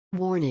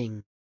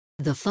Warning.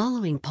 The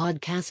following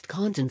podcast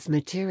contains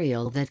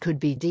material that could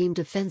be deemed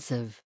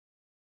offensive.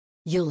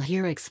 You'll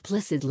hear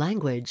explicit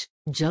language,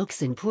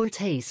 jokes in poor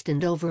taste,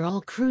 and overall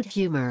crude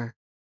humor.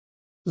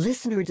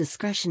 Listener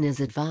discretion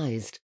is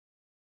advised.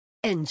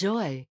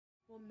 Enjoy.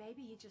 Well,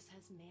 maybe he just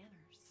has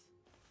manners.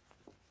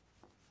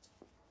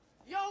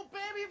 Yo,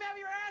 baby, you've had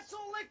your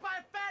asshole licked by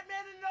a fat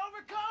man in an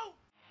overcoat?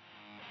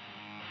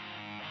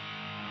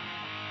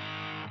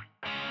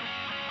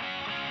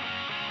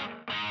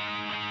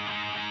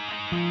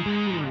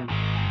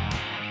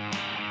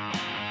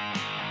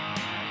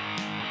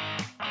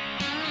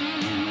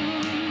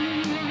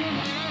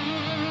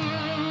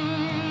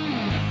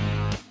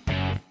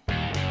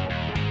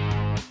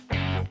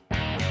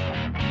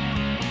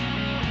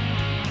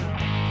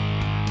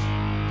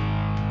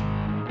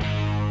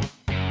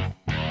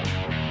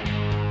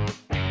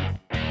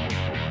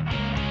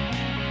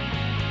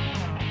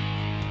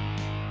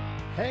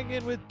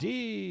 Hanging with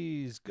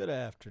D's. Good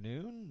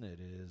afternoon. It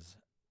is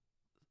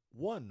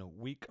 1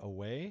 week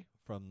away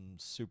from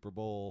Super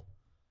Bowl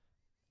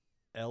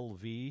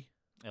LV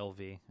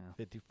yeah.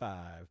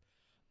 55.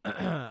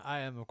 I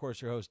am, of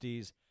course, your host,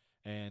 D's,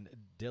 and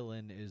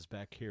Dylan is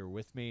back here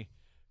with me.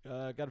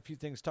 Got a few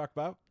things to talk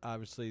about.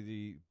 Obviously,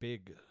 the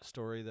big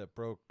story that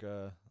broke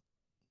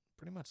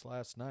pretty much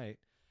last night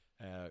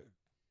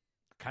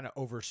kind of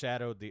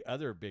overshadowed the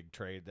other big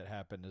trade that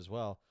happened as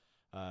well.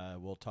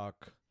 We'll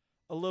talk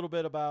a little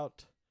bit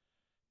about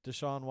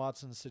Deshaun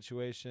Watson's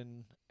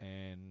situation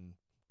and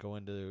go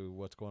into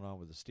what's going on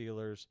with the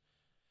Steelers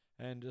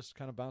and just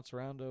kind of bounce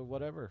around to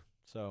whatever.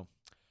 So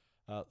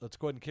let's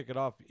go ahead and kick it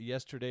off.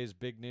 Yesterday's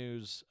big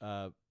news.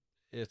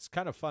 It's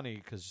kind of funny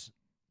because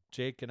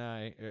Jake and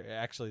I,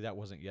 actually that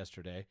wasn't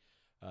yesterday.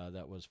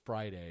 That was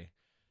Friday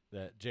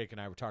that Jake and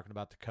I were talking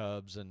about the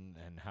Cubs and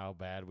how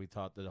bad we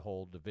thought the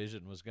whole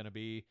division was going to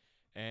be.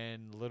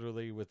 And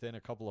literally within a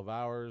couple of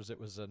hours, it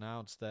was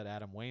announced that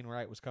Adam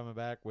Wainwright was coming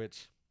back,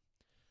 which,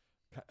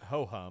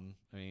 ho-hum.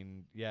 I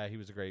mean, yeah, he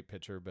was a great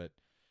pitcher, but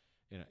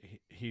you know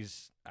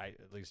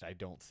at least I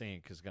don't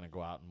think is going to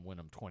go out and win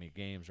them 20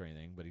 games or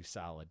anything, but he's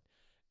solid.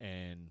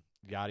 And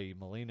Yadi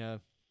Molina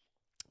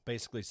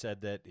basically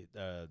said that,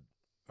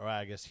 or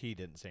I guess he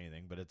didn't say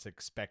anything, but it's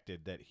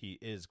expected that he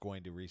is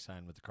going to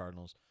re-sign with the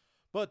Cardinals.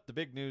 But the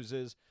big news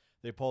is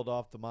they pulled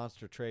off the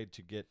monster trade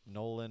to get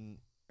Nolan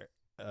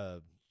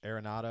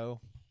Arenado,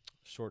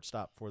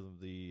 shortstop for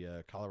the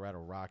Colorado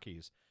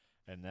Rockies,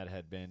 and that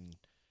had been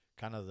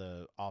kind of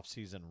the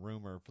offseason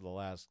rumor for the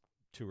last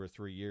 2 or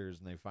 3 years,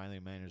 and they finally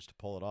managed to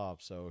pull it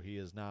off. So he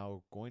is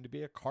now going to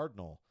be a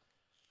Cardinal.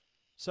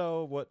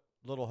 So what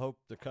little hope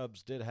the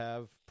Cubs did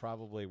have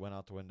probably went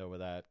out the window with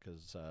that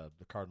because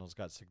the Cardinals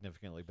got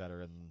significantly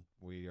better, and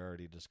we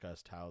already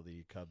discussed how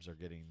the Cubs are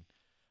getting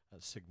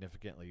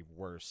significantly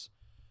worse.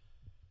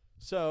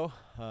 So,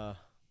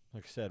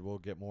 like I said, we'll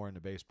get more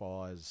into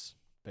baseball as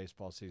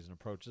baseball season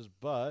approaches,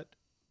 but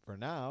for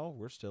now,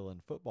 we're still in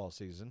football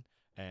season,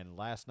 and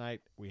last night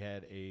we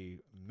had a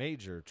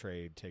major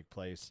trade take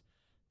place.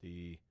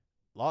 The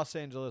Los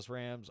Angeles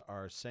Rams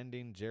are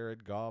sending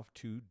Jared Goff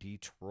to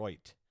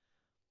Detroit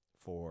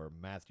for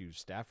Matthew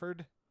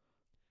Stafford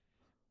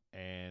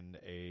and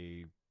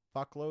a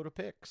fuckload of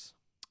picks.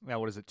 Now,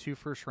 what is it? 2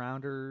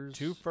 first-rounders?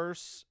 2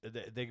 firsts.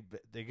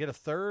 They get a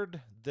third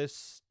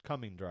this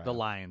coming draft. The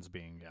Lions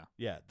being,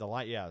 yeah. The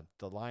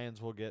Lions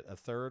will get a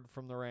third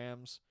from the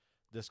Rams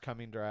this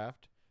coming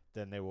draft.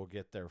 Then they will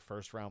get their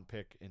first-round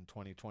pick in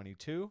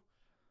 2022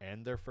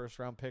 and their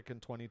first-round pick in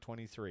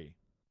 2023.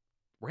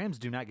 Rams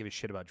do not give a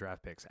shit about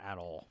draft picks at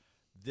all.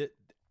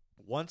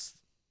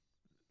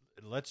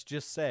 Let's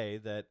just say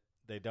that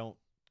they don't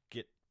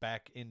get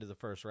back into the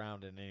first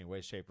round in any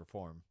way, shape, or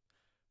form,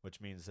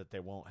 which means that they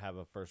won't have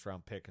a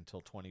first-round pick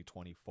until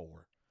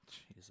 2024.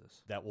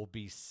 Jesus. That will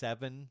be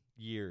 7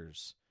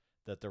 years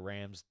that the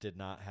Rams did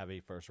not have a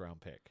first-round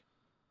pick.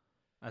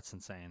 That's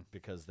insane.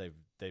 Because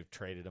they've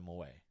traded them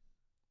away.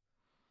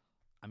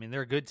 I mean,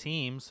 they're a good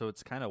team, so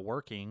it's kind of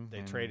working.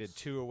 They traded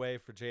 2 away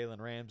for Jalen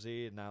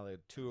Ramsey, and now they're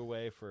 2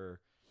 away for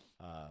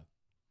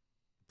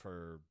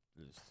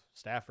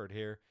Stafford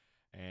here.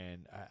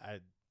 And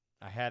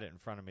I had it in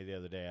front of me the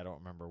other day. I don't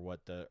remember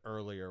what the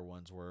earlier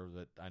ones were.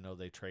 That I know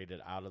they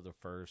traded out of the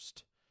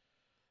first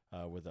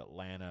with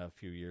Atlanta a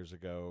few years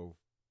ago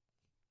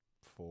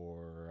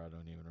for, I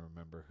don't even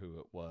remember who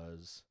it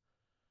was.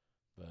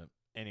 But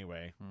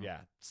anyway,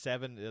 yeah,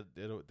 7.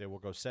 They will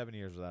go 7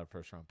 years without a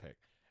first-round pick.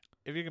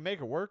 If you can make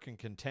it work and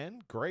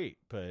contend, great.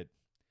 But,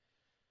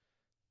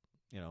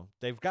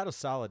 they've got a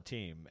solid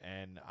team.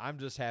 And I'm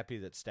just happy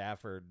that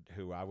Stafford,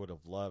 who I would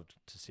have loved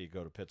to see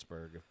go to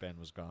Pittsburgh if Ben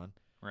was gone.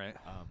 Right.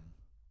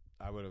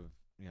 I would have,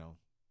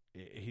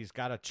 he's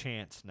got a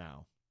chance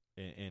now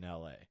in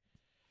LA.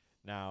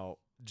 Now,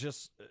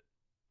 just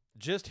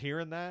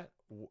hearing that,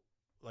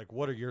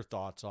 what are your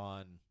thoughts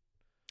on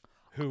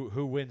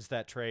who wins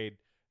that trade?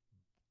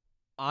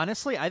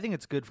 Honestly, I think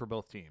it's good for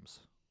both teams.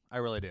 I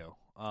really do.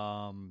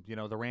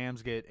 The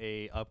Rams get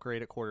a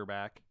upgrade at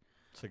quarterback.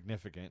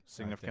 Significant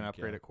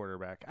upgrade at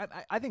quarterback.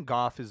 I think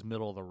Goff is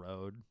middle of the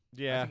road.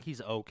 Yeah. I think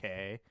he's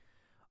okay.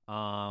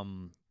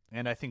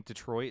 And I think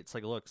Detroit, it's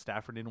like, look,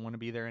 Stafford didn't want to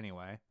be there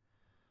anyway.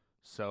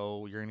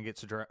 So you're going to get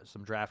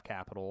some draft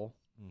capital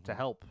to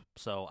help.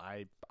 So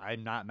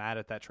I'm not mad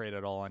at that trade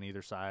at all on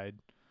either side.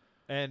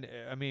 And,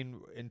 I mean,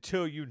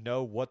 until you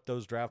know what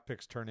those draft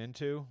picks turn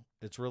into,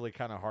 it's really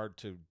kind of hard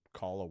to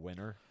call a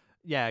winner.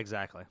 Yeah,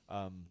 exactly.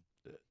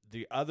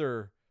 The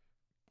other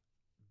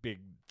big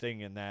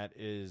thing in that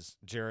is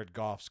Jared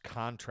Goff's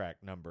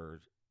contract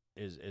number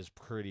is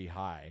pretty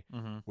high,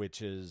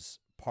 which is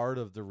part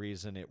of the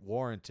reason it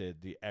warranted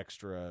the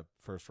extra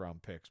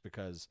first-round picks,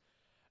 because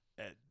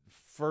at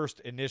first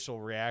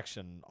initial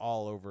reaction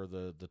all over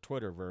the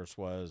Twitterverse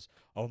was,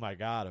 oh, my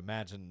God,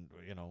 imagine,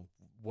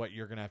 what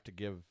you're going to have to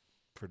give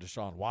for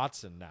Deshaun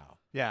Watson now.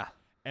 Yeah.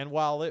 And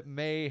while it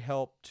may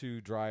help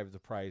to drive the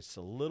price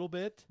a little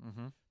bit,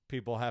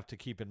 people have to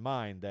keep in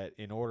mind that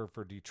in order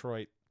for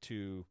Detroit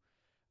to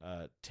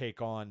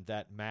take on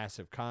that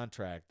massive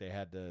contract, they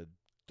had to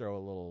throw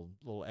a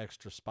little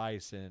extra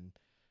spice in,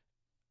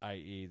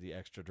 i.e. the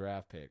extra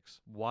draft picks.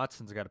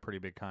 Watson's got a pretty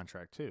big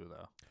contract too,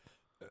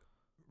 though.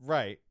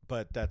 Right,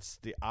 but that's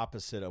the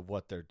opposite of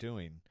what they're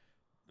doing.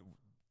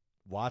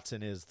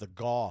 Watson is the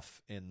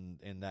Goff in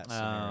that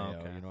scenario,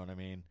 okay. You know what I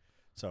mean?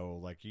 So,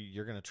 like,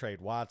 you're going to trade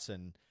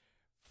Watson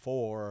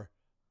for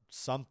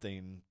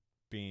something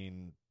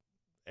being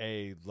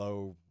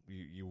low.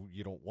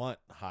 You don't want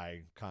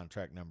high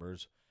contract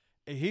numbers.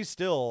 He's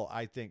still,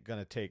 I think, going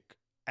to take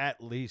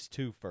at least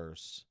 2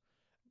 firsts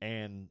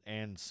and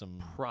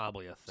some,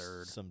 probably a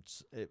third.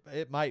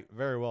 It might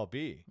very well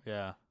be.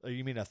 Yeah.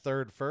 You mean a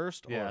third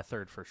first? Yeah, a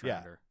third first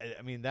rounder.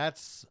 I mean,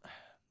 that's.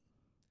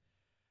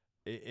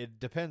 It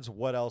depends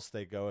what else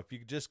they go. If you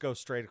just go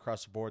straight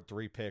across the board,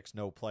 3 picks,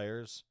 no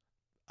players,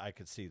 I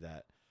could see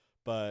that.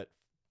 But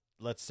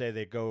let's say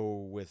they go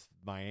with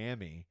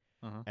Miami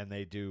and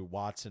they do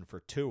Watson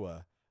for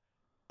Tua.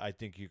 I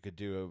think you could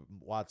do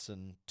a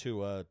Watson,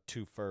 Tua,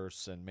 2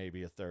 firsts, and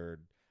maybe a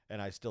third.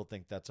 And I still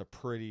think that's a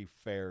pretty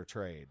fair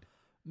trade.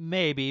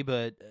 Maybe,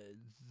 but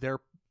the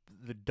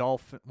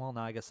Dolphins. Well,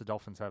 no, I guess the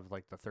Dolphins have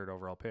like the 3rd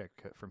overall pick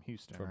from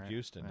Houston. From right?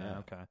 Houston, yeah.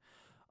 Okay.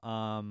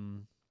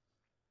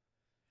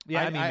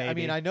 Yeah, I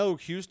mean, I know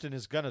Houston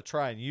is going to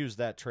try and use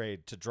that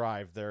trade to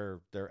drive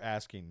their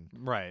asking.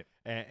 Right.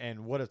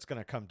 And what it's going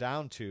to come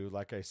down to,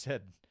 like I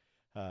said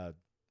a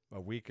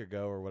week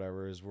ago or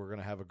whatever, is we're going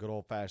to have a good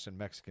old-fashioned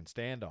Mexican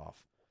standoff.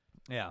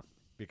 Yeah.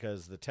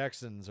 Because the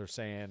Texans are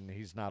saying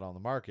he's not on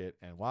the market,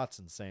 and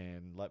Watson's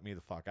saying, let me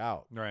the fuck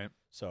out. Right.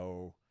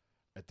 So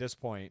at this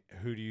point,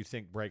 who do you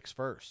think breaks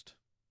first?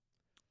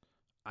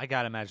 I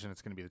got to imagine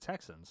it's going to be the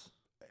Texans.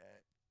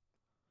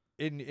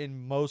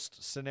 In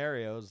most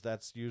scenarios,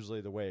 that's usually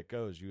the way it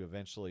goes. You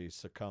eventually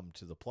succumb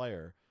to the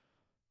player.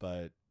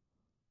 But,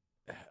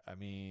 I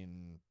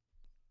mean,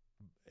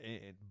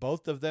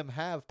 both of them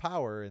have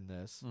power in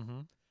this.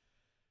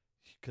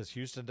 Because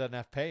Houston doesn't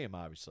have to pay him,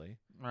 obviously.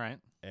 Right.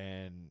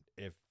 And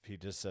if he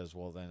just says,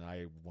 well, then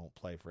I won't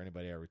play for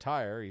anybody, I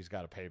retire, he's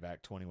got to pay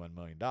back $21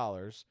 million.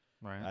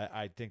 Right.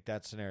 I think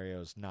that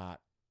scenario is not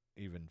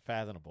even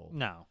fathomable.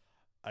 No.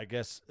 I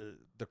guess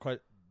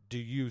do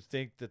you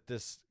think that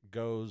this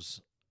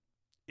goes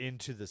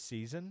into the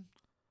season?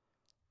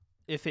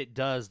 If it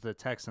does, the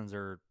Texans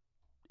are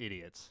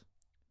idiots.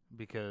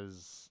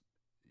 Because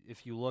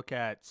if you look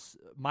at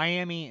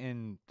Miami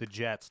and the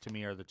Jets, to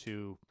me, are the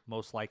 2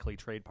 most likely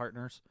trade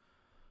partners,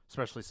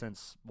 especially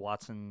since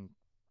Watson,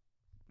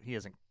 he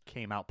hasn't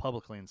came out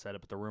publicly and said it,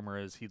 but the rumor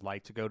is he'd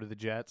like to go to the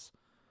Jets.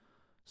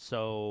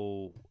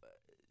 So,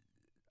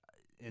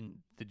 and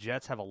the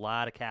Jets have a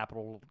lot of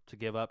capital to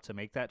give up to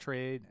make that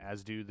trade,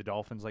 as do the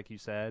Dolphins, like you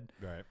said.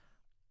 Right.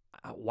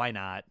 Why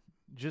not?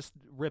 Just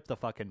rip the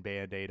fucking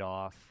Band-Aid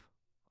off.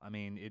 I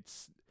mean,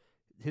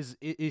 his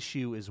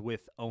issue is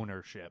with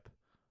ownership.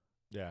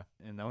 Yeah.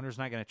 And the owner's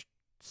not going to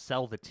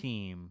sell the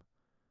team.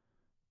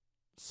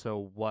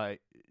 So what?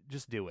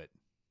 Just do it.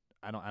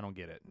 I don't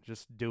get it.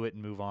 Just do it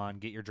and move on.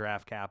 Get your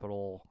draft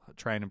capital.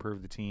 Try and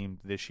improve the team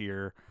this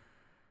year.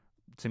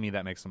 To me,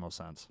 that makes the most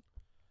sense.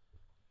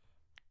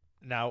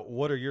 Now,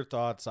 what are your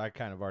thoughts? I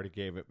kind of already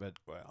gave it, but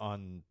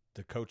on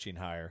the coaching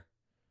hire.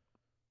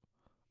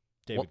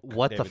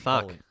 What the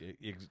fuck?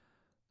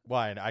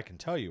 Why? I can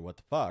tell you what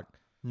the fuck.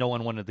 No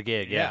one wanted the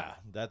gig. Yeah,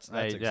 that's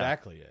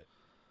exactly it.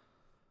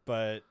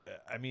 But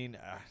I mean,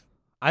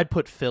 I'd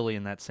put Philly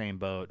in that same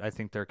boat. I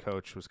think their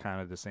coach was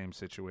kind of the same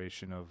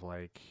situation of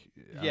like.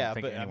 Yeah,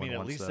 but I mean,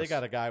 at least they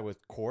got a guy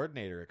with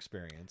coordinator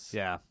experience.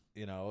 Yeah,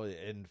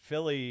 and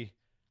Philly's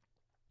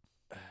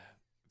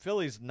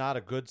not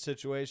a good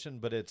situation,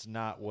 but it's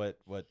not what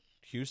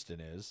Houston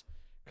is.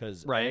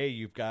 Because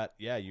you've got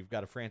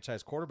a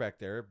franchise quarterback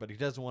there, but he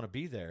doesn't want to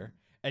be there,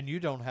 and you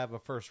don't have a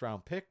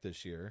first-round pick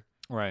this year.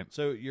 Right.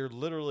 So you're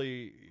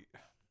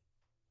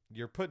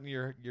putting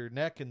your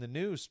neck in the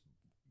noose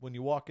when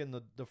you walk in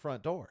the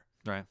front door.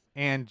 Right.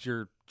 And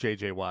your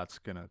J.J. Watt's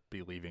going to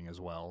be leaving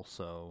as well,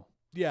 so.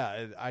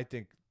 Yeah, I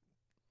think,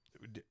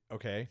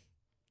 okay,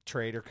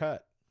 trade or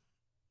cut.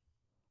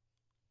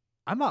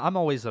 I'm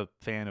always a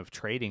fan of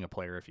trading a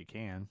player if you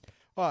can.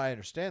 Well, I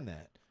understand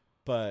that,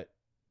 but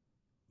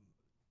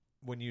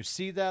when you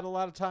see that a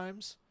lot of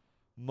times,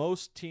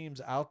 most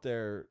teams out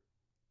there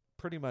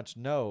pretty much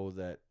know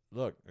that,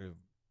 look, if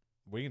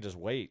we can just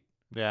wait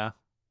Yeah.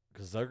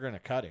 because they're going to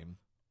cut him.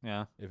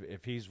 Yeah.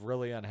 If he's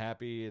really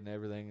unhappy and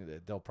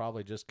everything, they'll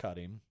probably just cut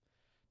him,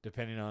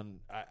 depending on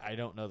I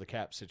don't know the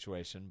cap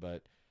situation,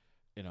 but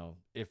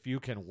if you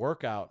can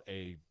work out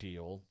a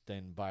deal,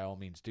 then by all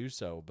means do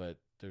so. But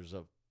there's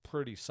a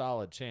pretty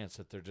solid chance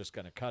that they're just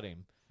going to cut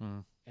him,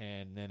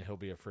 and then he'll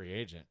be a free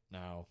agent.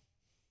 Now,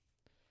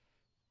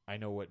 I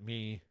know what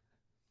me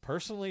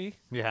personally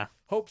Yeah.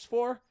 hopes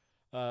for.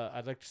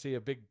 I'd like to see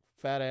a big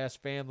fat ass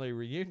family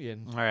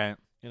reunion. All right.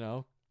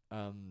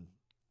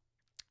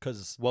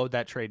 Because What would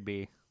that trade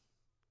be?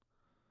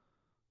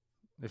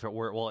 If it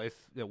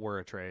were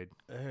a trade,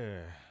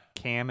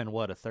 Cam and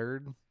what, a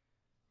third?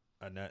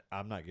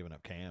 I'm not giving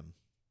up Cam.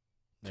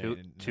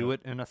 Two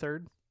it and a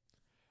third.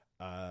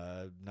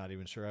 Not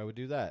even sure I would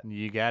do that.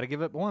 You got to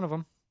give up one of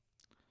them.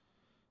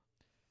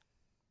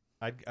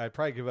 I'd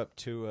probably give up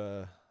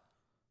Tua.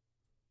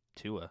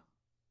 Tua.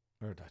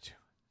 Or not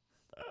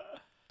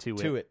Tua.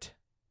 Tuitt.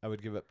 I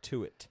would give up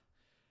Tuitt.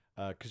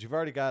 Because you've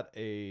already got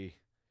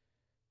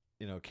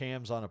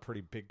Cam's on a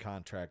pretty big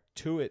contract.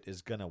 Tuitt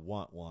is going to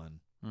want one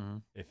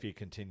if he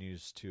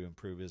continues to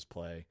improve his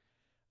play.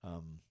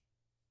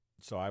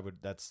 So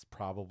that's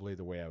probably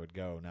the way I would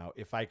go. Now,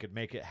 if I could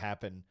make it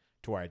happen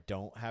to where I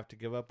don't have to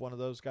give up one of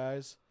those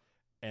guys,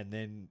 and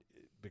then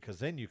because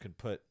then you can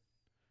put.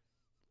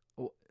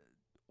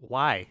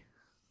 Why?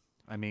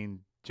 I mean,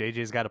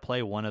 JJ's got to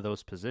play one of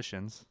those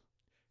positions.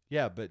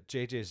 Yeah, but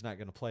JJ's not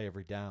going to play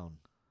every down.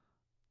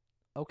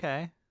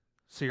 Okay.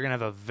 So you're going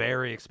to have a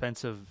very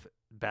expensive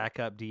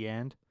backup D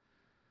end?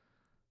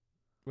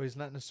 Well, he's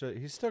not necessarily.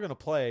 He's still going to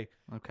play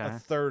Okay. a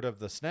third of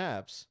the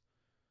snaps,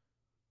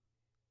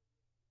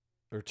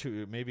 or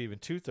maybe even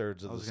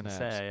 2/3 of I was the going to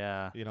snaps. say,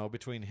 yeah.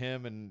 Between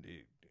him and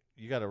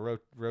you got a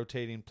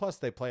rotating. Plus,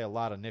 they play a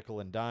lot of nickel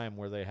and dime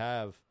where they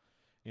have,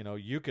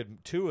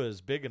 Tua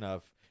is big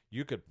enough.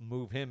 You could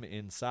move him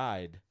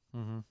inside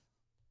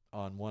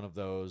on one of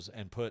those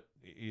and put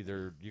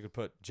you could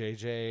put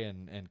JJ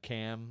and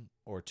Cam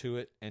or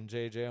Tuitt and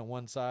JJ on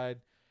one side,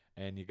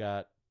 and you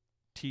got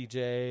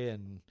TJ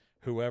and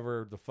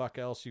whoever the fuck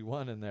else you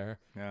want in there.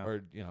 Yeah.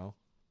 Or,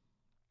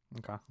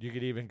 Okay. you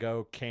could even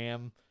go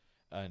Cam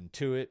and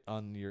Tuitt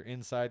on your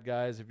inside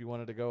guys if you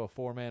wanted to go a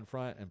 4-man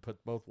front and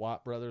put both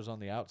Watt brothers on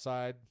the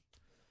outside.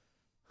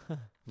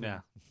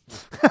 Yeah.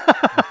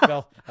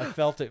 I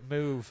felt it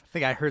move. I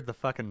think I heard the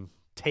fucking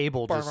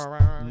table just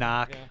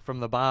knock from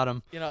the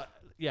bottom.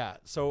 Yeah.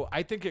 So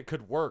I think it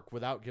could work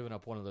without giving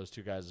up one of those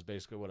two guys is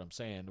basically what I'm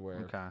saying.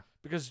 Okay.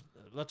 Because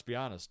let's be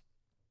honest,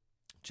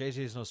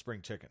 JJ's no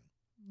spring chicken.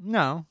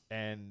 No.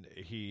 And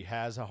he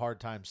has a hard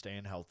time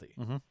staying healthy.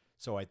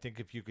 So I think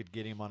if you could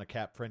get him on a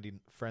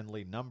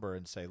cap-friendly number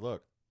and say,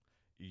 look,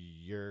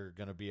 you're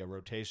going to be a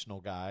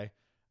rotational guy.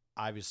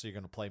 Obviously, you're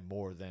going to play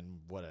more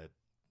than what a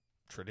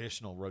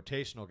traditional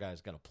rotational guy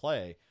is going to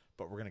play,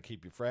 but we're going to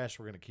keep you fresh.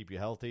 We're going to keep you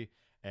healthy,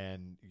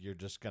 and you're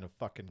just going to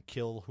fucking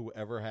kill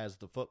whoever has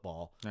the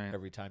football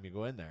every time you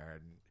go in there.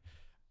 And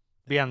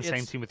be on the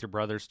same team with your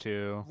brothers,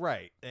 too.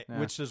 Right, Yeah.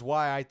 which is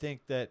why I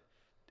think that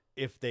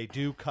if they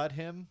do cut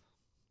him,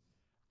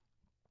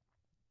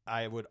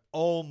 I would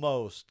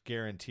almost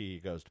guarantee he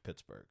goes to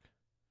Pittsburgh.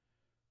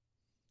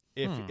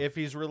 If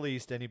he's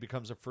released and he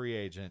becomes a free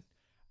agent,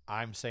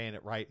 I'm saying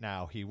it right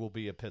now, he will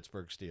be a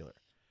Pittsburgh Steeler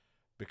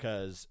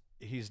because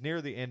he's near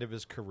the end of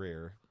his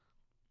career.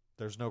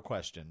 There's no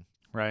question.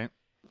 Right.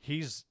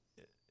 He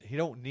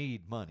don't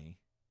need money.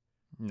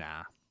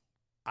 Nah.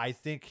 I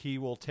think he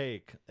will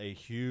take a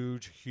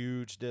huge,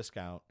 huge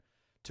discount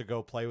to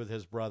go play with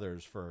his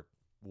brothers for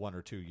 1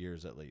 or 2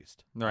 years at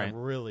least. Right. I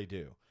really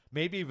do.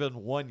 Maybe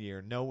even 1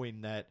 year,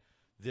 knowing that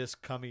this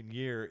coming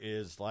year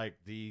is like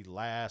the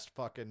last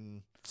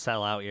fucking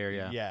sellout year.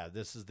 Yeah. Yeah,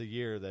 this is the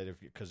year that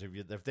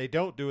if they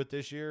don't do it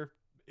this year,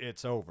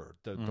 it's over.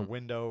 The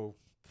window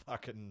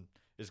fucking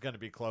is going to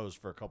be closed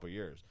for a couple of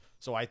years.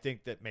 So I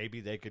think that maybe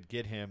they could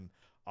get him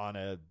on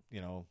a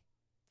 $4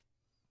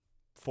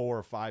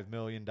 or $5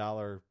 million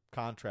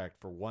contract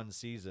for one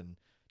season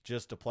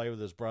just to play with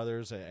his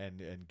brothers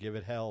and give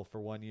it hell for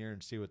 1 year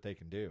and see what they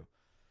can do.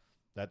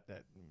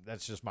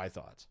 That's just my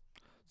thoughts.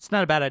 It's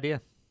not a bad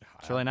idea.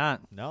 It's really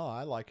not. No,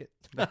 I like it.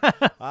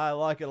 I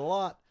like it a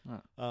lot.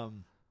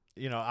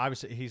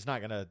 Obviously he's not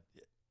going to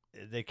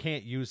 – they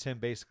can't use him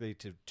basically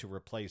to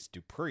replace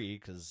Dupree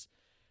because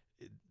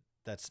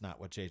that's not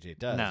what JJ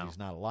does. No. He's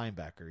not a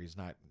linebacker.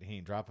 He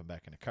ain't dropping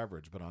back into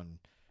coverage. But on,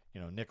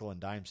 nickel and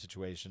dime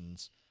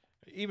situations,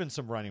 even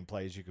some running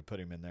plays, you could put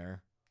him in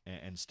there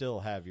and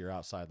still have your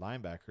outside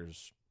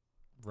linebackers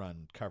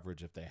run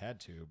coverage if they had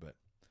to. But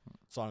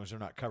as long as they're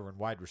not covering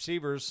wide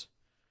receivers,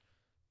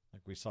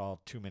 like we saw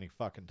too many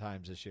fucking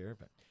times this year.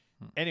 But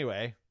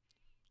anyway,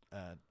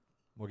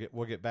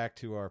 we'll get back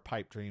to our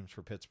pipe dreams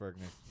for Pittsburgh.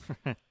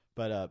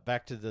 But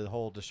back to the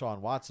whole Deshaun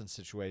Watson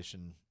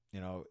situation.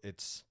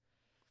 It's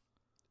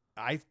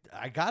I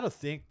gotta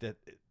think that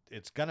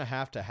it's gonna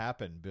have to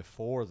happen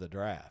before the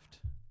draft.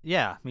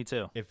 Yeah, me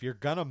too. If you're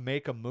gonna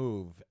make a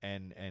move,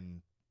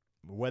 and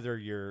whether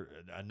you're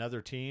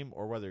another team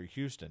or whether you're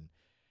Houston,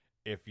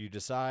 if you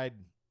decide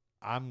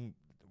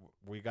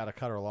we got to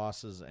cut our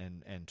losses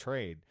and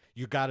trade,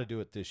 you got to do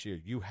it this year.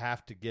 You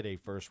have to get a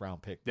first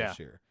round pick this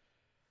year.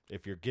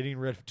 If you're getting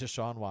rid of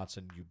Deshaun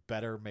Watson, you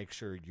better make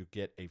sure you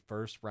get a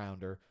first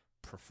rounder,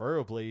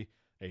 preferably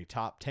a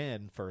top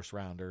 10 first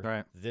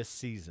rounder this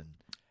season,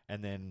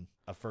 and then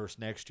a first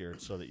next year,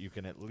 so that you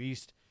can at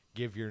least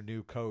give your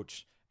new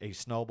coach a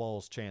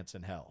snowball's chance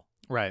in hell.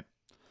 Right.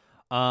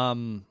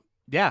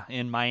 Yeah,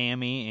 in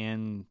Miami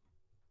and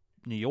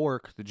New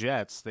York, the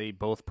Jets, they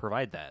both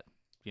provide that.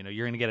 You know,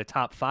 you're going to get a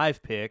top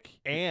 5 pick.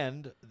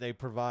 And they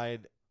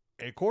provide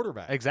a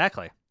quarterback.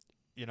 Exactly.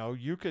 You know,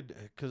 you could,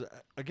 because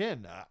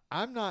again,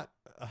 I'm not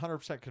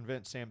 100%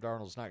 convinced Sam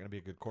Darnold's not going to be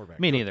a good quarterback.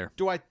 Me neither.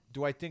 Do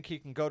I think he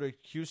can go to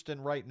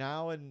Houston right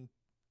now and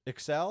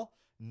excel?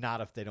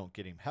 Not if they don't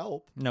get him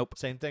help. Nope.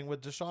 Same thing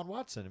with Deshaun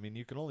Watson. I mean,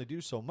 you can only do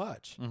so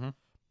much. Mm-hmm.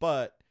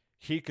 But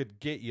he could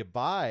get you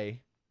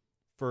by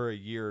for a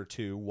year or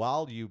two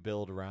while you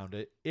build around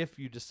it if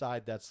you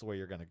decide that's the way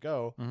you're going to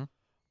go. Mm-hmm.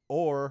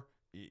 Or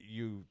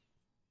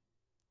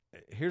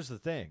here's the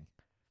thing.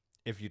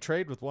 If you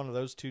trade with one of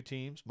those two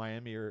teams,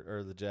 Miami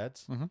or the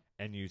Jets,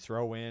 and you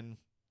throw in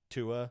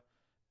Tua,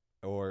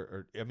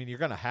 or I mean, you're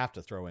going to have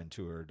to throw in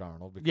Tua or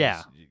Darnold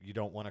because you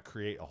don't want to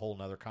create a whole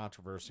nother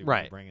controversy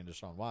when you bring in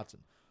Deshaun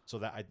Watson. So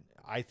that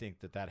I think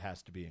that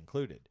has to be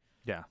included.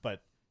 Yeah.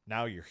 But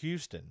now you're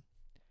Houston,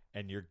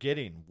 and you're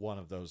getting one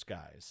of those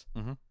guys.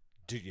 Mm-hmm.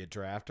 Do you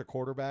draft a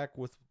quarterback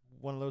with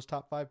one of those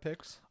top 5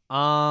 picks?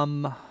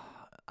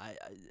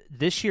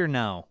 This year,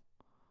 no.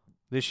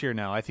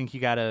 I think you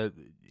got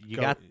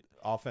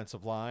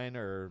offensive line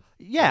or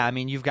I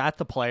mean, you've got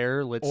the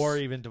player. Or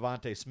even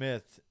Devontae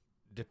Smith,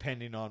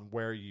 depending on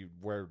where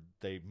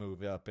they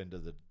move up into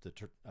the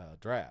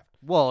draft.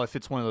 Well, if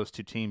it's one of those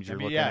two teams, you're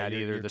looking at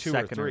either you're the 2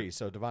 second or 3.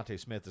 So Devontae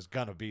Smith is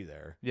gonna be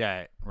there.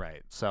 Yeah,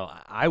 right. So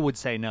I would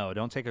say no.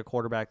 Don't take a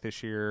quarterback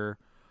this year.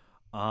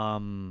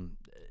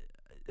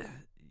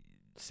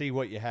 See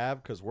what you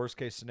have, because worst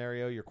case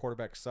scenario, your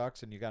quarterback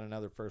sucks and you got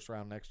another first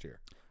round next year.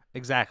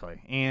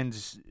 Exactly. And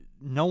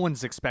no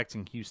one's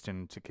expecting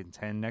Houston to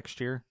contend next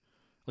year.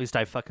 At least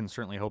I fucking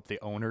certainly hope the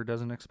owner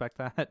doesn't expect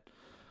that.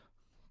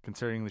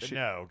 Considering the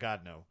No,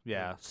 God, no.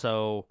 Yeah.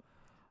 So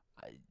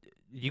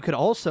you could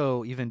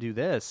also even do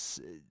this.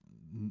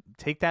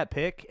 Take that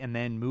pick and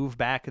then move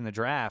back in the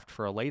draft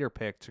for a later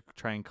pick to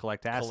try and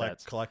collect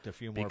assets. Collect a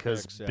few more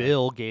because picks.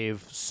 Bill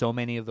gave so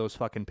many of those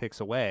fucking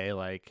picks away.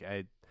 Like,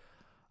 I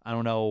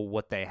don't know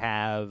what they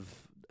have.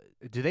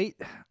 Do they?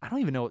 I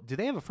don't even know. Do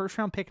they have a first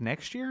round pick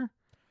next year?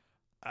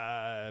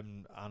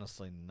 I'm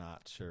honestly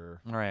not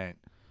sure. All right.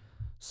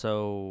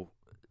 So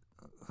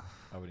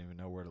I wouldn't even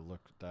know where to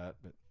look at that,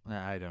 but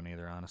I don't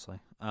either, honestly.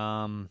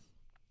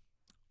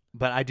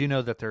 But I do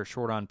know that they're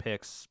short on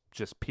picks,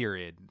 just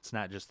period. It's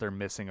not just they're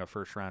missing a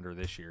first rounder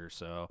this year.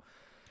 So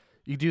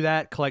you do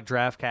that, collect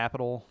draft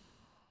capital,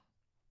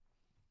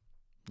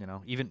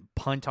 even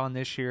punt on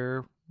this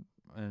year,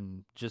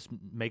 and just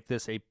make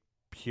this a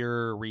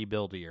pure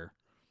rebuild year.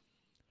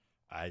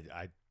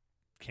 I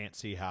can't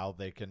see how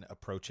they can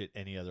approach it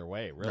any other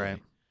way, really. Right.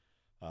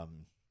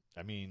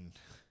 I mean,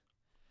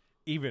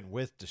 even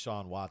with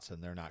Deshaun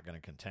Watson, they're not going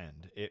to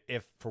contend.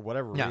 If for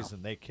whatever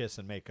reason they kiss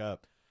and make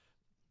up,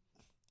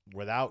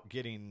 without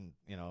getting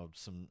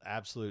some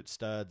absolute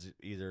studs,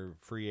 either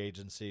free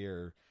agency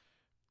or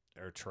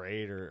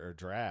trade or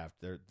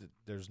draft,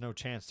 there's no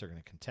chance they're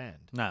going to contend.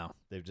 No,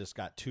 they've just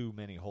got too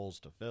many holes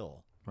to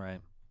fill.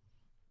 Right.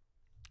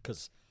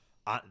 Because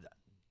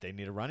they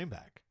need a running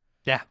back.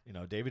 Yeah.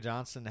 David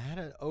Johnson had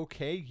an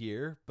okay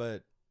year,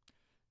 but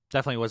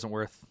definitely wasn't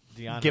worth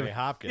DeAndre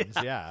Hopkins.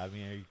 Yeah. I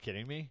mean, are you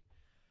kidding me?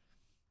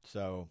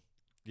 So,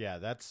 yeah,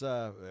 that's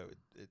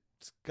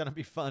it's going to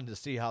be fun to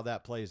see how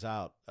that plays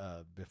out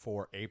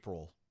before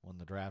April when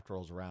the draft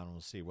rolls around, and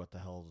we'll see what the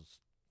hell's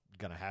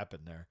going to happen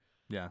there.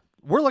 Yeah.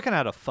 We're looking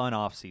at a fun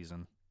off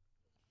season.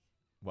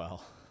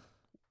 Well,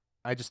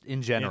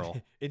 in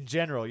general. In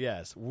general,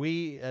 yes.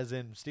 We, as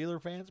in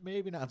Steeler fans,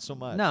 maybe not so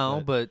much.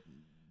 No, but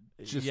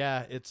it's going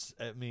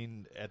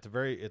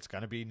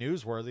to be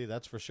newsworthy,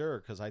 that's for sure,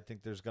 because I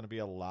think there's going to be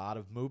a lot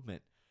of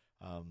movement.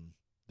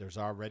 There's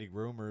already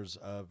rumors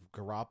of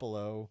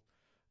Garoppolo.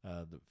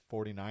 The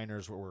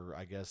 49ers were,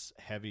 I guess,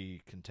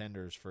 heavy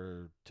contenders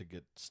to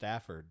get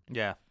Stafford.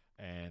 Yeah.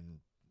 And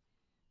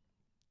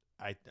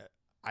I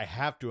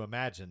have to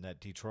imagine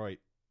that the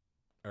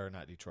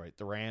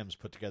Rams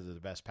put together the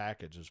best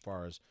package as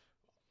far as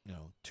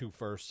 2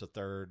 firsts, a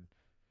third,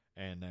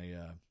 and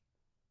a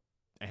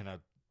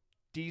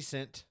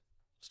decent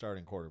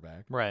starting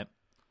quarterback. Right.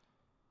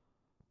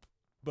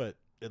 But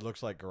it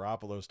looks like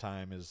Garoppolo's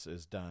time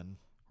is done.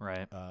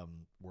 Right.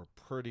 We're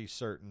pretty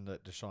certain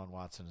that Deshaun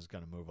Watson is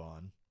going to move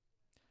on.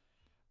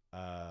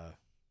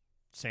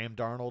 Sam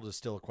Darnold is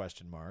still a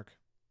question mark.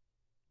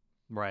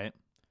 Right.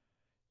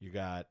 You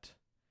got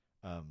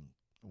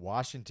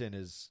Washington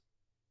is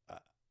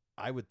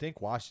I would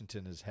think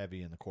Washington is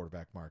heavy in the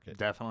quarterback market.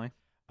 Definitely.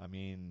 I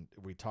mean,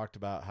 we talked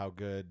about how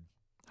good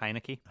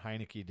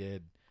Heineke.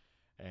 did,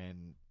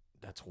 and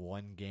that's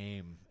one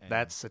game. And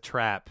That's a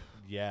trap.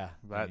 yeah.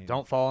 I mean,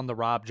 Don't fall in the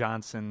Rob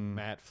Johnson.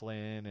 Matt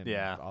Flynn and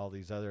Yeah. all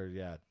these other.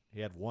 Yeah,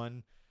 he had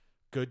one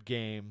good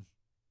game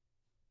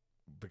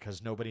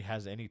because nobody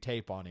has any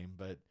tape on him.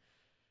 But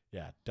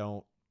yeah,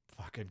 don't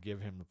fucking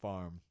give him the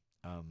farm.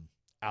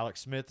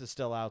 Alex Smith is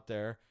still out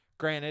there.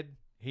 Granted,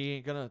 he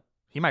ain't gonna.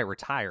 He might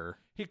retire.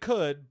 He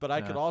could, but I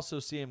Yeah. could also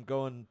see him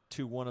going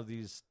to one of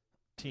these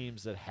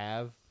teams that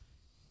have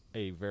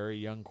a very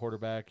young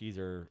quarterback,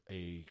 either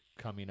a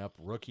coming up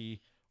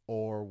rookie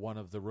or one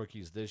of the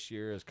rookies this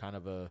year as kind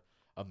of a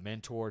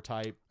mentor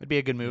type, It'd be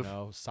a good move.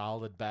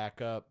 solid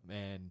backup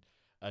and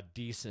a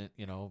decent,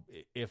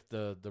 if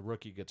the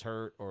rookie gets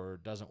hurt or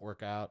doesn't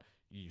work out,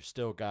 you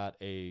still got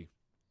a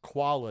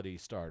quality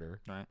starter.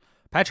 Right.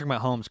 Patrick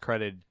Mahomes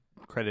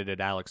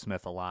credited Alex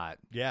Smith a lot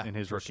Yeah, in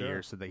his for rookie sure.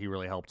 year, so that he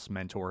really helped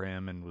mentor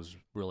him and was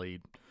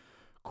really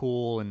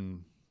cool.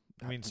 And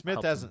I mean, Smith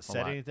helped him hasn't a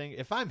said lot. anything.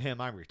 If I'm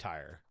him, I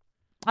retire.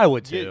 I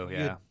would too.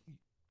 You-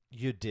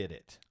 You did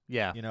it.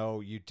 Yeah.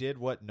 You did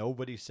what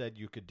nobody said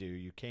you could do.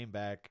 You came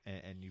back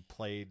and you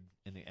played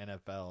in the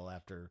NFL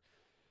after,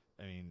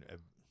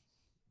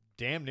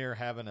 damn near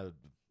having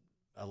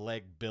a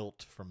leg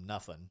built from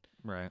nothing.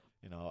 Right.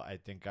 I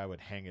think I would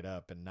hang it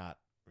up and not.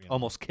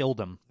 Almost killed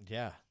him.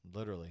 Yeah,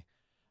 literally.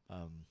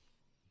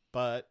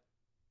 But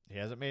he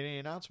hasn't made any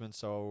announcements,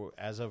 so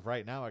as of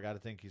right now, I got to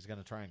think he's going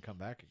to try and come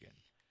back again.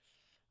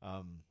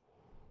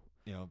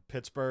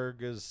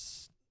 Pittsburgh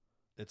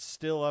it's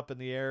still up in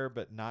the air,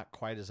 but not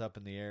quite as up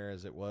in the air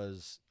as it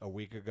was a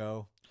week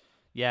ago.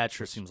 Yeah, it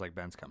sure seems like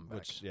Ben's coming back.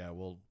 Which, yeah,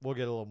 we'll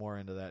get a little more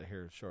into that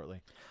here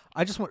shortly.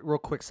 I just want real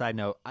quick side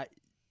note.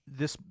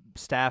 This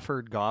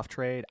Stafford Goff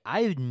trade,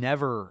 I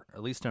never,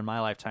 at least in my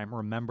lifetime,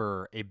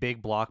 remember a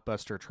big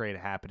blockbuster trade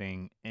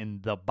happening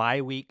in the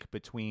bye week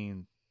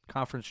between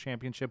conference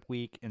championship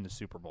week and the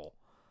Super Bowl.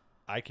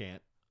 I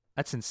can't.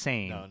 That's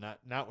insane. No,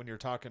 not when you're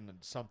talking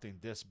something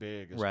this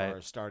big as Right. far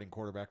as starting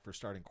quarterback for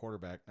starting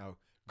quarterback. Now,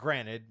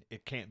 granted,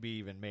 it can't be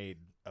even made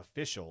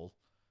official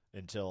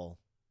until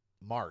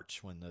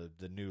March when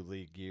the new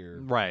league year.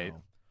 Right.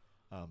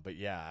 But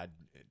yeah,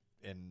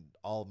 in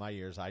all of my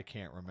years, I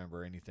can't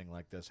remember anything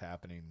like this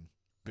happening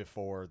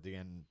before the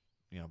end.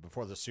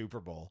 Before the Super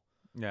Bowl.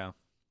 Yeah.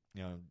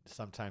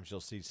 Sometimes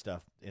you'll see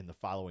stuff in the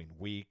following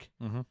week.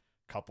 Mm-hmm.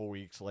 Couple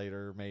weeks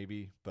later,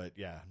 maybe. But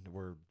yeah,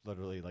 we're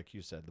literally, like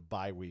you said, the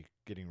bye week,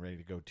 getting ready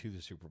to go to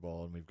the Super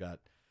Bowl, and we've got,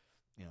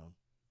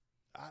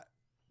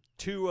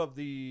 two of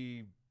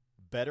the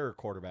better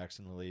quarterbacks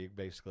in the league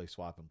basically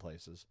swapping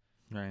places.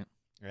 Right.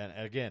 And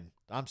again,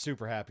 I'm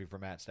super happy for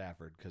Matt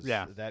Stafford because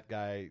Yeah. that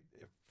guy,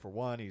 for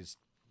one, he's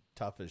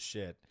tough as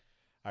shit.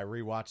 I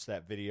rewatched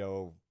that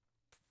video.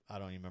 I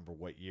don't even remember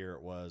what year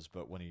it was,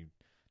 but when he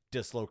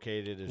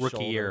dislocated his Rookie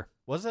shoulder. year.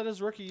 Was that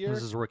his rookie year? This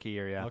is his rookie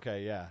year, yeah.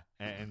 Okay, yeah.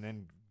 And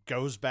then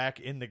goes back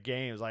in the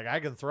game. It's like, I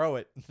can throw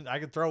it. I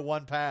can throw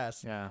one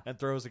pass. Yeah. And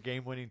throws a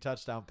game-winning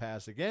touchdown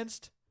pass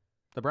against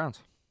The Browns.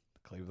 the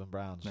Cleveland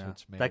Browns. Yeah.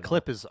 Which made That it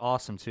clip is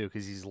awesome, too,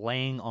 because he's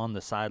laying on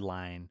the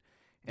sideline,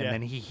 and Yeah.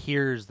 then he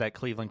hears that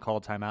Cleveland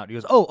called timeout. He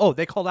goes, oh,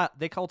 they called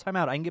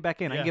timeout. I can get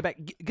back in. I Yeah. can get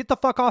back. Get the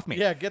fuck off me.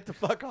 Yeah, get the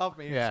fuck off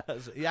me. Yeah.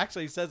 He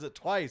actually says it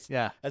twice.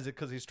 Yeah.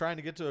 Because he's trying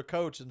to get to a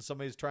coach and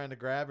somebody's trying to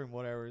grab him,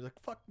 whatever. He's like,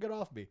 fucking get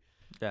off me.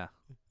 Yeah.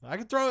 I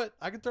can throw it.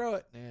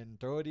 And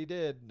throw it he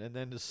did. And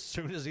then as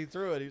soon as he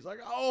threw it, he's like,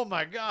 oh,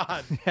 my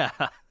God.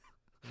 Yeah.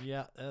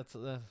 Yeah, that's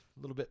a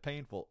little bit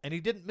painful. And he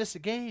didn't miss a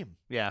game.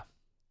 Yeah.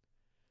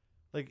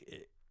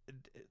 Like,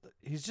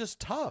 he's just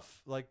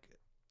tough. Like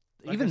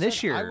Even I this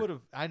said, year. I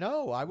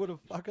would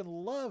have fucking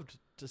loved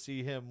to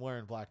see him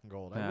wearing black and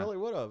gold. I Yeah. really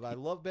would have. I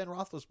love Ben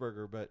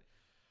Roethlisberger, but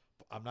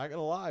I'm not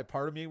gonna lie.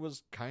 Part of me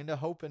was kind of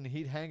hoping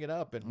he'd hang it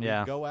up and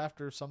Yeah. we'd go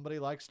after somebody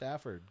like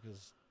Stafford.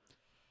 Because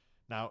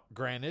now,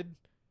 granted,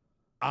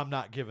 I'm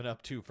not giving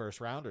up 2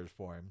 first-rounders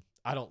for him.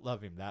 I don't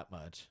love him that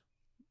much.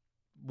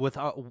 With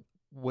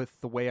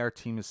the way our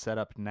team is set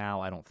up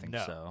now, I don't think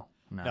No. so.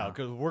 No,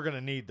 because we're gonna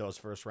need those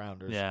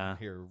first-rounders Yeah.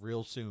 here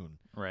real soon.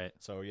 Right.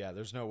 So, yeah,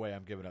 there's no way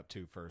I'm giving up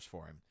 2 firsts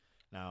for him.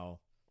 Now,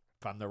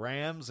 if I'm the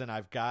Rams and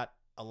I've got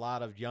a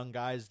lot of young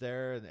guys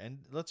there,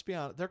 and let's be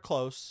honest, they're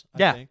close, I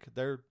Yeah. think.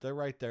 They're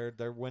right there.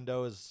 Their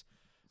window is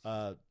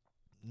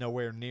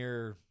nowhere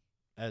near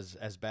as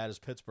bad as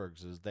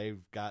Pittsburgh's is.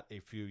 They've got a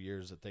few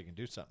years that they can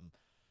do something.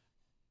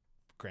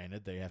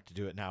 Granted, they have to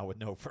do it now with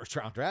no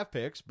first-round draft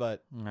picks,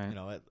 but,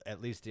 Right.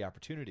 at least the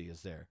opportunity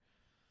is there.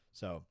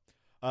 So,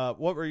 what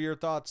were your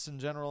thoughts in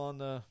general on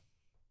the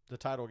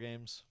title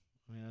games?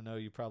 I mean, I know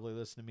you probably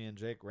listened to me and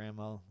Jake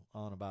ramble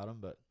on about them,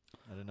 but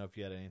I didn't know if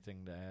you had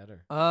anything to add.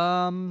 Or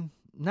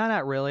No,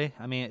 not really.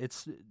 I mean,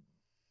 it's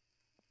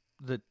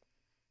the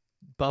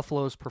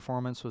Buffalo's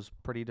performance was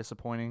pretty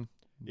disappointing.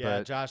 yeah,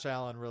 but, Josh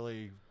Allen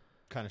really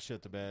kind of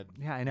shit the bed.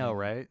 yeah, I know,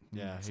 right?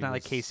 Yeah, it's he not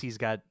like was- KC's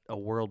got a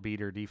world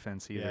beater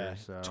defense either. Yeah,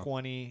 So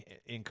 20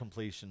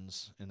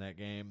 incompletions in that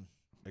game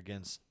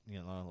against,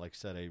 like I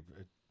said, a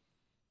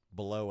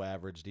below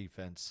average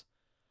defense.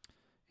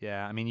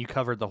 Yeah, I mean, you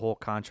covered the whole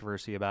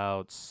controversy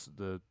about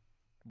the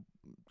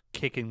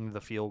kicking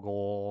the field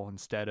goal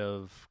instead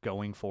of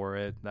going for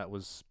it. That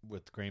was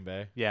with Green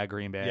Bay. Yeah,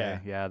 Green Bay. Yeah.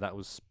 Yeah, that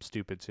was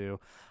stupid too.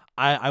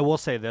 I will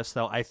say this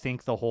though. I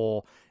think the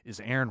whole is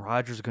Aaron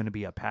Rodgers going to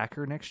be a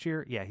Packer next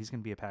year? Yeah, he's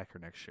going to be a Packer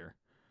next year.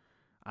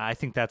 I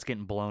think that's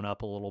getting blown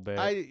up a little bit.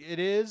 It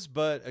is,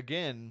 but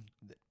again,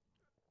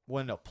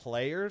 when a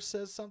player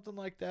says something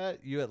like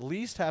that, you at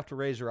least have to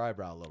raise your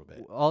eyebrow a little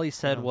bit. All he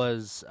said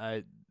was,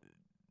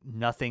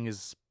 nothing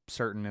is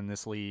certain in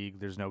this league.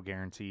 There's no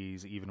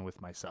guarantees, even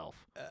with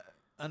myself.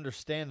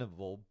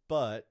 Understandable,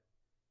 but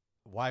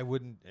why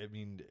wouldn't, I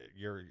mean,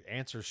 your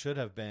answer should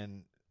have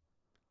been,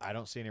 I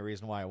don't see any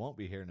reason why I won't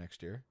be here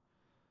next year.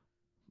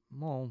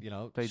 Well, You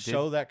know, they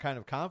show did. that kind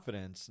of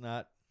confidence.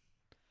 Not,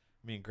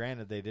 I mean,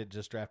 granted, they did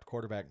just draft a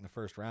quarterback in the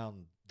first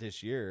round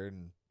this year,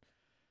 and,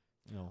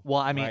 you know, Well,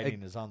 I mean,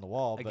 writing is on the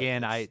wall. But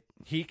again,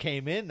 he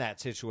came in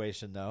that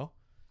situation, though.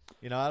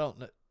 You know, I don't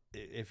know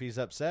if he's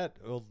upset.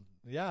 Well,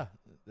 yeah,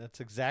 that's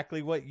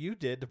exactly what you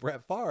did to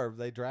Brett Favre.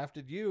 They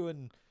drafted you,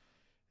 and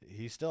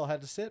he still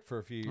had to sit for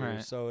a few years.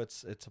 Right. So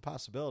it's a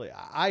possibility.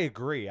 I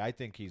agree. I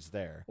think he's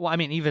there. Well, I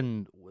mean,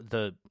 even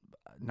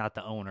not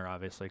the owner,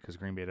 obviously, because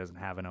Green Bay doesn't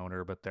have an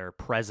owner, but their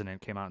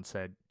president came out and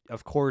said,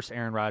 of course,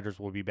 Aaron Rodgers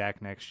will be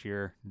back next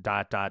year, ...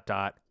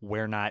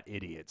 We're not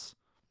idiots.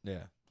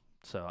 Yeah.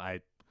 So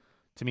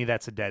to me,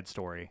 that's a dead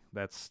story.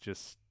 That's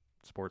just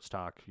sports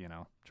talk,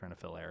 trying to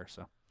fill air.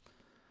 So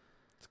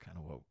It's kind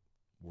of what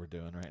we're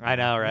doing right now. I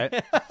know,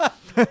 right?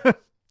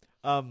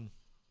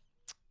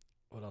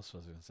 What else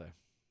was I going to say?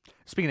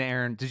 Speaking of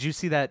Aaron, did you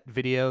see that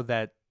video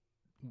that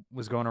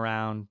was going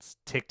around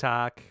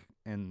TikTok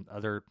and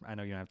other? I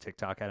know you don't have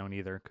TikTok. I don't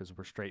either because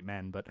we're straight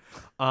men. But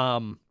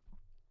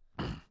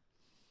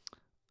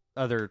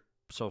other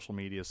social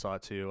media saw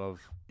it too.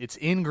 It's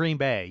in Green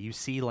Bay. You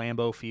see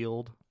Lambeau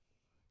Field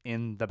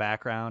in the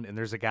background, and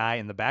there's a guy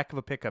in the back of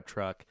a pickup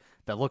truck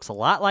that looks a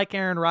lot like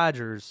Aaron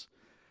Rodgers,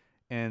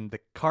 and the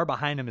car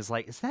behind him is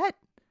like, is that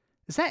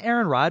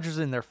Aaron Rodgers?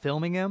 And they're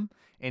filming him,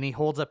 and he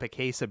holds up a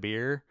case of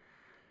beer.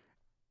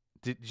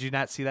 Did you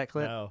not see that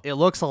clip? No. It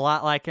looks a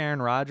lot like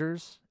Aaron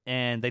Rodgers,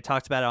 and they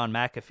talked about it on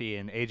McAfee,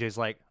 and AJ's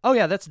like, oh,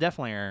 yeah, that's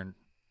definitely Aaron.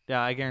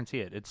 Yeah, I guarantee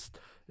it.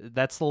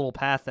 That's the little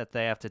path that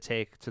they have to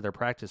take to their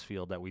practice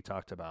field that we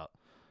talked about.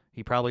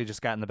 He probably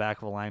just got in the back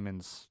of a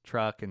lineman's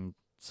truck and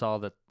saw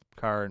that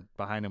the car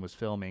behind him was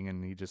filming,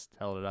 and he just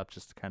held it up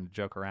just to kind of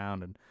joke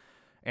around, and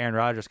Aaron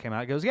Rodgers came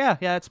out and goes, yeah,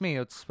 it's me.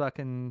 It's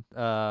fucking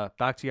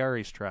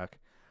Bakhtiari's truck.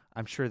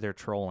 I'm sure they're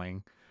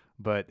trolling,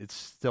 but it's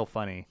still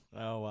funny.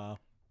 Oh, wow.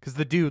 Because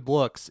the dude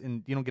looks,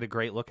 and you don't get a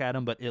great look at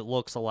him, but it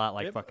looks a lot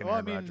like fucking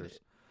Aaron Rodgers.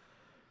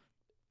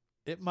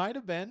 It might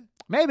have been.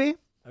 Maybe.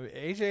 I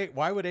mean,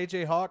 why would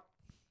AJ Hawk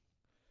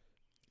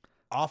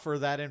offer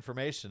that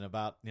information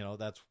about,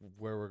 that's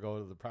where we're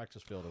going to the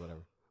practice field or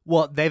whatever?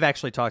 Well, they've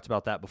actually talked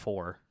about that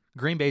before.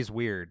 Green Bay's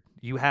weird.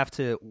 You have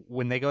to,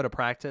 when they go to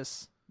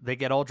practice, they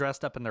get all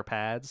dressed up in their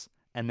pads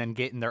and then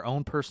get in their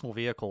own personal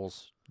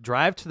vehicles,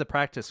 drive to the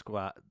practice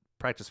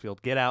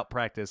field, get out,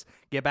 practice,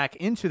 get back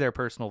into their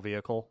personal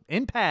vehicle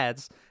in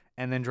pads,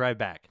 and then drive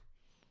back.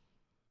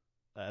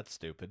 That's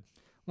stupid.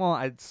 Well,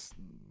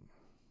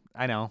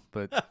 I know,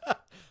 but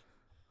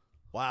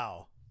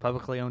Wow.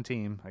 publicly owned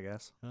team, I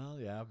guess. Well,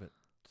 yeah, but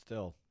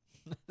still.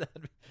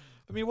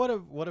 I mean,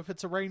 what if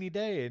it's a rainy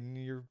day and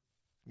you're,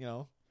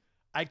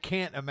 I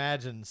can't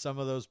imagine some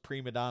of those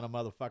prima donna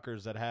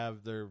motherfuckers that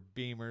have their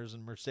Beamers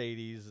and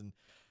Mercedes and,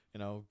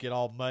 get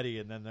all muddy,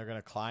 and then they're going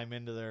to climb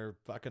into their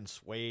fucking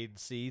suede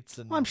seats.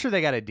 And Well, I'm sure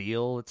they got a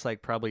deal. It's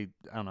like probably,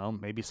 I don't know,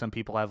 maybe some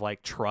people have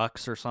like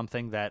trucks or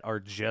something that are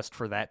just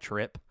for that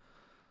trip.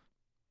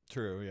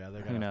 True, yeah, they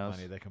got Who enough knows?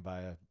 money. They can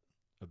buy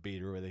a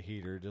beater with a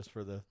heater just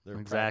for their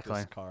Exactly.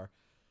 practice car.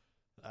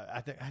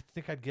 I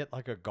think I'd get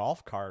like a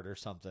golf cart or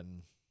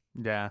something.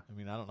 Yeah. I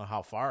mean, I don't know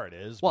how far it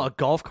is. Well, a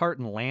golf cart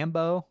in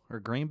Lambeau or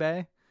Green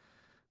Bay?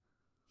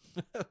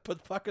 but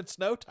put fucking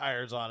snow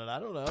tires on it. I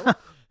don't know.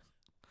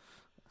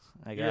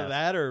 I Either guess.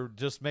 that or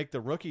just make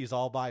the rookies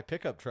all buy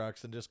pickup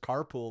trucks and just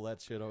carpool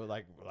that shit over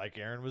like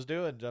Aaron was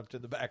doing, jumped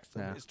in the back of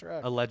somebody's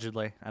truck.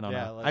 Allegedly. I don't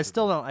Yeah, know. I allegedly.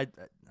 still don't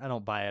I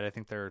don't buy it. I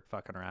think they're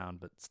fucking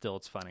around, but still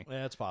it's funny.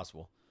 Yeah, it's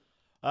possible.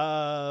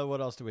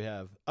 What else do we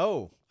have?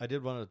 Oh, I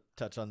did want to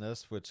touch on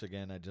this, which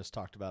again I just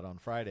talked about on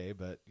Friday,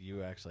 but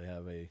you actually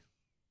have a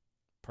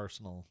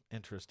personal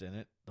interest in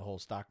it, the whole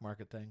stock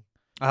market thing.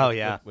 Oh Would-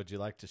 yeah. Would you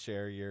like to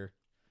share your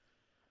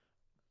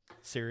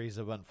series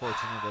of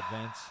unfortunate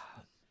events?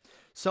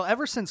 So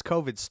ever since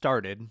COVID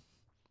started,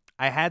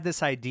 I had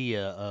this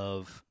idea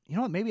of,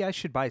 maybe I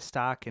should buy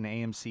stock in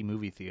AMC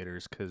movie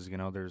theaters because,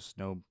 there's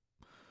no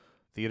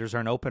theaters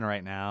aren't open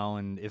right now.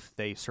 And if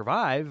they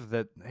survive,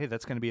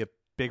 that's going to be a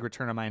big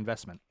return on my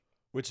investment.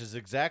 Which is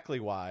exactly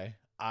why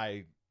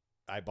I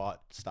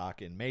bought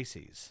stock in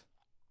Macy's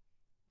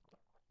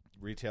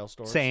retail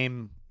stores.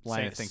 Same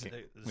line of thinking.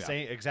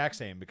 Same, exact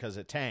same, because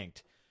it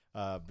tanked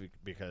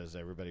because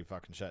everybody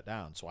fucking shut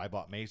down. So I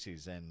bought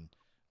Macy's, and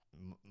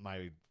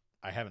my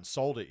I haven't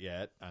sold it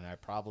yet, and I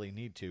probably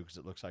need to because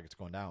it looks like it's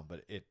going down.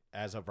 But it,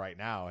 as of right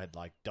now, had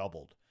like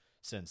doubled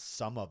since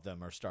some of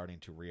them are starting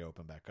to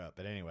reopen back up.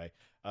 But anyway,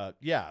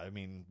 yeah, I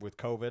mean, with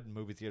COVID,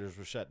 movie theaters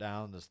were shut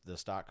down. The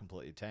stock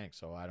completely tanked.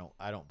 So I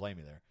don't blame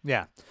you there.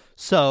 Yeah.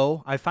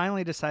 So I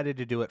finally decided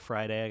to do it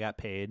Friday. I got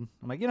paid.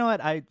 I'm like, you know what?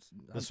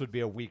 This would be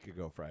a week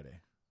ago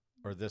Friday,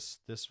 or this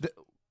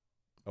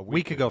a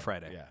week ago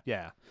Friday. Yeah.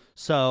 Yeah.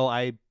 So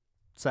I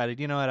decided,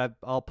 you know what?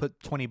 I'll put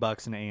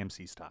 $20 in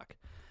AMC stock,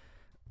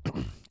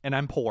 and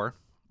I'm poor.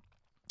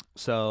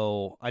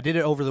 So I did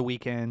it over the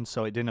weekend.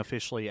 So I didn't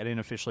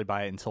officially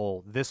buy it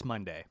until this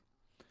Monday.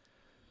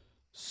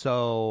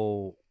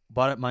 So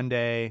bought it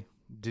Monday,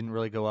 didn't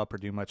really go up or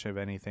do much of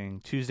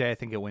anything. Tuesday, I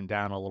think it went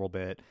down a little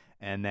bit.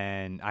 And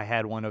then I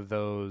had one of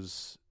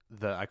those,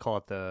 I call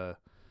it the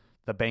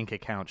bank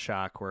account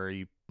shock, where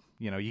you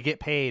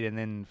get paid and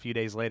then a few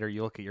days later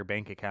you look at your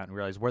bank account and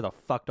realize, where the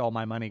fuck did all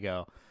my money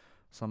go?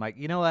 So I'm like,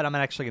 you know what? I'm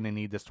actually going to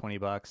need this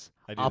 $20.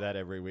 I do that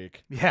every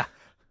week. Yeah.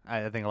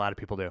 I think a lot of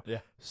people do. Yeah.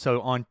 So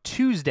on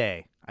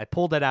Tuesday, I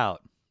pulled it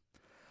out.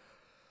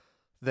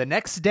 The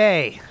next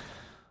day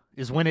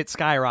is when it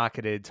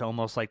skyrocketed to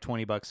almost like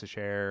 $20 a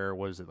share. Or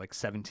was it like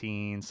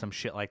 17, some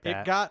shit like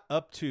that? It got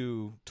up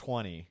to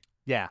 20.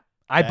 Yeah.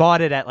 I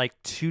bought it at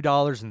like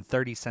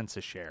 $2.30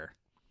 a share.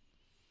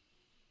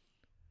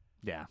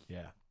 Yeah.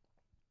 Yeah.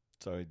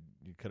 So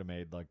you could have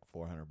made like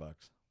 $400.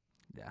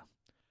 Yeah.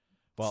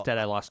 Well, Instead,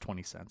 I lost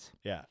 20 cents.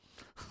 Yeah.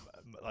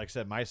 Like I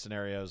said, my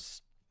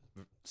scenario's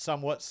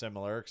somewhat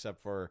similar,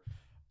 except for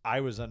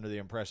I was under the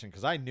impression,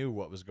 because I knew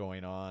what was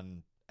going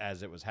on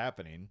as it was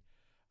happening.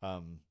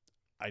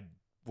 I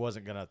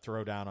wasn't going to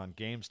throw down on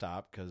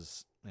GameStop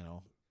because, I A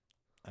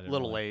didn't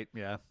little wanna- late,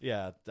 yeah.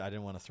 Yeah, I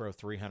didn't want to throw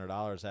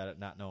 $300 at it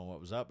not knowing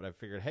what was up, but I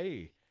figured,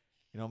 hey,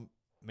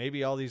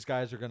 maybe all these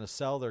guys are going to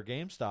sell their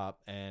GameStop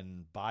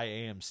and buy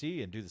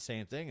AMC and do the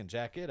same thing and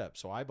jack it up.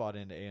 So I bought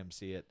into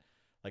AMC at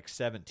like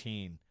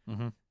 17.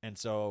 Mm-hmm. And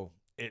so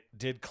it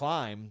did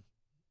climb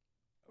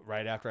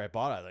right after I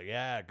bought it. I was like,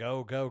 yeah,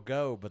 go, go,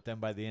 go. But then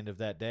by the end of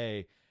that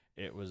day,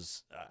 it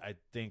was, I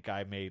think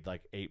I made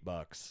like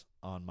 $8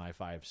 on my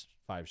five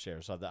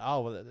shares. So I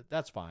thought, well,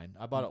 that's fine.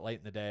 I bought it late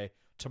in the day.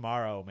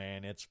 Tomorrow,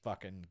 man, it's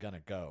fucking going to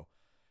go.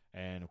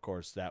 And of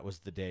course, that was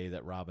the day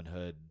that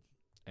Robinhood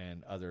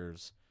and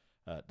others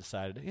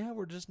decided, yeah,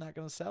 we're just not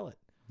going to sell it.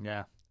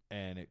 Yeah.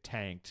 And it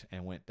tanked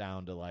and went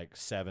down to like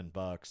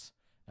 $7.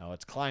 Now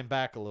it's climbed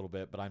back a little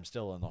bit, but I'm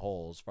still in the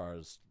hole as far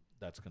as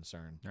that's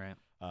concerned. Right.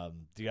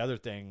 The other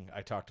thing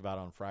I talked about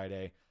on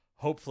Friday,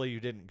 hopefully you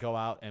didn't go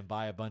out and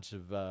buy a bunch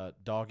of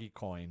doggy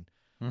coin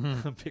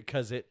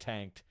because it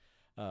tanked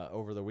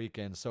over the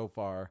weekend. So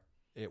far,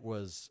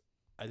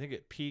 I think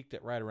it peaked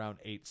at right around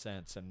 8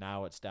 cents, and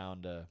now it's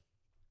down to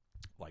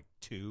like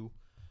 2,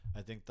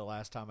 I think the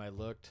last time I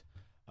looked.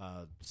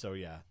 So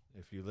yeah,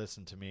 if you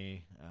listen to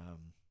me,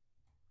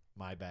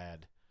 my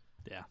bad.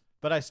 Yeah.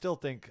 But I still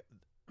think,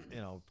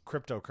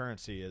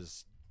 cryptocurrency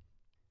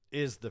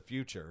is the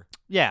future.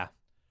 Yeah.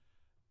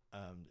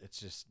 It's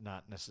just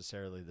not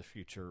necessarily the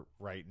future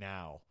right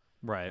now.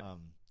 Right.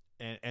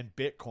 And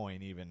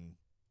Bitcoin even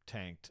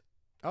tanked.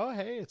 Oh,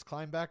 hey, it's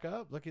climbed back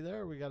up. Looky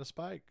there. We got a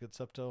spike.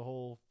 It's up to a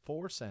whole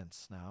 4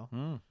 cents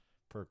now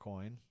per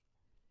coin.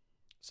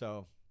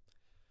 So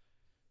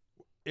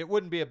it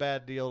wouldn't be a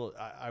bad deal.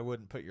 I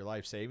wouldn't put your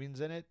life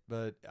savings in it,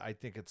 but I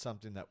think it's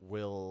something that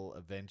will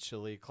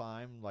eventually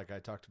climb. Like I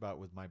talked about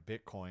with my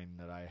Bitcoin,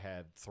 that I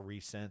had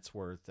 3 cents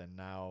worth, and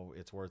now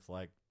it's worth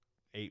like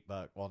 $8.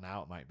 Well,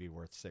 now it might be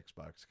worth $6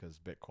 because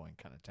Bitcoin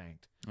kind of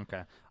tanked.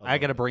 Okay. I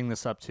got to bring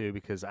this up too,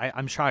 because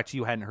I'm shocked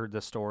you hadn't heard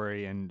this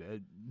story,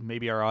 and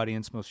maybe our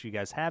audience, most of you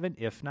guys haven't.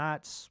 If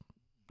not,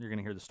 you're going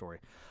to hear the story.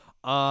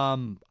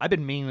 I've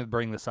been meaning to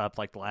bring this up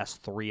like the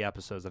last 3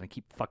 episodes, and I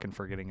keep fucking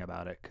forgetting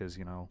about it because,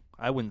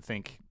 I wouldn't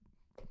think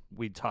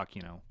we'd talk,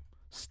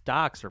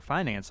 stocks or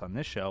finance on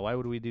this show. Why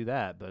would we do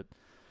that? But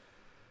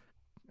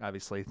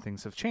obviously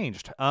things have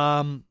changed.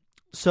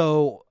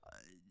 So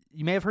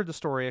you may have heard the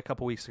story a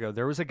couple weeks ago.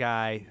 There was a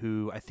guy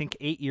who, I think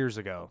 8 years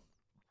ago.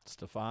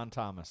 Stefan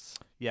Thomas.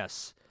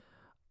 Yes.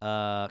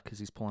 Because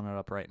he's pulling it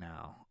up right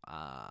now.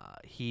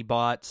 He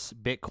bought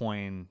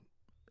Bitcoin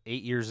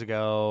 8 years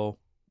ago.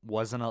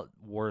 Wasn't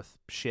worth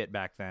shit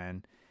back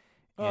then.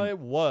 Oh, it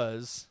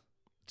was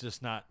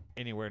just not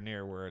anywhere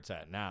near where it's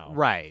at now.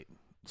 Right.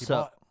 He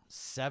bought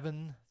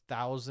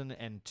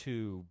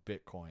 7,002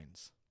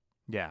 Bitcoins.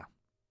 Yeah.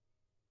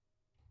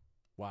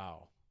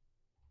 Wow.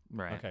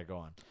 Right. Okay, go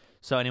on.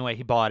 So anyway,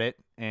 he bought it,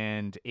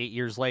 and 8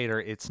 years later,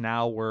 it's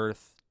now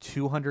worth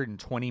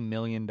 $220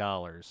 million.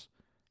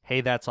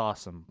 Hey, that's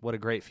awesome. What a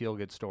great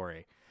feel-good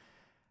story.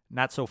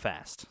 Not so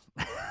fast.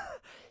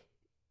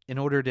 In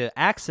order to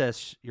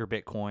access your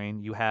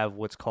Bitcoin, you have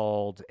what's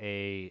called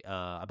I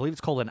believe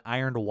it's called an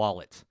iron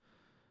wallet,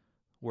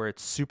 where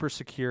it's super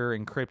secure,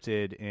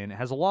 encrypted, and it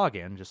has a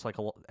login, just like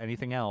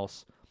anything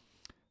else.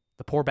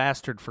 The poor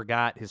bastard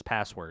forgot his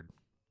password.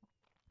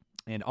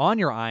 And on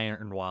your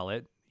iron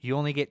wallet, you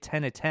only get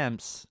 10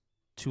 attempts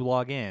to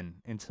log in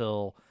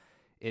until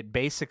it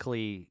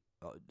basically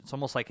it's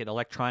almost like it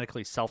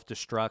electronically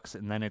self-destructs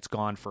and then it's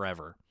gone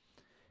forever.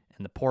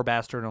 And the poor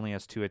bastard only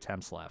has 2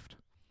 attempts left.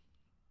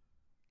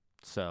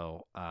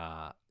 So,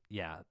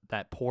 yeah,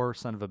 that poor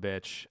son of a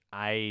bitch.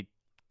 I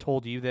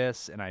told you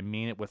this, and I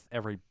mean it with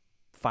every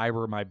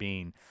fiber of my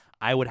being.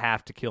 I would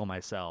have to kill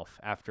myself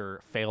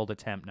after failed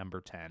attempt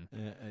number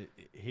 10.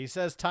 He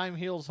says time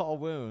heals all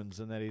wounds,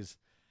 and that he's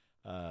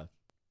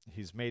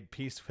made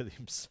peace with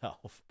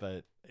himself.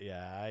 But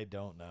yeah, I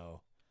don't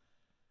know.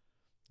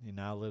 He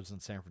now lives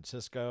in San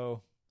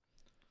Francisco.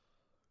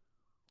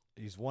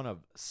 He's one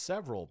of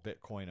several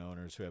Bitcoin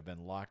owners who have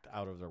been locked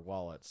out of their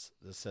wallets.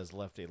 This has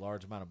left a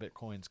large amount of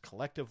Bitcoins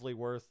collectively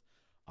worth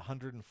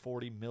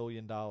 $140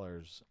 million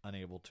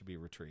unable to be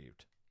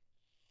retrieved.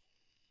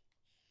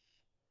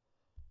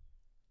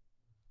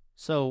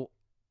 So,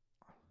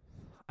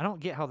 I don't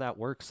get how that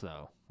works,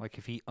 though. Like,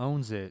 if he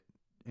owns it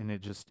and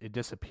it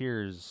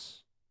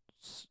disappears.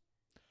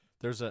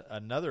 There's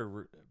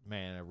another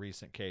man, a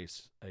recent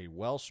case, a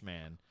Welsh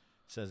man,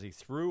 says he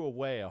threw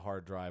away a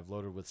hard drive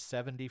loaded with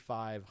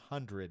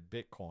 7,500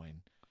 Bitcoin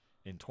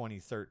in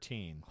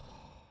 2013.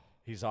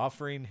 He's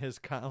offering his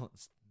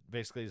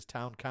basically his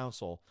town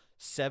council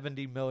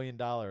 $70 million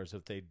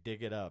if they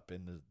dig it up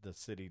in the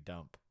city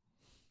dump.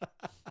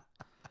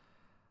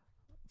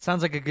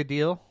 Sounds like a good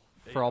deal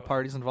for all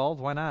parties involved.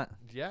 Why not?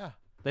 Yeah.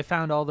 They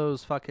found all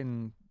those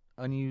fucking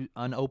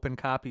unopened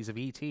copies of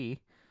E.T.,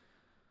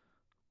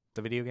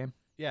 the video game.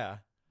 Yeah.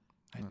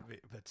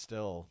 But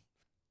still,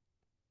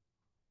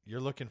 you're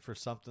looking for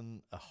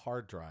something, a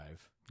hard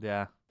drive.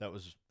 Yeah. That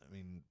was, I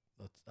mean,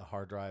 a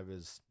hard drive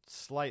is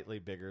slightly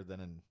bigger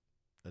than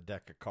a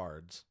deck of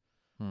cards.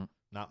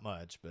 Not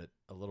much, but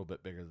a little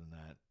bit bigger than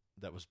that.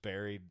 That was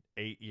buried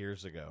 8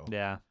 years ago.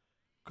 Yeah.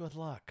 Good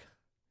luck.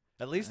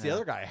 At least the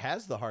other guy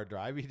has the hard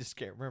drive. He just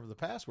can't remember the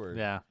password.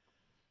 Yeah.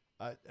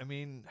 I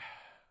mean,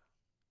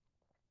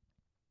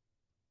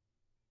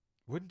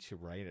 wouldn't you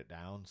write it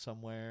down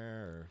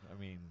somewhere? Or, I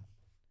mean,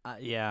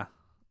 yeah.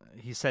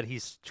 He said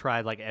he's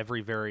tried like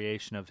every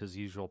variation of his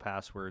usual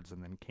passwords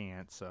and then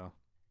can't. So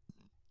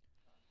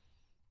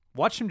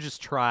watch him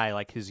just try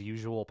like his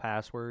usual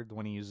password, the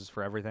one he uses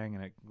for everything,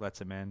 and it lets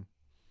him in.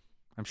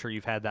 I'm sure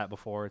you've had that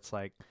before. It's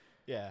like,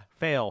 yeah,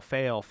 fail,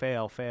 fail,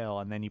 fail, fail,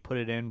 and then you put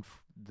it in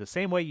the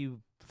same way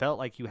you felt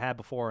like you had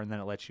before, and then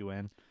it lets you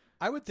in.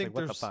 I would think like,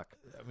 what there's. the fuck?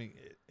 I mean,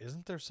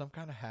 isn't there some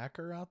kind of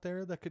hacker out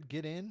there that could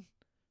get in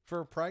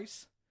for a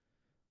price?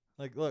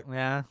 Like, look,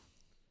 Yeah.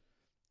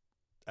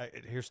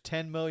 Here's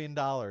 $10 million.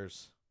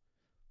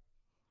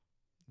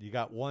 You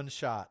got one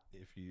shot.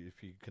 If you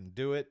can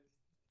do it,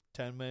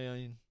 $10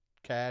 million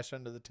cash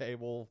under the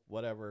table,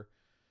 whatever.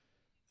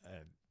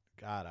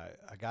 God,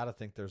 I gotta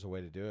think there's a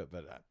way to do it,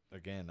 but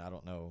again, I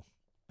don't know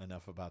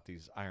enough about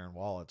these iron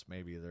wallets.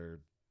 Maybe they're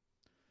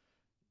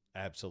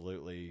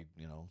absolutely,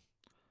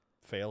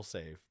 fail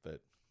safe, but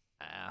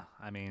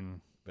I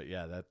mean, but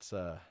yeah, that's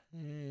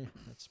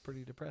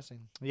pretty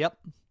depressing. yep.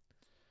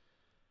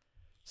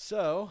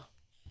 So,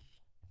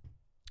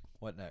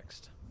 what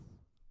next?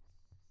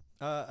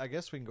 I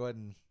guess we can go ahead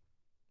and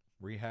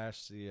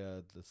rehash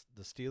the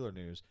Steeler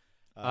news.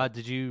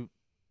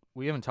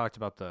 We haven't talked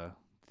about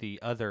the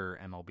other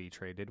MLB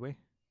trade, did we?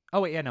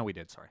 Oh wait, yeah, no, we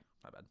did. Sorry,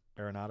 my bad.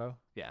 Arenado?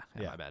 Yeah,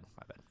 my bad.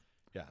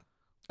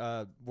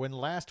 Yeah. When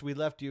last we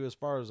left you, as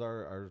far as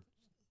our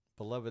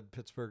beloved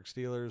Pittsburgh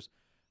Steelers,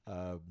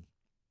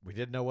 we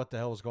didn't know what the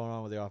hell was going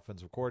on with the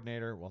offensive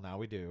coordinator. Well, now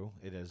we do.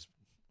 It is,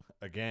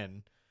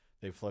 again,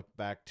 they flipped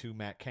back to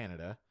Matt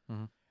Canada,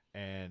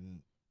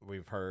 and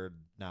we've heard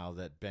now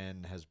that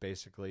Ben has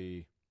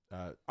basically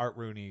Art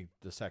Rooney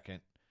II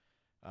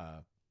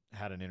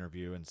had an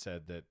interview and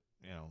said that,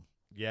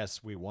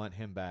 yes, we want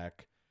him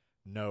back.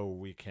 No,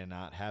 we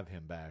cannot have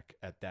him back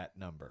at that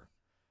number.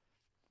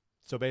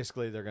 So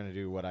basically they're going to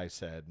do what I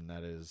said, and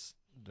that is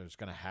there's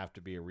going to have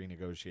to be a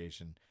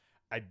renegotiation.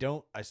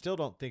 I still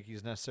don't think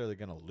he's necessarily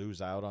going to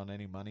lose out on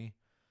any money.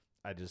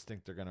 I just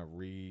think they're going to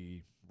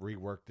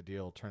rework the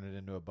deal, turn it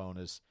into a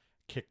bonus,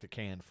 kick the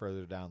can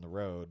further down the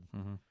road,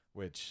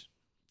 which,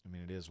 I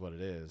mean, it is what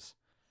it is.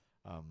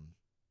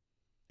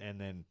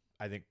 And then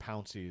I think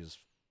Pouncey is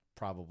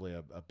probably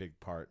a big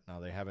part. Now,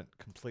 they haven't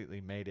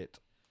completely made it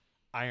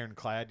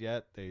ironclad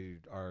yet. They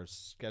are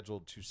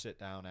scheduled to sit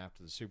down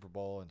after the Super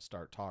Bowl and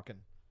start talking.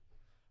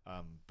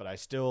 But I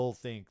still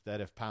think that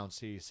if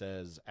Pouncey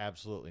says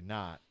absolutely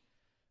not,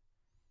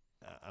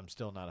 I'm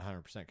still not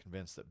 100%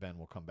 convinced that Ben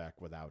will come back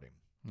without him.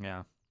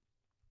 Yeah,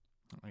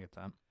 I get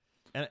that.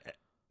 And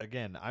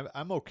again,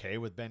 I'm okay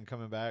with Ben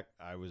coming back.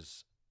 I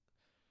was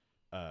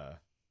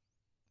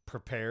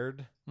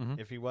prepared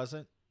if he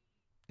wasn't.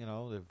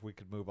 If we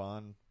could move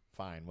on,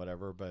 fine,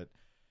 whatever. But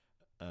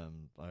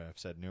like I've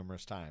said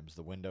numerous times,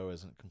 the window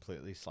isn't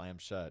completely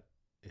slammed shut.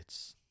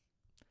 It's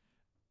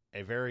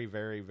a very,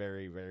 very,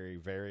 very, very,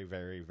 very,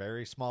 very,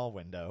 very small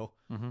window,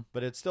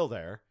 but it's still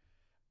there.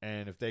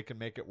 And if they can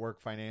make it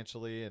work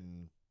financially,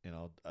 and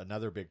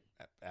another big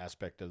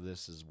aspect of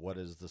this is what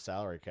is the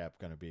salary cap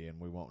going to be,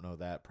 and we won't know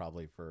that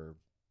probably for,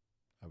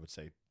 I would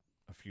say,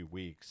 a few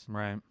weeks.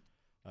 Right.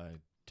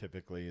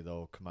 Typically,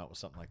 they'll come out with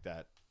something like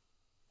that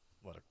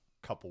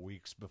a couple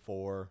weeks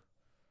before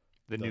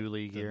The new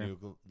league year.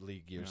 new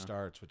league year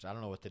starts, which I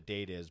don't know what the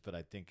date is, but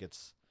I think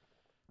it's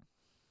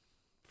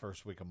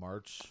first week of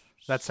March.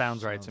 That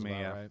sounds right to me,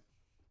 about yeah.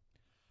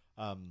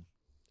 Right.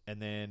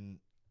 And then,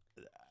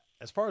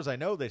 as far as I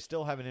know, they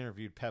still haven't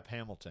interviewed Pep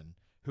Hamilton,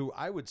 who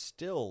I would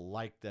still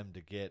like them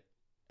to get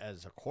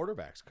as a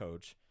quarterbacks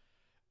coach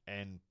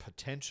and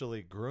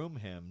potentially groom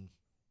him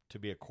to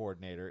be a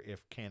coordinator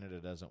if Canada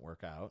doesn't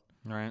work out,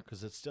 Right.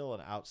 because it's still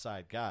an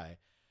outside guy.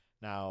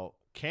 Now,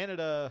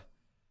 Canada,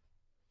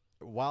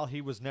 while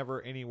he was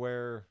never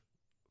anywhere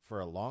for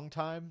a long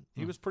time,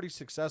 he was pretty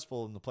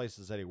successful in the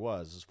places that he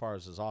was as far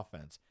as his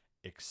offense,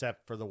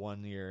 except for the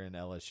 1 year in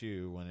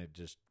LSU when it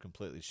just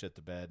completely shit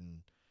the bed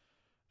and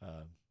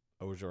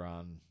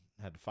Orgeron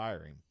had to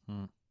fire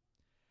him.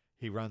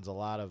 He runs a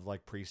lot of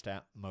like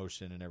pre-snap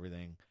motion and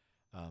everything.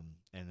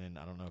 And then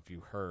I don't know if you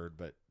heard,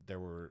 but they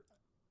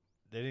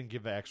didn't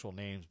give actual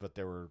names, but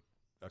there were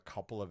a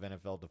couple of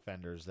NFL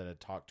defenders that had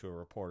talked to a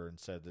reporter and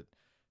said that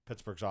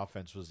Pittsburgh's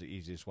offense was the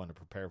easiest one to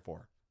prepare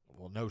for.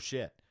 Well, no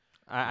shit.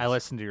 I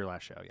listened to your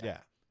last show. Yeah. Yeah.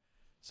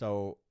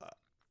 So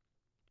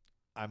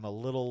I'm a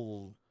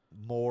little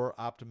more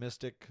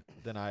optimistic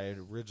than I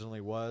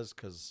originally was,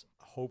 because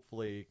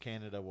hopefully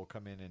Canada will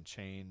come in and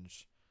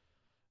change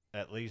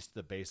at least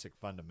the basic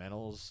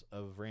fundamentals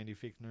of Randy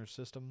Fichtner's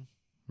system,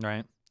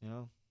 Right. you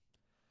know?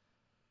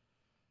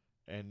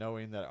 And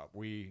knowing that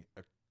we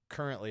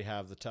currently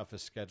have the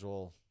toughest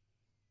schedule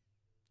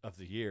of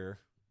the year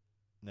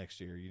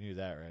next year. You knew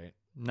that, right?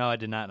 No, I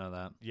did not know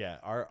that. Yeah,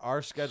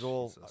 our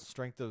schedule Jesus.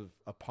 strength of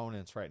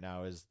opponents right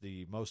now is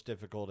the most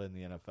difficult in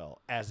the NFL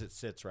as it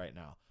sits right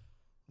now.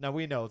 Now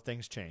we know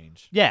things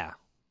change. Yeah.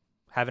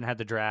 Haven't had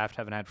the draft,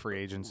 haven't had free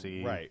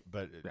agency. Right,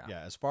 but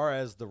yeah, as far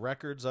as the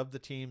records of the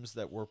teams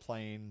that we're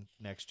playing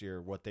next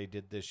year, what they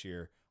did this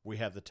year, we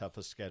have the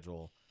toughest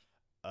schedule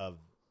of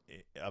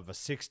a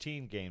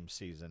 16-game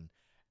season.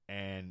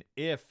 And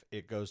if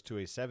it goes to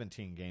a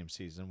 17-game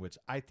season, which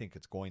I think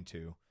it's going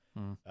to,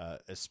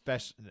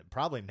 especially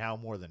probably now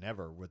more than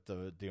ever with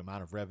the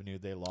amount of revenue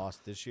they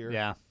lost this year.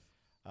 Yeah.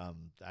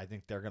 I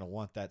think they're going to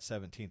want that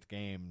 17th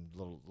game,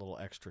 little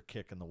extra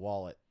kick in the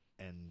wallet,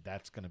 and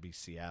that's going to be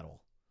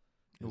Seattle.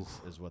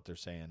 Is what they're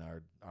saying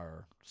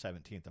our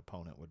 17th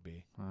opponent would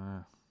be.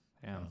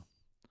 Yeah.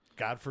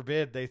 God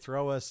forbid they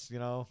throw us,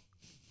 the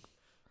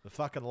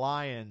fucking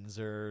Lions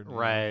or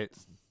Right.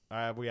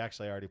 We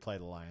actually already play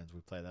the Lions.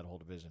 We play that whole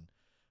division,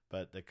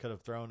 but they could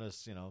have thrown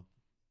us,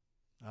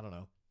 I don't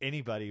know,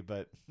 anybody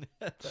but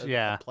a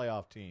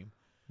playoff team.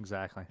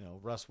 Exactly.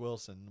 Russ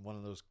Wilson, one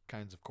of those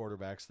kinds of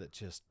quarterbacks that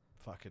just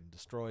fucking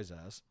destroys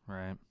us.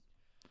 Right.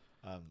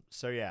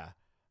 So yeah,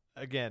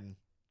 again,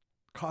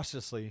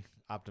 cautiously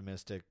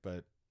optimistic,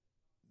 but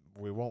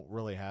we won't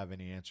really have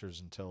any answers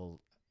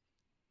until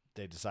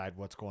they decide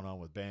what's going on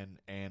with Ben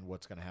and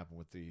what's going to happen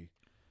with the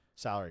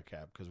salary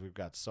cap, because we've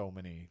got so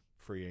many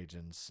free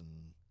agents,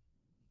 and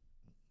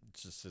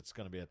it's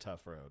going to be a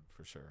tough road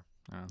for sure.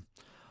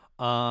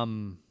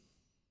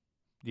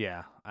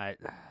 Yeah, I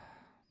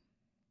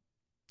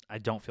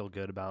don't feel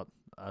good about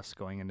us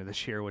going into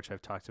this year, which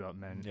I've talked about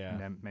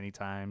many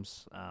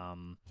times.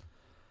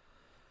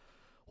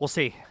 We'll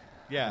see.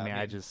 Yeah, I mean,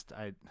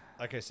 I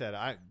like I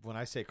said, when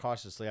I say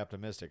cautiously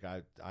optimistic,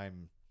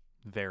 I'm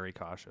very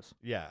cautious.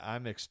 Yeah,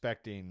 I'm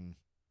expecting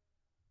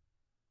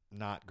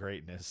not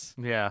greatness.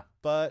 Yeah.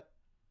 But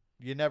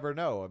you never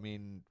know. I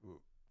mean,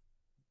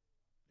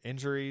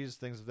 injuries,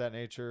 things of that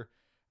nature.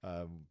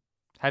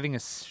 Having a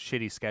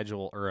shitty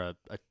schedule or a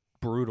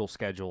brutal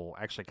schedule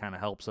actually kind of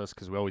helps us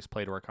because we always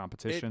play to our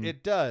competition.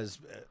 It does.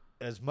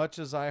 As much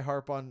as I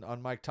harp on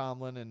Mike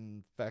Tomlin and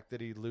the fact that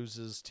he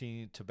loses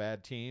to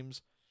bad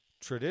teams,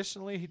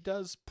 traditionally he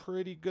does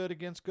pretty good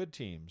against good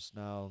teams.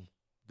 Now,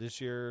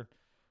 this year,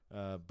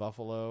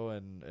 Buffalo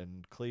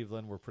and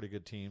Cleveland were pretty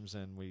good teams,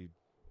 and we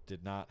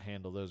did not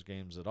handle those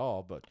games at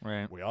all. But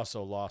we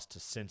also lost to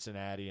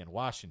Cincinnati and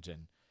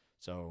Washington.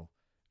 So,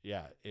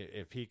 yeah,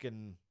 if he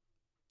can,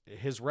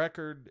 his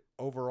record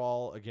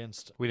overall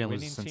against we didn't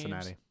lose winning to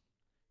Cincinnati. Teams,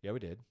 yeah, we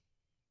did.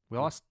 We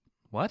lost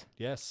what?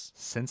 Yes,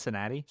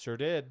 Cincinnati. Sure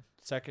did.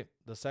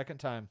 The second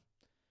time,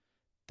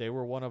 they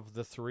were one of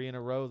the 3 in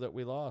a row that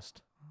we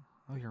lost.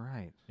 Oh, you're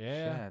right.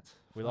 Yeah, Shit.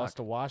 we lost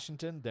to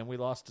Washington, then we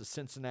lost to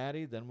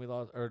Cincinnati, then we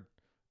lost, or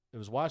it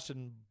was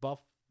Washington,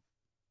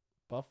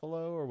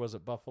 Buffalo, or was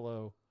it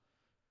Buffalo?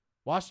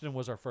 Washington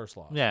was our first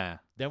loss. Yeah.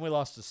 Then we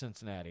lost to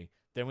Cincinnati.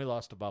 Then we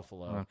lost to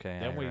Buffalo. Okay.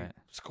 Then we right.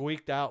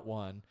 squeaked out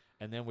one,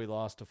 and then we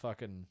lost to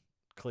fucking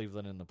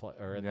Cleveland in the play.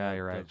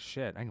 You're right.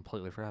 Shit, I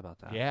completely forgot about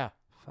that. Yeah.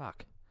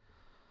 Fuck.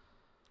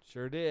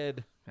 Sure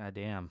did. God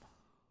damn.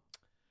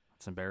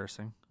 That's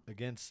embarrassing.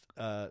 Against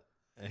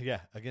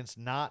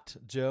not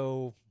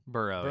Joe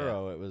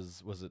Burrow. Yeah. It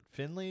was it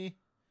Finley?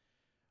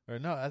 Or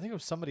no, I think it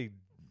was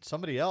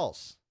somebody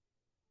else.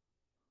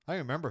 I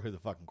don't remember who the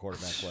fucking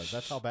quarterback was.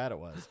 That's how bad it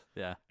was.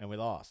 Yeah. And we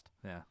lost.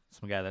 Yeah.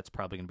 Some guy that's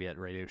probably going to be at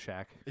Radio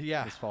Shack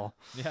this fall.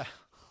 Yeah.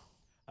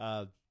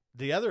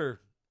 The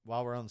other,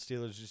 while we're on the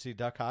Steelers, you see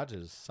Duck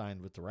Hodges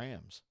signed with the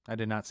Rams. I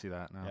did not see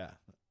that, no. Yeah.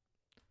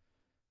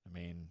 I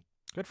mean,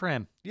 Good for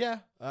him. Yeah,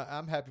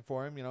 I'm happy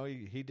for him. You know,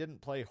 he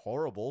didn't play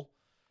horrible.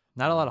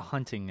 Not a lot of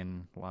hunting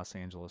in Los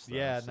Angeles, though.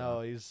 Yeah, so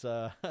no, he's.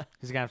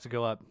 he's going to have to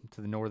go up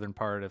to the northern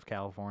part of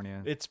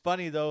California. It's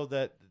funny though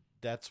that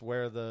that's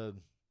where the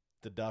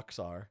Ducks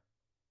are,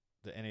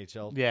 the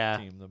NHL Yeah.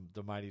 team,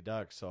 the Mighty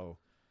Ducks. So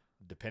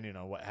depending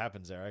on what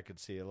happens there, I could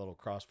see a little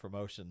cross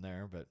promotion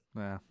there. But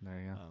Yeah, there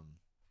you go.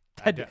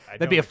 I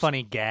That'd be a don't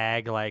funny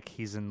gag, like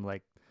he's in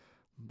like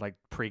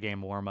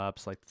pregame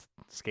warm-ups, like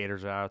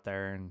skaters are out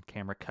there and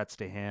camera cuts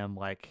to him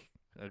like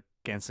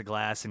against the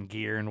glass in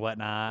gear and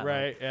whatnot.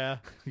 right? Yeah.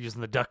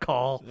 Using the duck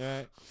call.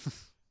 Right.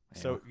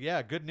 So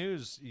yeah, good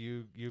news.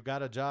 You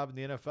got a job in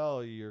the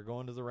NFL. You're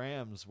going to the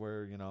Rams,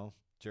 where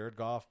Jared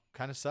Goff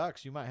kind of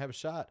sucks. You might have a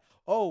shot.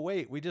 Oh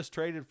wait, we just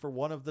traded for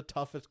one of the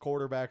toughest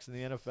quarterbacks in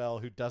the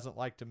NFL who doesn't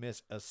like to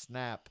miss a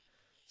snap.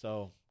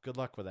 So good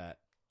luck with that.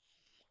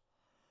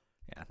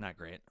 Yeah, not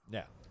great.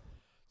 Yeah.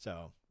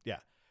 So yeah.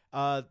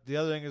 The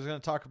other thing I was going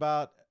to talk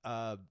about,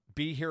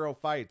 Be Hero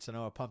Fights. I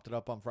know I pumped it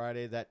up on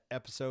Friday. That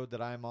episode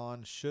that I'm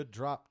on should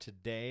drop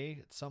today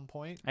at some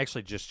point. I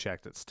actually just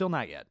checked it. Still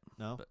not yet.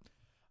 No.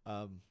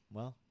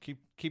 Well,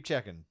 keep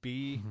checking.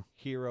 Be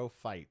Hero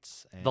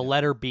Fights. And The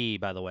letter B,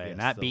 by the way, yes,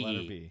 not the B-E.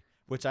 letter B,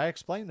 which I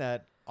explained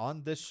that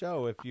on this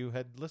show if you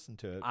had listened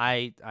to it.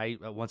 I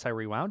once I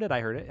rewound it, I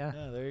heard it. Yeah.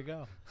 Yeah, there you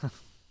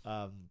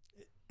go.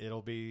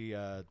 It'll be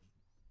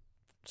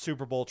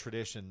Super Bowl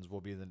Traditions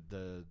will be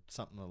the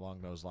something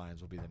along those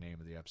lines will be the name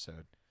of the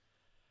episode.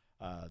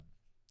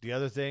 The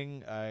other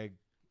thing,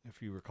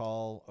 if you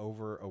recall,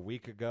 over a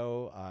week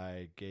ago,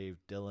 I gave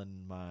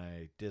Dylan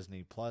my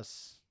Disney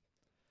Plus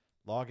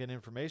login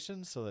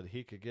information so that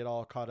he could get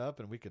all caught up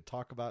and we could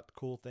talk about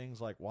cool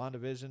things like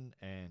WandaVision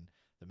and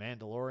The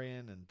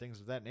Mandalorian and things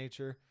of that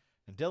nature.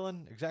 And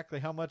Dylan, exactly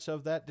how much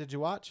of that did you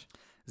watch?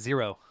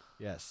 0.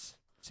 Yes.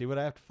 See what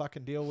I have to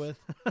fucking deal with?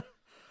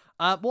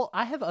 Well,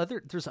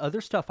 there's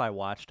other stuff I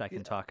watched I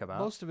can talk about.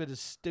 Most of it is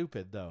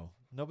stupid, though.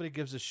 Nobody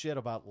gives a shit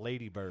about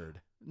Lady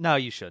Bird. No,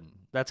 you shouldn't.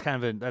 That's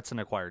that's an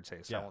acquired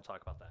taste. Yeah. I won't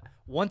talk about that.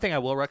 One thing I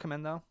will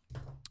recommend though,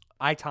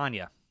 I,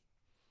 Tonya.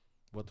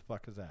 What the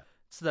fuck is that?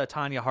 It's the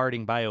Tanya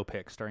Harding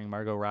biopic starring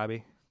Margot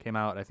Robbie. Came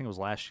out, I think it was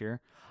last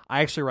year.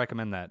 I actually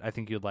recommend that. I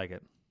think you'd like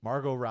it.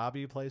 Margot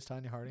Robbie plays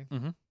Tanya Harding?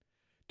 Mm-hmm.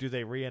 Do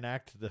they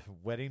reenact the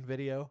wedding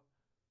video?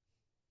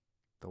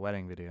 The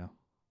wedding video.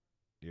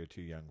 You're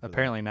too young for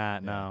Apparently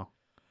that. not. No.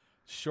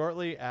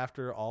 Shortly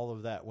after all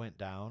of that went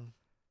down.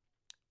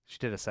 She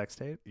did a sex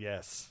tape?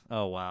 Yes.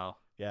 Oh, wow.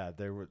 Yeah, I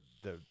think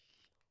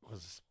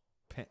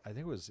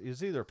it was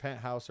either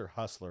Penthouse or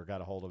Hustler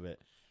got a hold of it.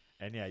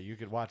 And yeah, you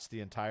could watch the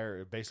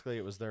entire, basically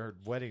it was their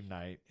wedding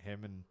night,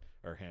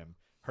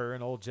 her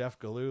and old Jeff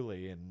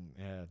Gillooly, and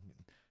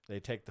they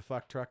take the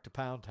fuck truck to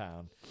Pound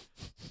Town.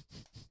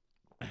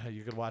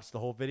 You could watch the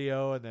whole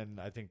video, and then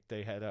I think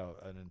they had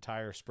an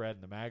entire spread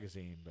in the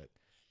magazine. But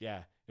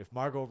yeah, if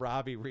Margot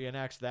Robbie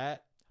reenacts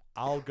that,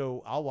 I'll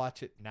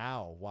watch it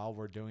now while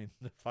we're doing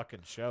the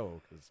fucking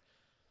show. Cause,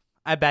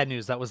 I have bad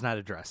news. That was not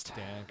addressed.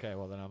 okay,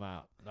 well then I'm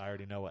out. I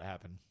already know what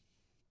happened.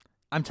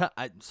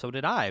 So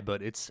did I,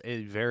 but it's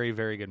a very,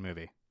 very good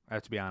movie. I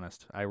have to be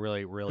honest. I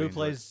really, really. Who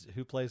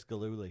plays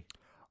Gillooly?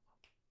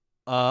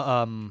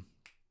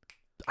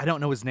 I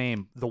don't know his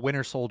name. The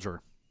Winter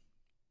Soldier.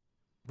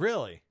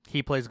 Really?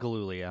 He plays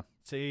Gillooly. Yeah.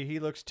 See, he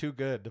looks too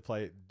good to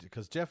play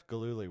because Jeff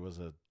Gillooly was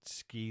a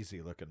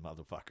skeezy looking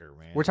motherfucker,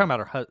 man. We're talking about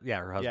her husband. Yeah,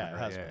 Right?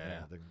 husband.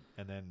 Yeah.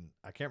 And then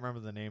I can't remember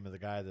the name of the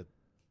guy that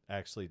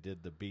actually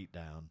did the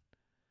beatdown.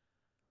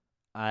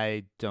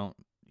 I don't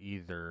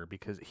either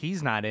because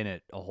he's not in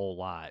it a whole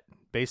lot.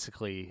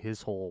 Basically,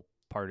 his whole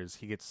part is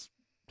he gets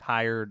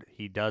hired,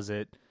 he does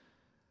it,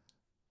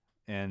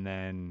 and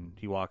then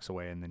he walks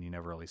away, and then you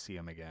never really see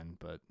him again.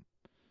 But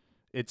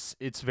it's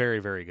very,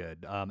 very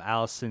good.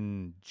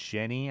 Allison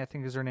Janney, I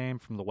think is her name,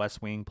 from The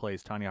West Wing,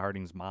 plays Tanya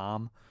Harding's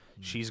mom.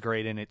 She's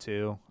great in it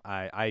too.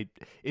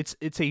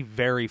 It's a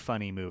very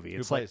funny movie.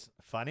 Who plays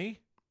funny?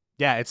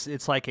 Yeah,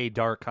 it's like a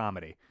dark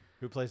comedy.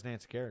 Who plays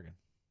Nancy Kerrigan?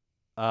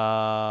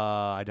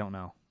 I don't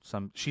know.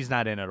 She's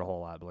not in it a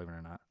whole lot, believe it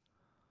or not.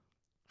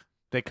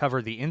 They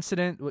cover the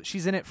incident.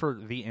 She's in it for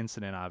the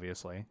incident,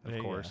 obviously, of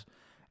course.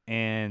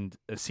 And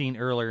a scene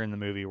earlier in the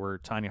movie where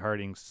Tanya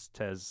Harding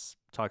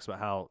talks about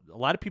how a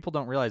lot of people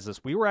don't realize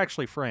this. We were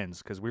actually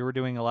friends because we were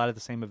doing a lot of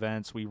the same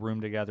events. We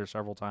roomed together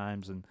several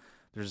times, and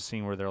there's a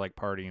scene where they're like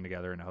partying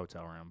together in a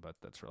hotel room, but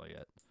that's really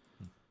it.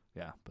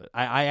 Yeah, but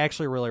I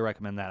actually really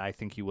recommend that. I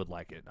think you would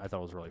like it. I thought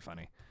it was really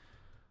funny.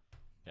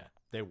 Yeah,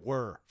 they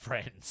were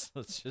friends.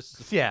 Let's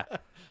just Yeah.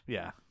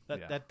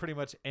 That pretty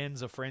much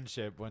ends a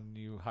friendship when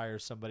you hire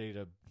somebody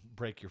to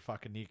break your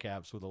fucking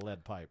kneecaps with a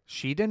lead pipe.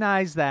 She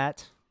denies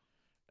that.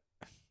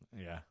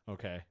 Yeah.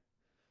 Okay.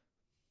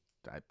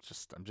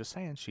 I'm just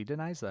saying she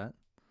denies that.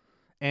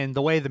 And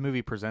the way the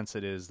movie presents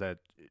it is that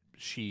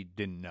she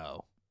didn't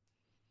know.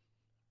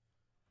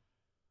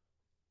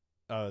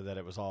 Oh, that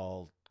it was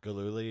all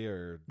Gillooly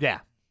or Yeah.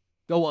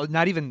 Oh, well,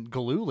 not even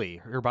Gillooly.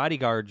 Her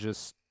bodyguard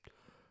just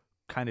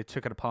kind of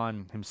took it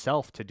upon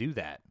himself to do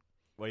that.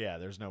 Well, yeah,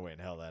 there's no way in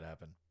hell that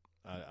happened.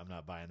 I'm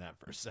not buying that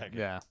for a second.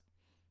 Yeah.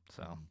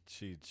 So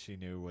she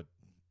knew what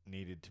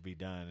needed to be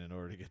done in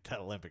order to get that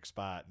Olympic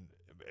spot.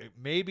 And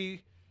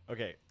maybe,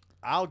 okay,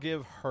 I'll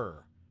give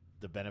her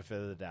the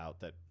benefit of the doubt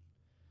that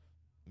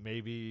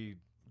maybe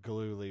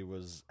Galooly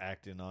was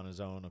acting on his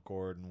own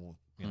accord and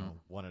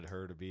wanted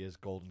her to be his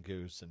golden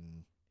goose,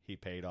 and he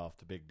paid off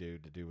the big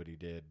dude to do what he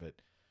did. But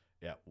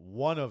yeah,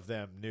 one of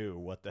them knew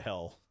what the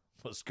hell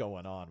was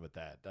going on with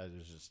that.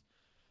 There's just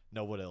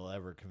nobody will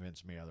ever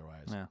convince me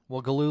otherwise. Yeah.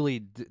 Well,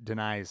 Galooly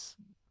denies,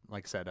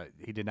 like I said,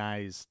 he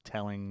denies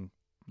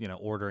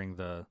ordering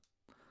the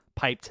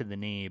pipe to the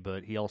knee,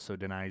 but he also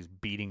denies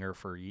beating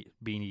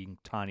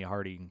Tanya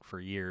Harding for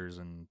years,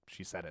 and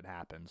she said it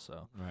happened.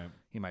 So Right.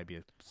 he might be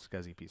a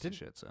scuzzy piece of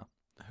shit. So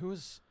Who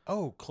was?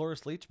 Oh,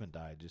 Cloris Leachman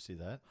died. Did you see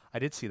that? I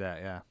did see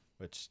that. Yeah.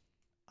 Which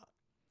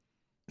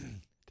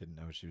didn't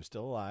know she was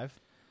still alive.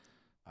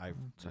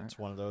 It's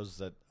one of those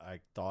that I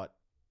thought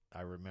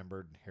I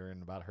remembered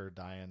hearing about her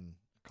dying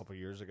a couple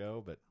years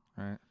ago, but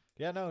Right.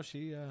 yeah, no,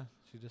 she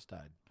just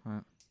died.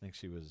 Right. I think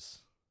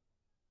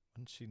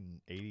wasn't she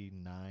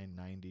 89,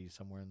 90,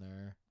 somewhere in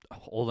there?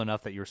 Old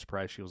enough that you were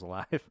surprised she was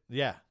alive.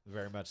 Yeah,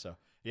 very much so.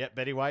 Yeah,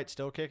 Betty White's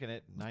still kicking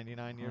it,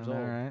 99 years All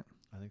old. right.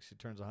 I think she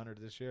turns 100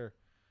 this year.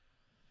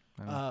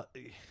 Right.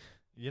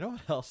 You know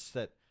what else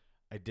that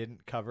I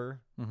didn't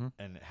cover, Mm-hmm.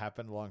 and it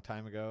happened a long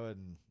time ago,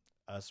 and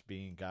us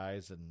being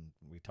guys, and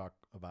we talk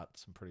about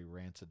some pretty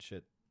rancid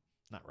shit.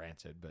 Not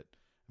rancid, but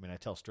I mean, I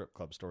tell strip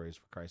club stories,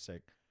 for Christ's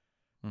sake.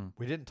 Mm.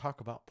 We didn't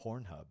talk about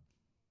Pornhub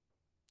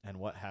and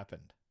what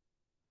happened.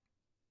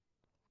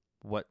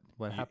 What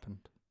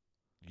happened?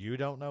 You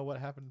don't know what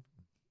happened?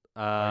 Uh,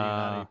 Are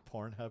you not a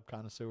Pornhub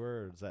connoisseur,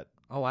 or is that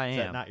I is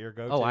am. that not your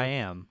go-to? Oh, I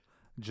am.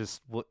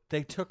 Just what?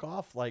 They took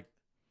off like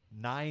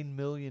 9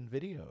 million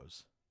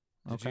videos.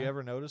 Did Okay. you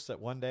ever notice that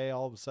one day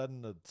all of a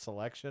sudden the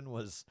selection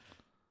was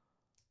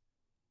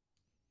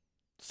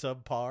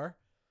subpar?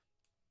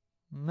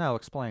 No,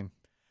 explain.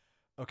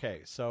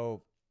 Okay,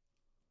 so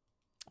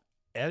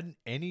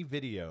any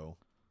video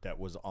that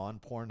was on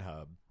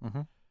Pornhub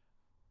Mm-hmm.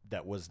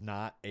 that was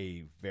not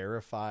a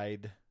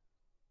verified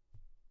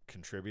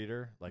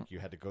contributor, like you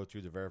had to go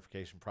through the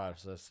verification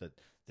process that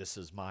this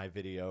is my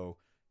video,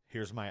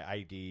 here's my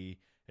ID,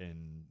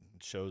 and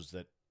shows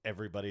that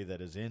everybody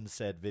that is in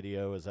said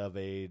video is of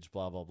age,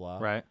 blah, blah, blah.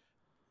 Right.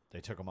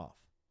 They took them off.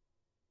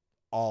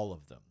 All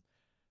of them.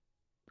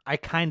 I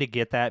kind of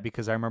get that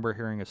because I remember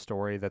hearing a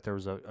story that there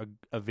was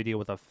a video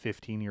with a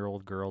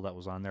 15-year-old girl that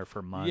was on there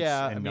for months,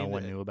 Yeah, and I no mean,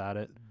 one knew about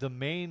it. The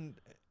main,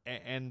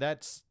 and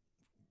that's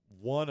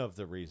one of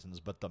the reasons,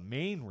 but the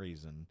main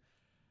reason,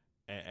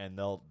 and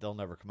they'll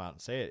never come out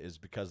and say it, is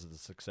because of the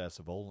success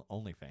of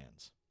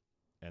OnlyFans,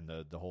 and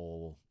the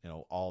whole,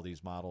 all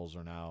these models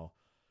are now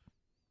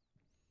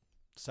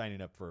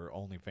signing up for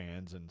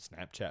OnlyFans and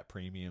Snapchat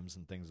premiums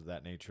and things of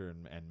that nature,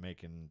 and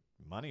making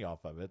money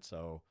off of it.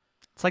 So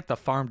It's like the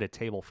farm to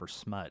table for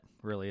smut,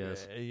 really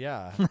is.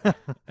 yeah,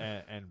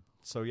 and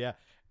so yeah,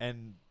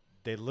 and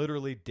they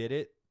literally did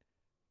it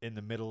in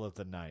the middle of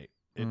the night.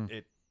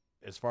 It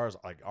as far as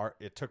like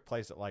it took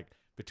place at like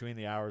between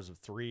the hours of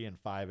 3 and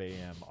 5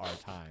 a.m. our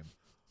time.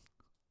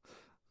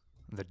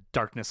 The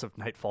darkness of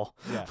nightfall.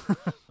 Yeah,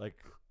 like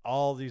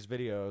all these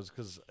videos,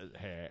 because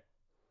hey,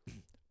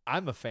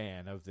 I'm a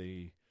fan of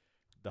the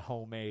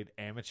homemade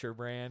amateur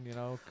brand,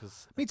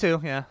 because Me too,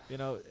 yeah.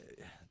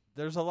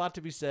 there's a lot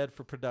to be said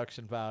for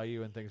production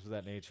value and things of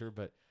that nature.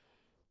 But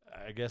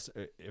I guess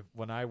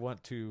when I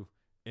want to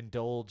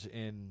indulge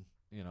in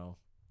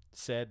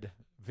said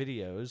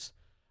videos,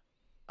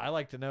 I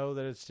like to know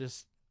that it's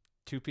just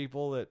two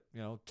people that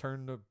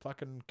turn the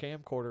fucking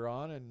camcorder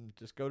on and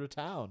just go to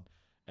town,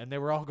 and they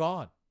were all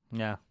gone.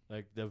 Yeah.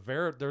 Like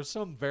there's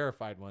some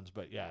verified ones,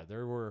 but yeah,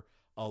 there were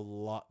a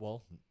lot.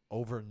 Well,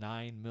 over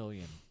 9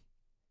 million.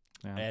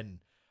 Yeah. And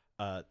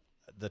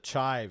the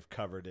Chive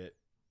covered it,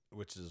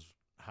 which is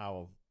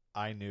how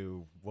I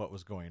knew what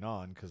was going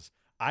on, because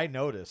I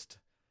noticed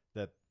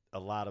that a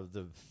lot of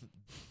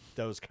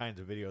those kinds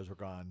of videos were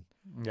gone.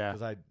 Yeah.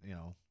 Because I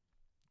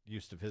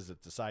used to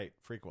visit the site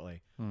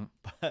frequently. Mm.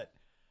 But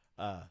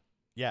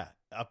yeah,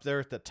 up there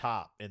at the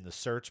top in the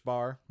search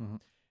bar, Mhm.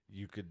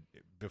 you could,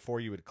 before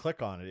you would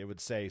click on it, it would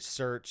say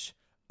search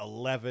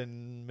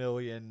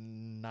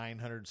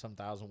 11,900,000 some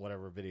thousand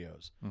whatever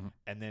videos. Mhm.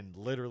 And then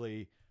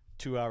literally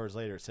 2 hours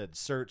later it said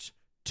search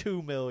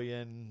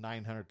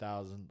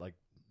 2,900,000. Like,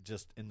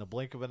 just in the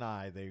blink of an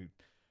eye, they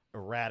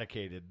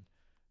eradicated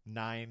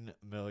 9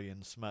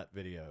 million smut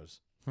videos.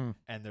 Hmm.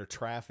 And their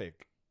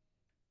traffic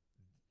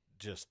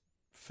just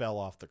fell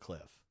off the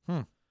cliff.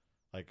 Hmm.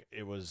 Like,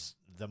 it was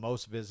the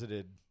most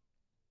visited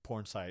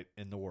porn site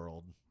in the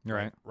world.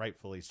 Right.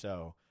 Rightfully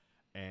so.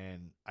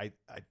 And I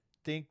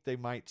think they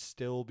might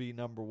still be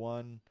number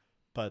one,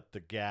 but the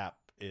gap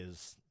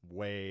is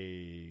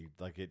way,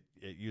 like, it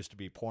used to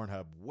be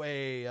Pornhub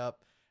way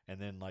up, and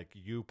then like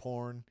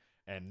YouPorn,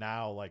 and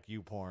now like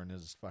YouPorn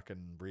is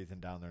fucking breathing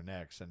down their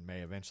necks and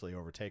may eventually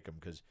overtake them,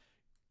 because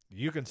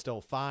you can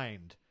still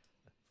find,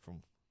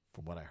 from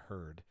what I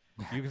heard,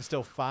 you can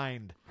still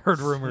find Heard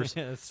rumors.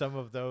 some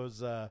of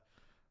those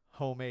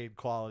homemade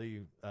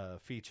quality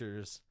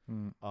features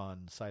Mm.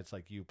 on sites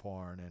like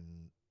YouPorn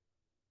and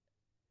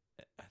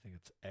I think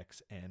it's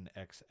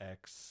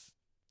XNXX,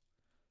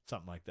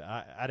 something like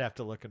that. I'd have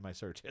to look in my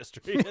search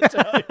history to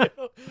tell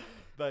you.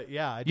 But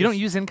yeah, You don't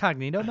use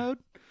incognito mode?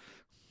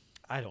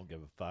 I don't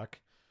give a fuck.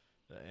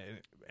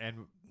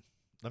 And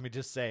let me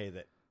just say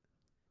that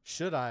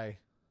should I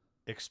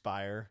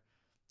expire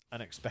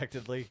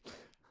unexpectedly,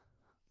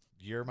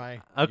 you're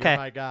my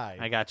guy.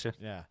 I got you.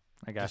 Yeah.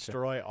 I got you.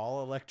 Destroy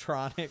all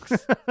electronics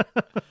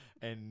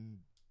and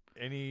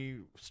any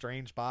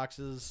strange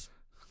boxes.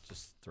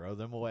 Just throw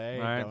them away.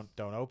 Right.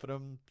 Don't open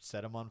them.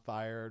 Set them on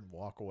fire and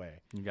walk away.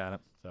 You got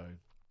it. So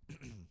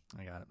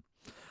I got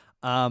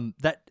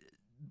it.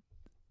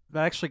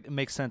 That actually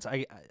makes sense.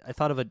 I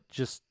thought of it.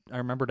 I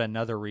remembered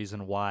another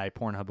reason why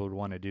Pornhub would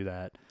want to do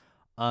that.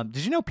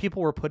 Did you know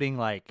people were putting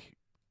like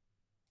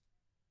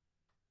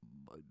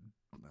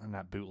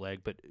not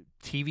bootleg, but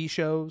TV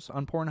shows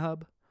on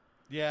Pornhub?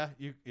 yeah.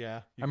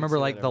 I remember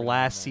like the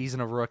last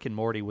season of Rick and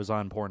Morty was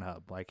on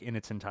Pornhub, like in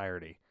its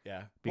entirety.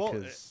 Yeah,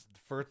 because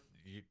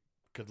you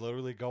could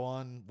literally go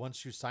on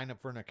once you sign up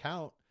for an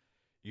account.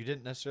 You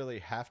didn't necessarily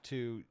have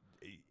to.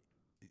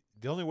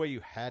 The only way you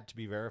had to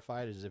be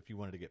verified is if you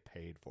wanted to get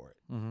paid for it.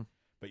 Mm-hmm.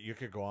 But you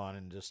could go on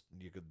and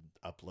you could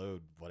upload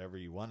whatever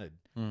you wanted.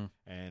 Mm.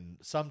 And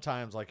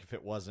sometimes, like if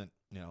it wasn't,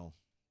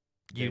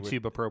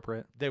 YouTube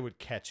appropriate, they would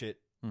catch it,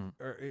 Mm.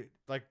 or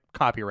like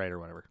copyright or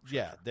whatever.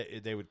 yeah,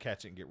 they would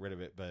catch it and get rid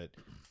of it. But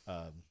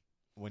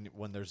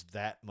when there's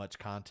that much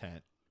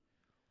content,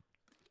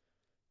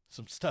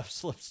 some stuff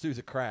slips through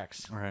the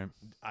cracks. All right.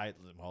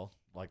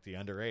 Like the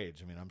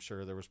underage. I mean, I'm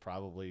sure there was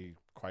probably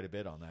quite a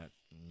bit on that.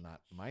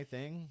 Not my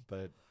thing,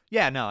 but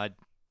Yeah, no.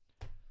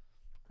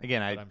 but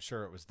I'm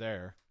sure it was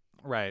there.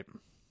 Right.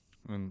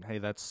 And hey,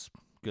 that's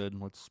good.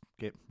 Let's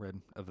get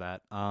rid of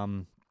that.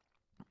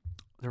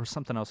 There was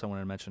something else I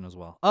wanted to mention as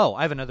well. Oh,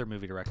 I have another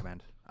movie to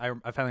recommend. I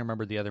finally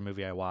remembered the other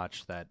movie I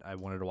watched that I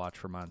wanted to watch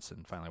for months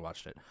and finally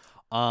watched it.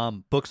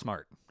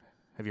 Booksmart.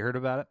 Have you heard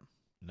about it?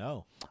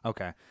 No.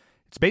 Okay.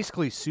 It's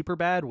basically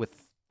Superbad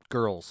with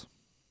girls.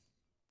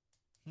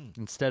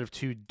 Instead of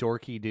two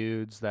dorky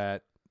dudes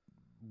that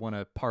want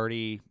to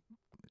party,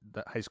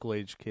 the high school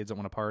age kids that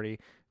want to party,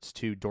 it's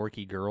two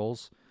dorky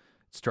girls.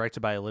 It's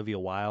directed by Olivia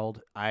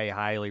Wilde. I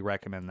highly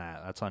recommend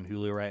that. That's on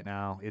Hulu right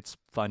now. It's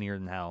funnier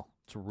than hell.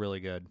 It's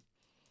really good.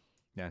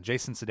 Yeah,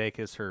 Jason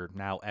Sudeikis, her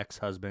now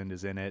ex-husband,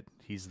 is in it.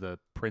 He's the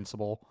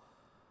principal.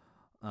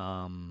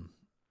 I'm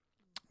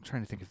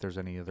trying to think if there's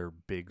any other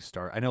big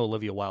star. I know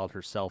Olivia Wilde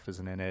herself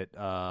isn't in it.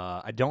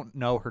 I don't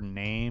know her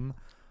name.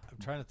 I'm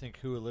trying to think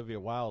who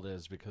Olivia Wilde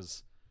is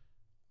because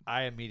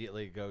I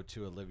immediately go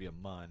to Olivia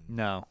Munn.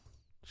 No,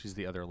 she's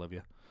the other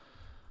Olivia.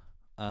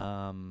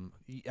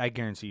 I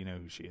guarantee you know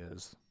who she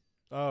is.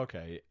 Oh,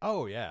 okay.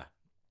 Oh, yeah.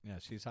 Yeah,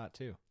 she's hot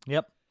too.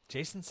 Yep.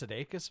 Jason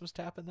Sudeikis was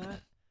tapping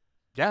that?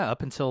 Yeah,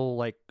 up until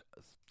like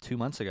 2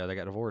 months ago, they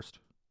got divorced.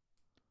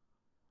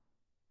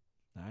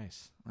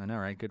 Nice. I know,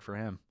 right? Good for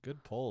him.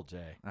 Good pull,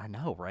 Jay. I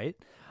know, right?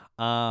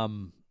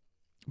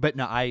 But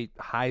no, I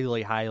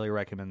highly, highly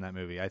recommend that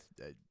movie.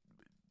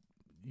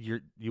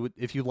 You would,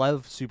 if you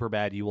love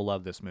Superbad, you will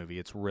love this movie.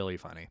 It's really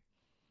funny.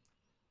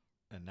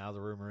 And now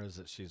the rumor is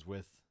that she's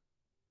with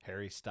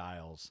Harry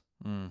Styles.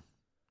 Mm.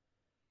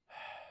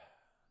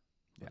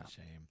 What Yeah. a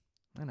shame.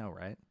 I know,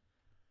 right?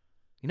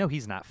 You know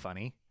he's not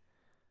funny.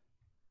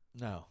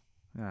 No,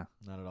 Yeah.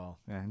 not at all.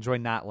 Yeah. Enjoy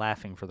not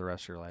laughing for the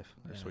rest of your life,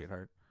 there, Yeah.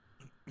 sweetheart.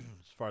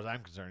 As far as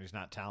I'm concerned, he's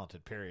not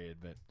talented, period.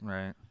 But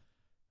Right.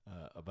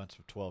 a bunch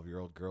of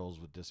 12-year-old girls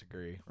would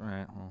disagree.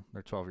 Right. Well,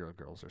 they're 12-year-old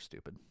girls. They're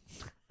stupid.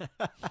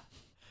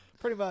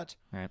 Pretty much.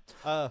 Right.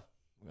 Oh,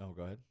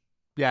 go ahead.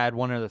 Yeah, I had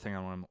one other thing I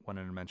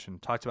wanted to mention.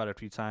 Talked about it a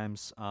few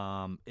times.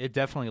 It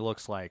definitely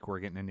looks like we're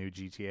getting a new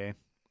GTA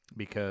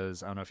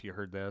because I don't know if you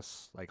heard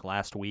this. Like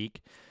last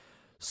week,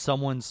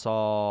 someone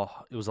saw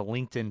it was a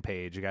LinkedIn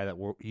page, a guy that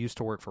used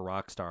to work for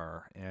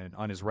Rockstar, and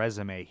on his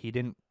resume, he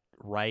didn't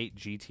write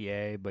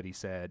GTA, but he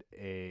said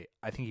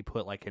I think he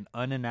put like an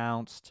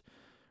unannounced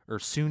or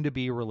soon to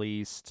be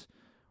released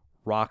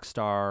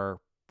Rockstar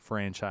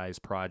franchise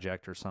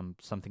project or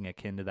something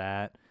akin to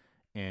that,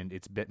 and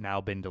it's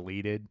now been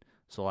deleted.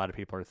 So a lot of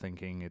people are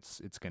thinking it's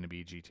going to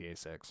be GTA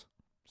 6.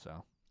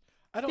 So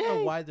I don't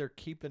know why they're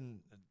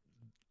keeping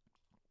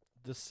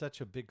this such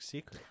a big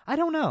secret. I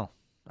don't know.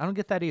 I don't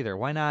get that either.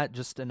 Why not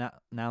just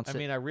announce it? I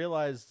mean, I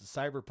realize the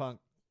Cyberpunk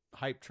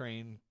hype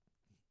train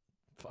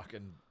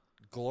fucking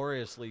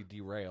gloriously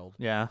derailed,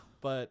 Yeah.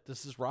 but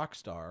this is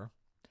Rockstar.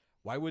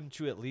 Why wouldn't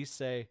you at least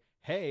say,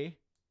 hey,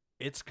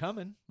 it's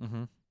coming?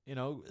 Mm-hmm. You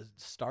know,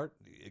 start.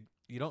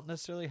 You don't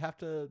necessarily have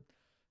to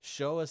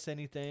show us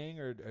anything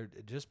or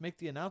just make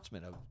the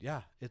announcement of,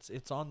 yeah,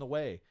 it's on the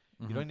way.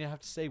 Mm-hmm. You don't even have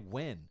to say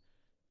when.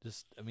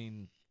 Just, I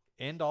mean,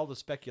 end all the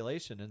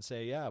speculation and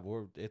say, yeah,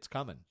 it's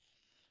coming.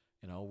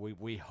 You know,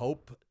 we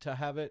hope to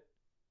have it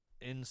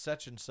in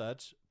such and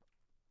such,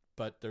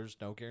 but there's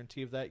no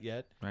guarantee of that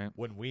yet. Right.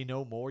 When we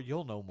know more,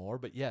 you'll know more.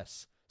 But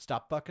yes,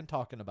 Stop fucking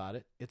talking about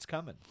it. It's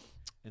coming.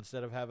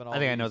 Instead of having all I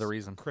think I know these the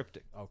reason.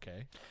 cryptic.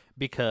 Okay.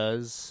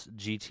 Because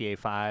GTA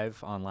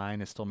 5 online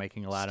is still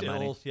making a lot of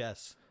money,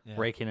 Yes. Yeah.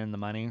 raking in the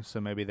money.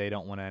 So maybe they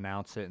don't want to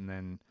announce it, and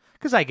then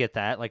because I get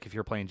that, like if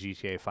you're playing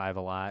GTA 5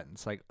 a lot,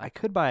 it's like I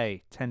could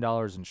buy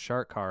 $10 in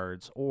shark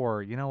cards,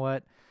 or you know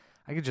what,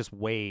 I could just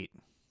wait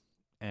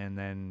and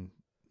then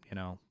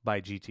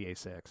buy GTA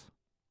 6.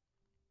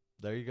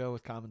 There you go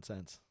with common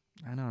sense.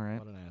 I know, right?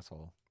 What an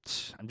asshole.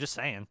 I'm just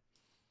saying.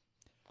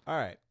 All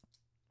right.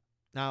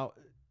 Now,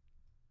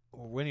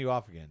 when are you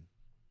off again?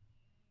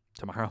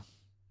 Tomorrow.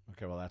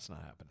 Okay, well, that's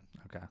not happening.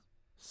 Okay.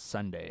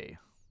 Sunday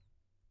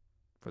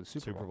for the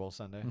Super Bowl.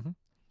 Sunday. Mhm.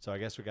 So I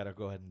guess we got to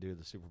go ahead and do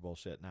the Super Bowl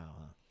shit now,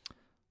 huh?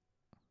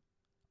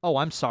 Oh,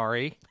 I'm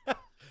sorry. Well,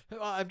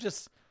 I'm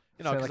just, Say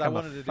because like I I'm a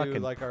wanted to do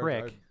fucking like our,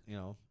 prick.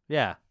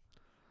 Yeah.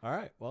 All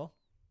right, well,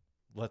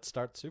 let's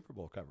start the Super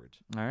Bowl coverage.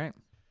 All right.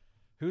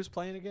 Who's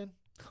playing again?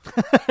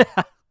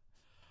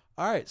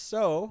 All right,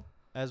 so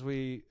as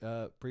we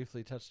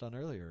briefly touched on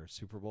earlier,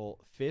 Super Bowl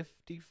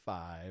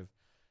 55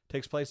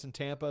 takes place in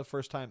Tampa.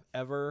 First time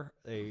ever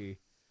a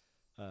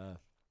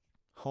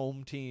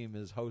home team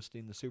is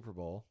hosting the Super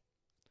Bowl.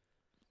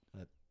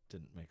 That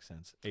didn't make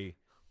sense. A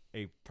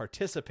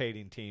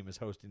participating team is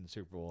hosting the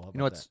Super Bowl. How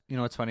about You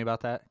know what's funny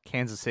about that?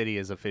 Kansas City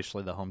is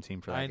officially the home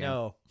team for that? that I game.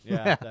 know.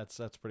 Yeah, that's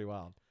pretty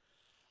wild.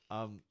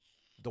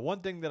 The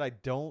one thing that I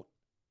don't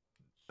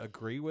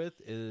agree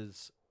with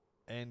is,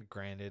 and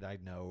granted, I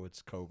know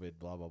it's COVID,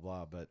 blah, blah,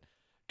 blah, but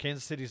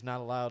Kansas City's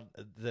not allowed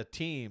the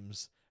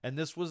teams, and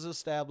this was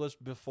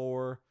established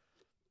before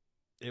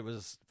it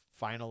was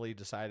finally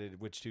decided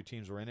which two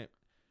teams were in it,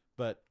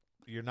 but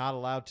you're not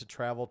allowed to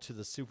travel to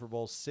the Super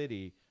Bowl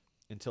city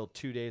until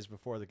 2 days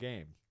before the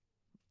game.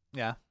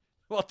 Yeah.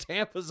 Well,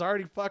 Tampa's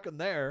already fucking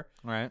there,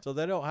 All right. so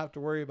they don't have to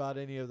worry about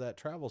any of that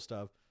travel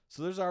stuff.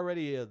 So there's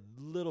already a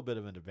little bit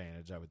of an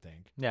advantage, I would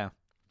think, Yeah.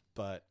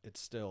 but it's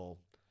still,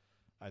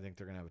 I think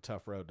they're going to have a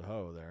tough road to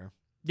hoe there.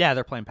 Yeah,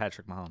 they're playing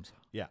Patrick Mahomes.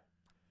 Yeah.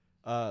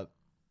 So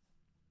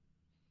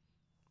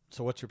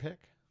what's your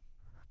pick?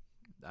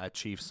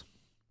 Chiefs.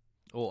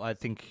 Well, I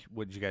think,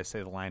 what did you guys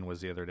say the line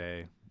was the other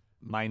day?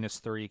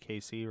 -3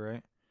 KC,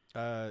 right?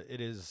 It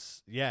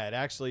is. Yeah, it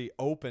actually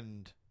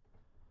opened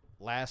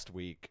last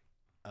week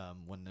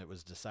when it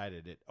was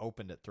decided. It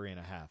opened at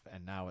 3.5,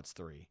 and now it's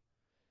 3.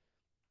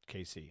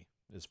 KC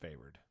is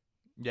favored.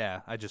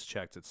 Yeah, I just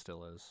checked. It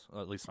still is,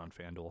 at least on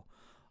FanDuel.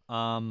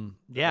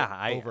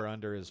 Yeah, Over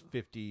under is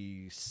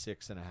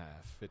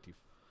 56.5. 50.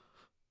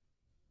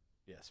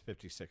 Yes,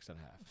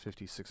 56.5.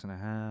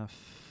 56.5.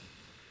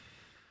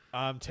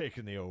 I'm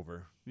taking the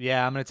over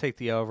Yeah, I'm going to take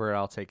the over.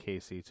 I'll take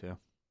KC too.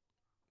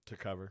 to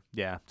cover.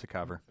 Yeah, to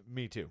cover.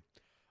 Me too.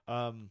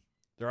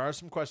 There are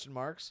some question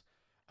marks.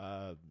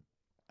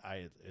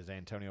 Is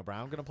Antonio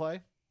Brown going to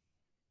play?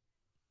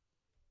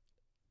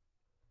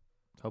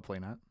 Hopefully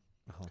not,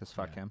 because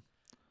fuck him.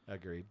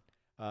 Agreed.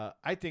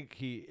 I think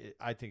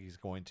he's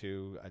going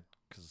to,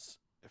 because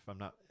if I'm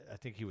not, I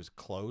think he was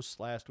close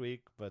last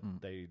week, but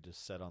they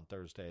just said on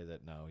Thursday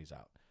that no, he's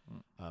out.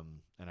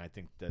 And I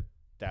think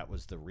that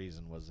was the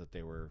reason, was that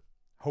they were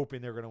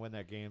hoping they were going to win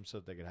that game so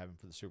that they could have him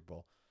for the Super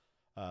Bowl.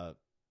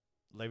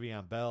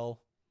 Le'Veon Bell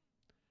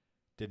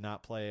did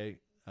not play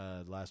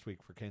last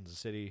week for Kansas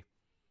City.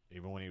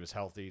 Even when he was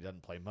healthy, he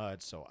doesn't play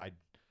much. So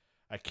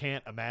I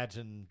can't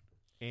imagine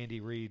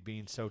Andy Reid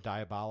being so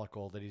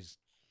diabolical that he's,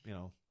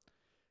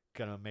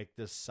 going to make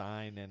this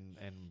sign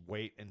and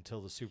wait until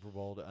the Super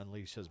Bowl to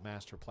unleash his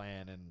master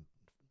plan and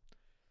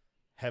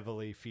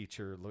heavily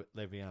feature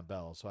Le'Veon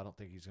Bell. So I don't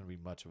think he's going to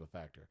be much of a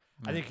factor.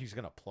 I think he's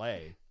going to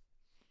play.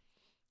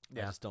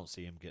 Yeah. I just don't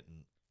see him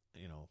getting,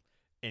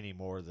 any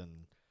more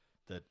than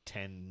the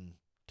 10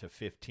 to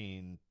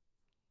 15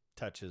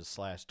 touches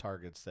 /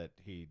 targets that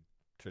he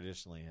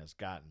traditionally has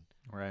gotten.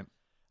 Right.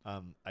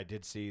 I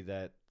did see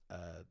that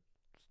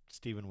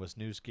Steven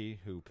Wisniewski,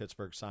 who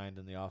Pittsburgh signed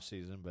in the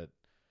offseason, but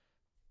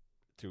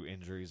through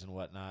injuries and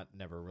whatnot,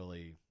 never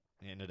really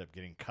ended up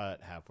getting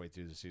cut halfway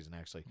through the season,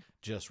 actually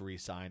just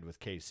re-signed with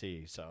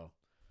KC. So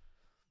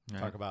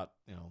talk about,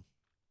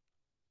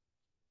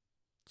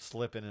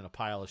 slipping in a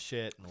pile of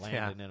shit and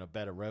landing in a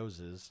bed of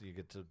roses. You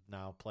get to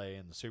now play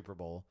in the Super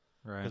Bowl.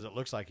 Right. Because it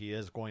looks like he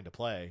is going to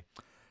play.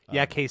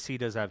 Yeah, KC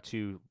does have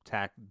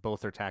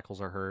both their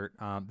tackles are hurt.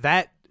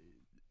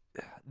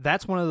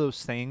 That's one of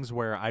those things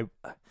where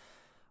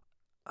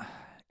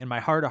in my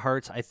heart of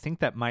hearts, I think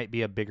that might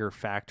be a bigger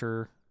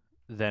factor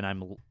than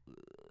I'm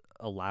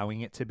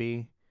allowing it to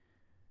be.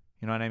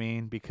 You know what I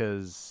mean?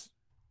 Because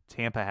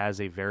Tampa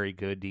has a very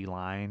good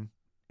D-line,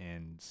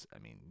 and I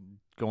mean,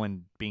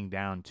 being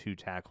down 2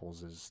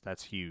 tackles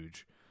that's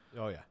huge.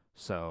 Oh yeah.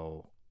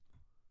 So,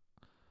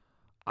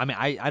 I mean,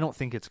 I don't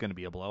think it's going to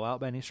be a blowout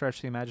by any stretch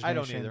of the imagination. I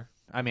don't either.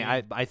 I mean,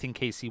 I think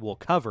KC will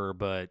cover,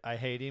 but I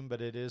hate him,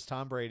 but it is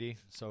Tom Brady.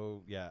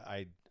 So yeah,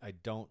 I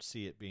don't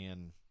see it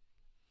being,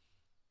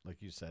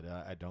 like you said,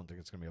 I don't think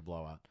it's going to be a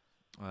blowout.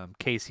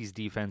 KC's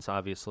defense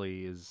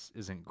obviously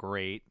isn't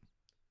great,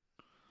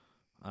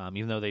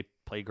 even though they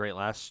played great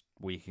last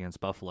week against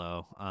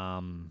Buffalo.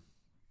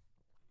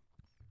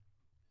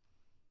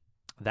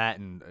 That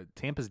and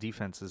Tampa's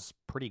defense is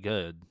pretty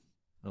good,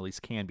 at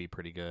least can be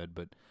pretty good.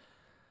 But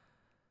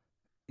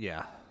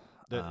yeah,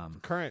 The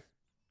current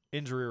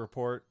injury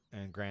report,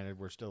 and granted,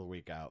 we're still a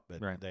week out,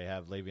 but Right. they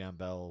have Le'Veon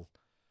Bell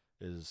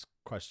is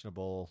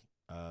questionable.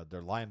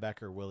 Their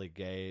linebacker, Willie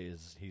Gay,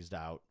 he's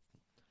out.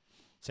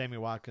 Sammy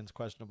Watkins,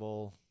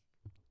 questionable.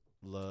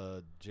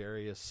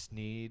 L'Jarius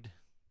Sneed,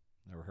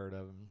 never heard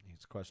of him.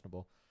 He's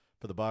questionable.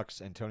 For the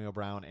Bucks, Antonio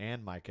Brown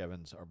and Mike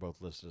Evans are both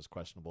listed as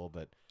questionable,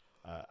 but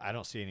I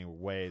don't see any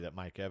way that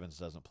Mike Evans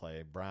doesn't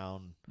play.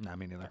 Brown, I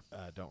mean neither.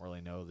 don't really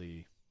know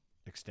the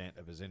extent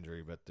of his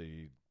injury, but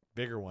the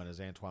bigger one is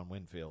Antoine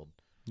Winfield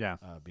Yeah,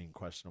 being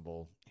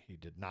questionable. He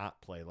did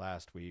not play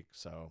last week,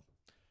 so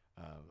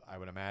I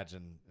would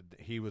imagine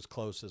he was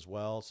close as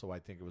well. So I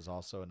think it was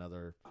also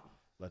another,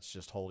 let's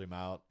just hold him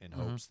out in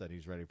hopes that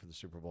he's ready for the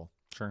Super Bowl.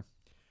 sure.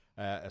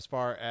 As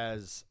far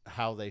as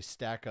how they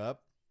stack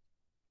up,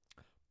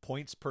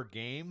 points per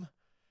game,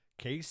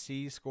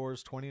 KC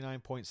scores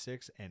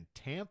 29.6, and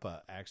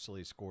Tampa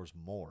actually scores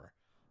more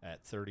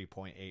at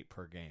 30.8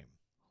 per game.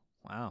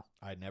 Wow,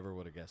 I never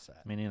would have guessed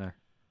that. me neither.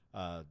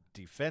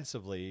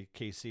 Defensively,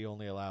 KC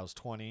only allows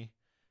 20.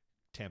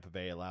 Tampa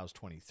Bay allows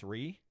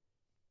 23.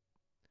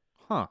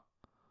 Huh?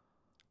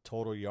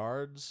 Total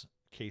yards,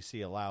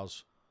 KC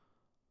allows...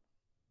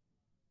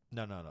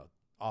 No.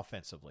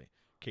 Offensively,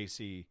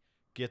 KC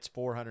gets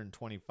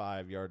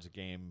 425 yards a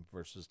game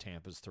versus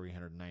Tampa's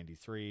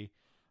 393.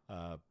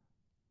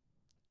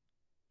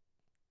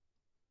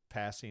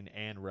 Passing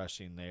and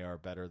rushing, they are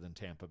better than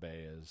Tampa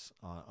Bay is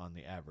on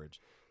the average.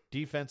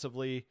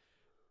 Defensively,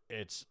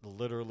 it's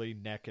literally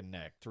neck and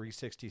neck,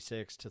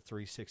 366 to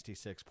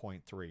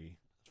 366.3 as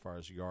far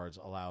as yards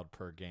allowed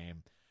per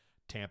game.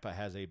 Tampa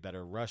has a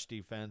better rush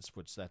defense,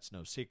 which that's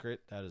no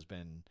secret. That has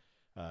been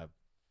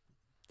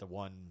the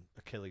one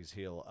Achilles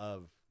heel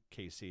of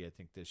KC, I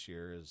think, this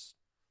year is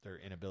their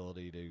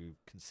inability to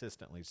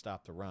consistently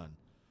stop the run.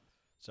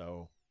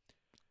 So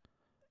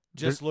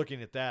just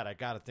looking at that, I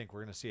got to think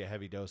we're going to see a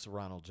heavy dose of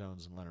Ronald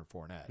Jones and Leonard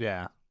Fournette.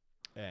 Yeah,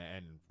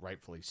 And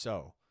rightfully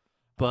so.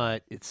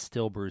 but it's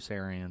still Bruce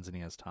Arians, and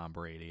he has Tom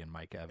Brady and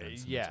Mike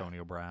Evans and yeah.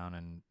 Antonio Brown,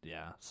 and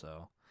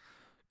so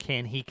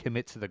can he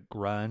commit to the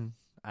run?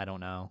 I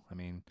don't know. I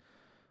mean,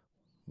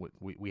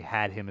 we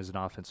had him as an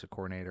offensive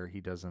coordinator. He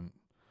doesn't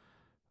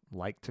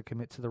like to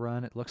commit to the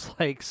run, it looks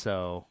like.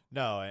 So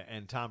No,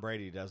 and Tom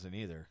Brady doesn't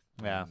either.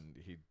 Yeah. And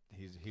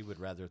he would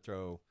rather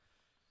throw,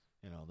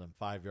 them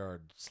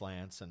 5-yard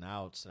slants and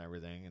outs and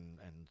everything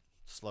and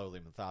slowly,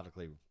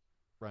 methodically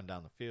run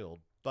down the field.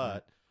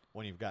 But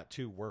when you've got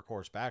two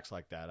workhorse backs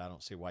like that, I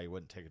don't see why you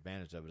wouldn't take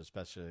advantage of it,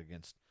 especially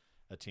against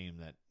a team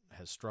that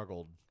has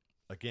struggled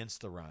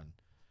against the run.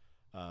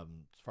 As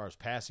far as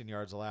passing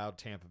yards allowed,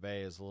 Tampa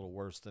Bay is a little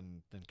worse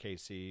than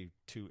KC,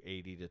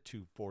 280 to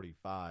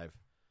 245.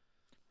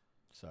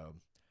 So,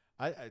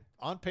 I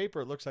on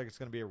paper, it looks like it's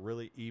going to be a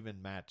really even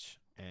match,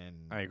 and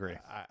I agree.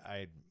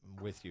 I'm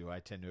with you. I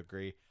tend to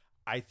agree.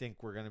 I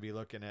think we're going to be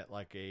looking at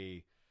like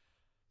a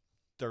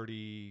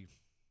 30.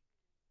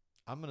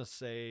 I'm going to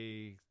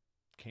say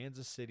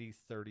Kansas City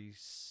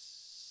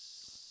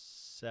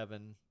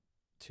 37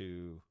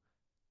 to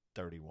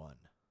 31.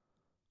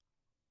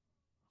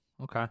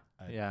 okay,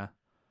 yeah,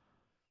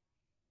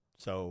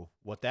 So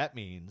what that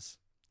means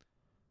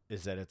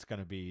is that it's going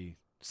to be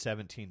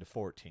 17 to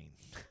 14.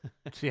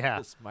 yeah,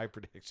 'Cause my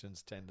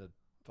predictions tend to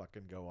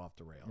fucking go off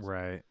the rails.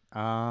 right.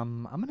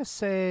 I'm gonna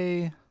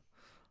say,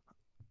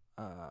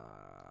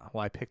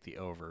 I picked the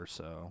over,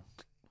 so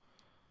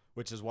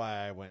Which is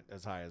why I went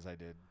as high as I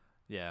did.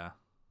 yeah.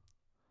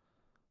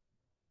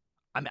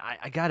 I mean,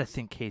 I gotta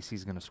think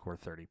Casey's gonna score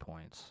 30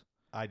 points.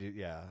 I do,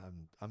 yeah.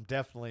 I'm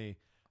definitely,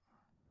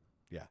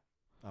 yeah.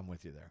 I'm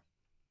with you there.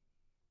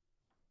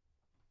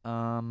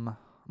 I'm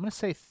gonna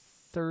say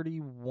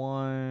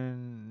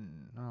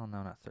 31. No,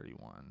 not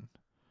 31.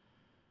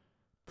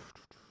 I'm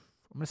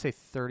gonna say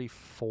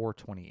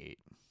 34-28.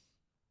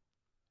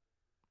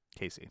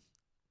 Casey.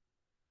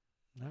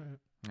 All right.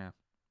 Yeah.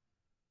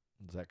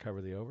 Does that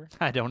cover the over?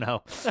 I don't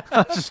know.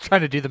 I was just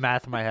trying to do the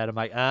math in my head. I'm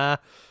like,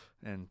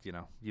 and you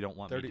don't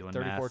want me doing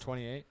 34, math.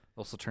 28?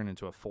 Also turn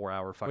into a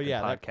 4-hour fucking Well,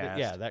 yeah,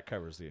 podcast. that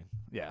covers the.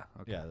 Yeah.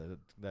 Okay. Yeah,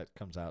 that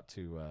comes out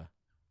to. I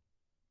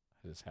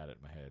just had it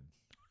in my head.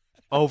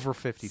 Over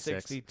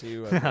 56.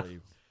 62, I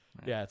believe.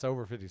 Yeah, it's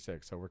over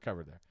 56, so we're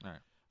covered there. All right.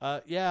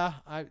 Yeah,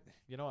 I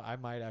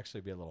might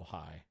actually be a little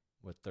high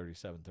with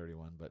 37,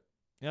 31, but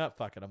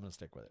fuck it, I'm gonna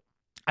stick with it.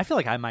 I feel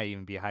like I might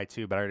even be high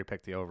too, but I already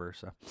picked the over,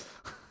 so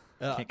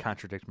can't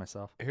contradict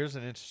myself. Here's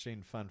an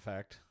interesting fun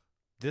fact: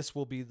 this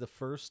will be the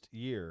first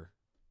year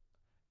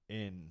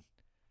in,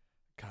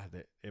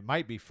 God, it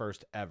might be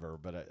first ever,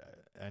 but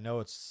I know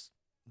it's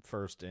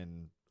first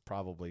in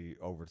probably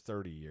over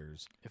 30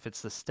 years. If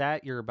it's the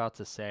stat you're about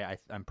to say,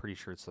 I'm pretty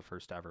sure it's the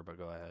first ever, but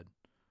go ahead.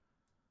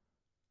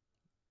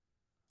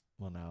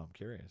 Well, now I'm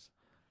curious.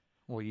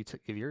 Well, you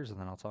give yours, and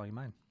then I'll tell you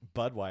mine.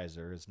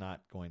 Budweiser is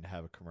not going to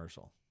have a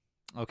commercial.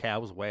 Okay, I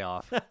was way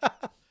off.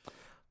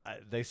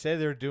 They say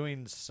they're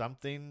doing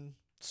something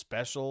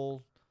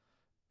special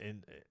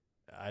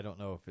I don't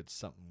know if it's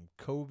something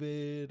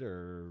COVID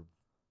or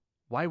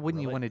Why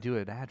wouldn't you Really? want to do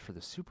an ad for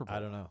the Super Bowl? I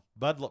don't know.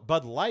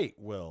 Bud Light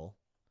will,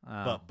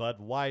 Oh. but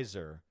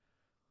Budweiser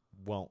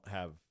won't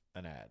have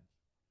an ad.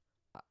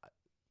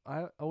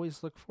 I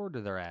always look forward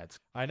to their ads.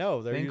 I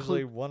know they're They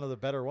usually include- one of the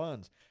better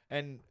ones,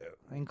 and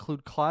I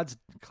include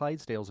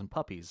Clydesdales and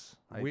puppies.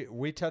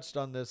 we touched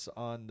on this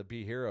on the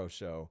Be Hero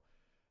show.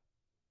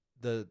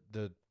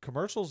 The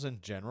commercials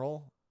in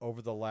general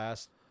over the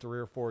last 3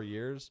 or 4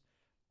 years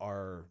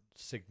are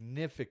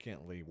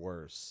significantly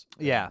worse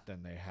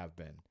than they have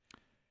been.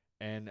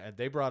 And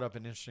they brought up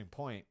an interesting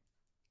point.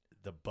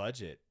 The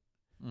budget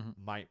Mhm.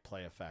 might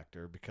play a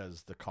factor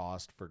because the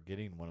cost for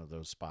getting one of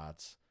those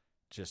spots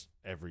just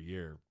every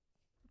year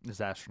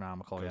It's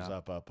astronomical. goes Yeah.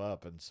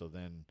 up. And so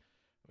then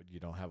you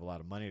don't have a lot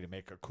of money to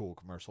make a cool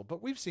commercial.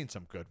 But we've seen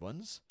some good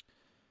ones.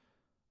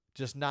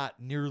 Just not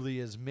nearly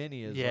as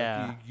many as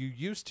Yeah. you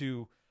used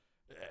to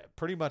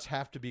pretty much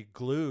have to be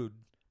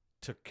glued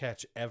to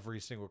catch every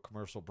single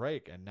commercial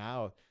break. And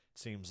now it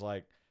seems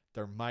like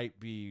there might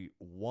be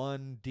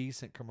one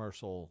decent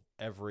commercial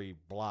every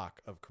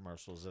block of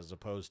commercials as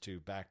opposed to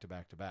back to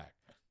back to back.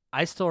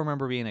 I still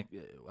remember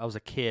I was a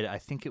kid. I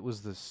think it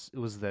was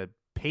the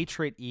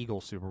Patriot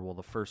Eagle Super Bowl,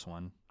 the first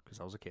one, because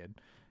I was a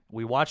kid.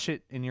 We watched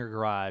it in your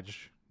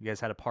garage. You guys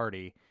had a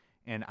party,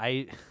 and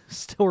I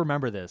still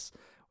remember this.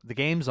 The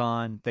game's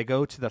on. They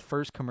go to the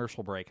first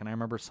commercial break, and I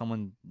remember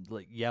someone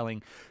like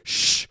yelling,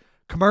 "Shh,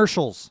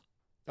 commercials!"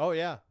 Oh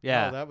yeah,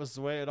 Yeah. No, that was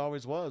the way it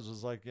always was.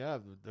 Was like, yeah,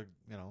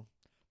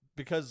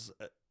 because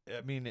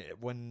I mean,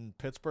 when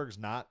Pittsburgh's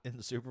not in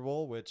the Super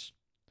Bowl, which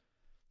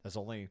has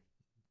only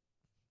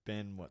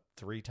been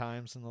 3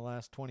 times in the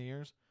last 20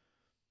 years.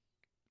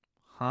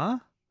 Huh?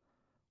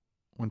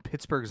 When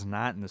Pittsburgh's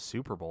not in the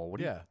Super Bowl, what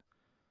do you?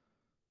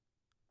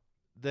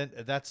 Then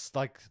that's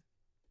like,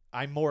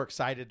 I'm more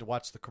excited to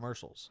watch the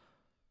commercials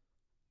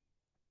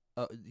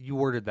You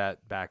worded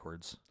that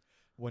backwards.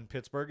 when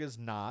Pittsburgh is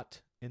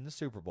not in the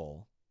Super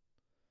Bowl.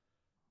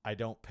 I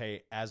don't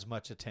pay as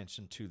much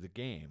attention to the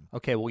game.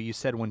 Okay, well, you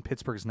said when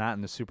Pittsburgh's not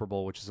in the Super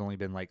Bowl, which has only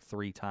been like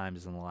 3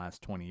 times in the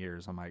last 20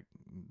 years. I'm like,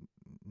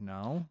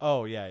 no.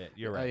 Oh yeah,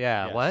 you're right.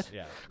 yeah, Yes, what?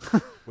 Yeah,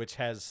 which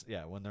has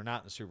when they're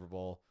not in the Super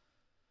Bowl,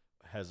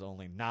 has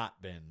only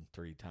not been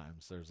 3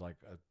 times. There's like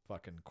a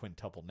fucking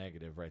quintuple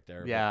negative right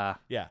there. But Yeah.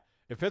 yeah.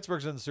 If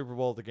Pittsburgh's in the Super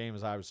Bowl, the game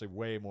is obviously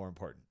way more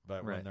important.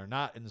 But Right. when they're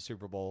not in the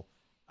Super Bowl,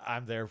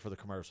 I'm there for the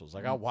commercials.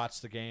 Like I'll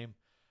watch the game,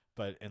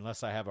 but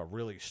unless I have a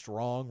really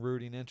strong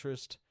rooting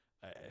interest,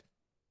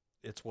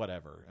 it's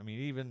whatever. I mean,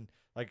 even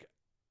like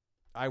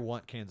I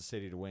want Kansas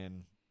City to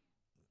win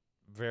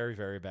very,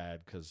 very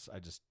bad because I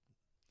just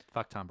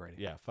Fuck Tom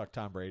Brady. fuck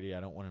Tom Brady. I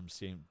don't want him to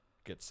see him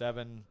get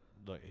 7.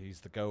 Look, he's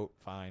the GOAT.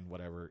 Fine,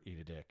 whatever. Eat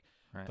a dick.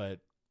 Right.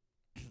 But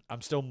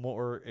I'm still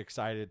more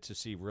excited to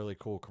see really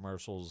cool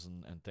commercials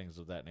and things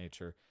of that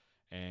nature,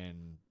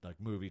 and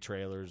like movie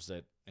trailers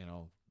that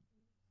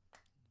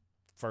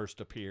first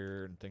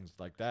appear and things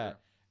like that.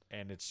 Sure.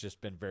 And it's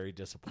just been very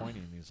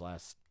disappointing these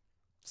last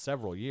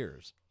several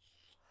years.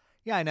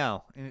 Yeah, I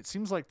know. And it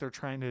seems like they're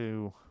trying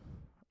to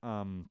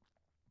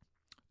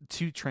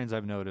 2 trends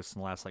I've noticed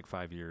in the last like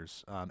 5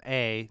 years.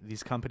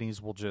 These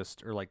companies will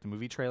just, or like the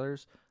movie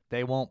trailers,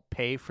 they won't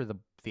pay for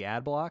the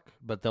ad block,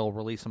 but they'll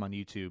release them on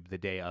YouTube the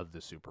day of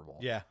the Super Bowl.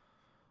 Yeah.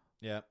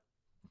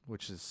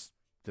 Which is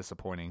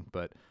disappointing.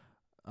 But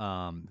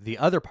the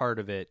other part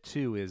of it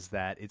too is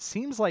that it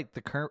seems like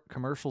the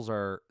commercials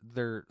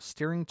they're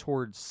steering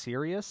towards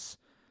serious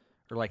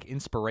or like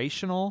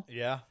inspirational.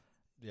 Yeah.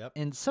 Yep.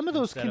 And some of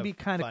those Instead can of be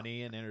kind of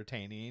funny and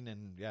entertaining,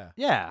 and yeah.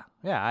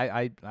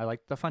 I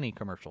like the funny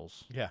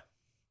commercials. Yeah.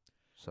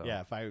 So Yeah,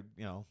 if I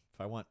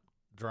want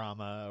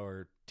drama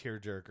or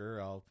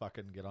tearjerker, I'll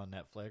fucking get on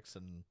Netflix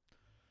and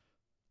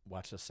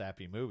watch a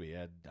sappy movie.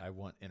 I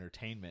want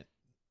entertainment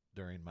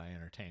during my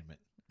entertainment.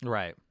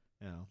 right.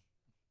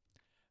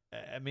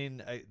 I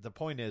mean, the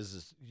point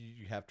is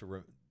you have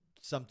to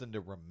something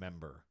to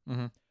remember.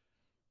 Mm-hmm.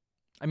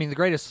 I mean, the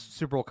greatest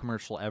Super Bowl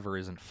commercial ever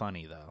isn't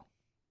funny though.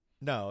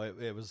 No,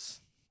 it was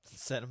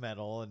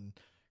sentimental and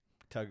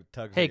tugs.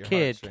 Hey at your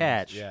kid, heartstrings.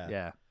 catch!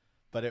 Yeah.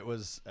 But it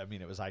was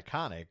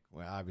iconic.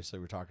 Well, obviously,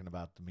 we're talking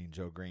about the Mean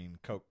Joe Green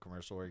Coke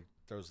commercial where he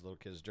throws the little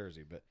kid's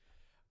jersey. But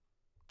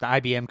The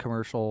IBM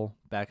commercial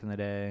back in the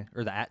day,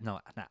 or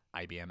not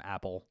IBM,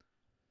 Apple,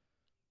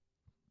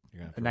 you're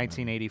gonna have to remember.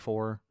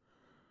 1984.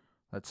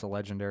 That's a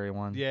legendary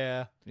one.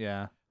 Yeah.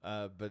 yeah,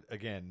 But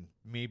again,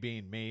 me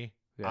being me,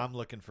 Yeah. I'm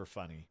looking for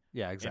funny,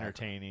 yeah, exactly.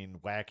 entertaining,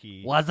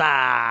 wacky. What's up?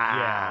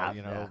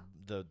 Yeah,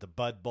 the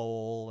Bud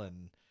Bowl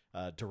and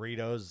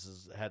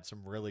Doritos had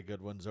some really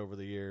good ones over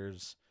the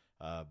years.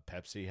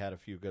 Pepsi had a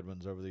few good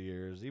ones over the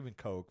years, even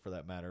Coke for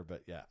that matter.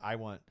 But yeah, I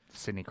want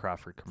Sidney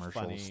Crawford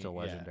commercial funny, is still yeah.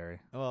 legendary.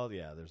 Well,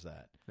 yeah, there's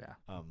that.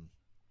 Yeah.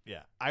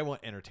 Yeah, I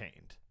want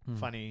entertained, Mhm.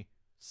 funny.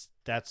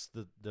 That's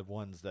the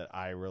ones that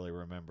I really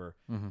remember.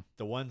 Mm-hmm.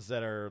 The ones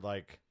that are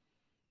like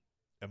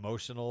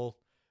emotional.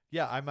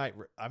 Yeah, I might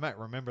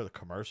remember the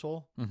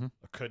commercial. Mm-hmm.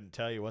 I couldn't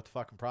tell you what the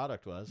fucking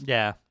product was.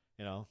 Yeah.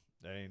 I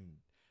mean,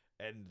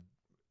 and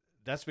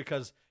that's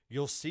because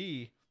you'll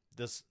see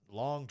this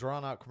long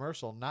drawn out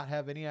commercial, not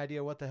have any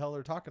idea what the hell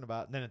they're talking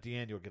about, and then at the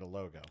end you'll get a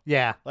logo.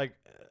 Yeah. Like,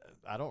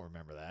 I don't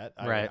remember that.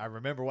 Right. I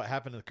remember what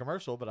happened in the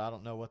commercial, but I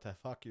don't know what the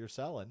fuck you're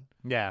selling.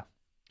 Yeah.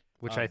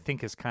 Which I Um,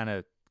 think is kind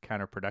of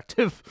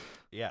counterproductive.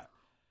 Yeah.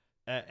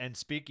 And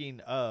speaking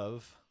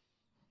of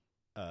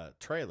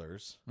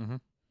trailers,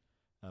 Mhm.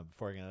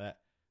 Before I get into that,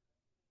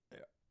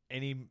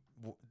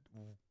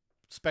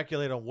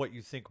 speculate on what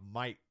you think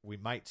we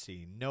might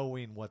see,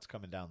 knowing what's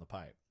coming down the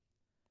pipe.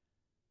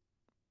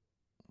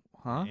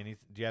 Huh? Do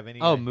you have any?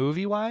 Oh,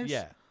 movie-wise?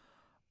 Yeah.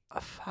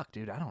 Fuck,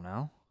 dude, I don't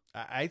know.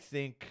 I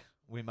think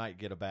we might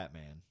get a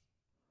Batman.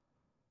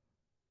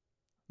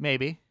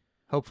 Maybe.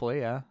 Hopefully,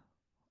 yeah.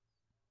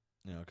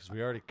 You know, because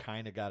we already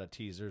kind of got a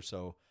teaser,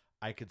 so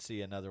I could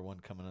see another one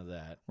coming of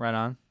that. Right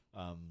on.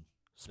 Um,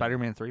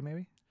 Spider-Man 3,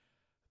 maybe?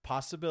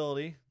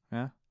 Possibility.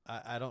 Yeah.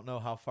 I don't know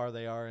how far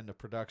they are into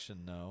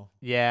production, though.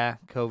 Yeah,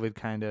 COVID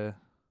kind of.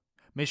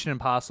 Mission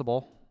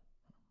Impossible.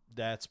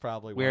 That's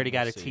probably We one already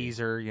got we'll a see.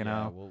 teaser, you Yeah,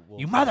 know. we'll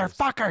You probably see-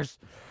 motherfuckers!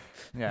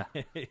 Yeah.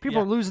 People Yeah.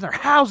 are losing their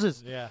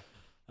houses. Yeah.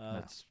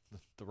 It's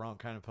the wrong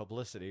kind of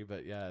publicity,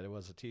 but yeah, it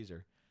was a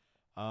teaser.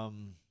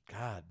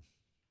 God.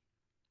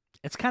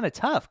 It's kind of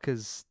tough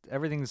because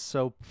everything's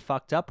so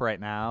fucked up right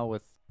now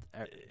with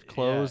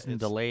closed and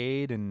it's-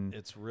 delayed and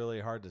It's really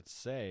hard to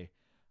say.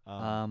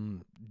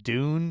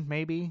 Dune,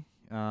 maybe.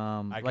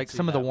 could Like see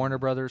some of the that Warner one.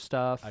 Brothers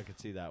stuff. I could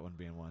see that one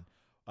being one.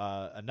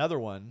 Another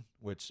one,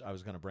 which I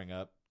was going to bring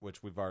up,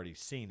 which we've already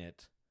seen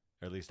it,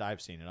 or at least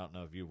I've seen it. I don't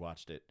know if you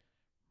watched it.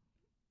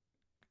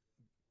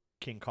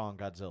 King Kong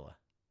Godzilla.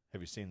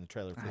 Have you seen the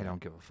trailer for I that?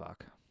 don't give a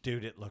fuck.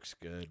 Dude, it looks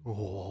good.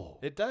 Oh.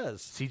 It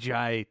does.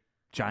 CGI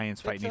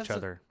giants fighting each doesn't-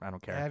 other. I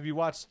don't care. Have you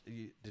watched?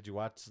 Did you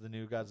watch the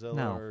new Godzilla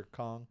No. or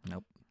Kong?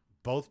 Nope.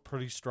 Both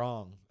pretty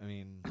strong. I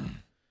mean,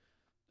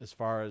 as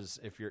far as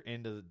if you're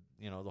into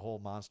the whole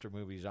monster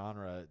movie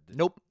genre.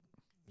 Nope.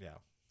 Yeah.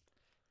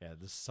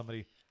 This is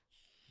somebody,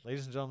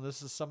 ladies and gentlemen.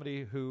 This is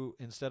somebody who,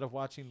 instead of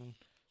watching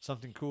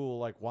something cool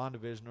like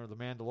WandaVision or The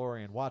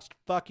Mandalorian, watched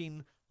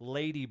fucking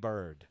Lady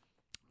Bird.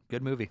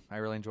 Good movie. I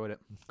really enjoyed it.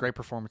 Great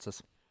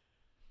performances.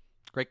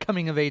 Great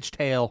coming of age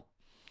tale.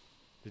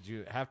 Did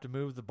you have to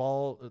move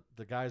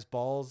the guy's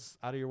balls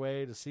out of your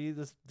way to see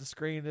the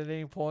screen at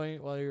any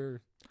point while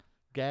you're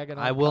gagging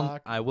on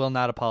cock? I will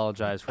not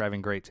apologize for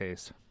having great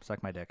taste.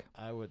 Suck my dick.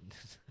 I wouldn't.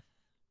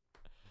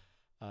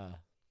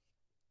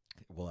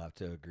 We'll have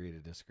to agree to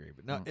disagree,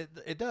 but no,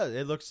 it does.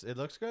 It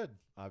looks good.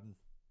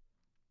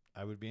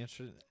 I would be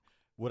interested.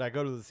 Would I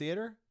go to the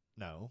theater?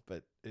 No,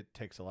 but it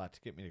takes a lot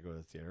to get me to go to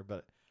the theater.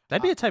 But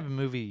That'd be a type of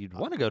movie you'd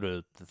want to go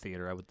to the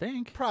theater, I would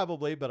think.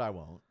 probably, but I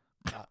won't.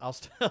 I'll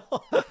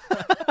still.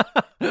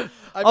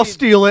 I'll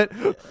steal it.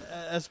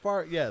 As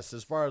far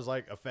as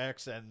like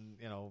effects and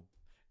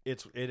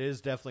it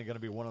is definitely going to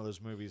be one of those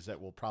movies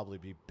that will probably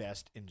be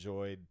best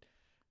enjoyed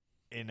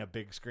in a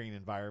big screen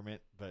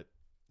environment. But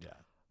yeah.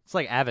 It's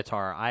like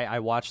Avatar. I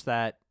watched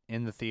that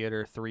in the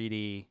theater,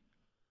 3D.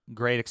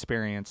 Great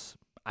experience.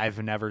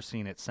 I've never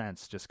seen it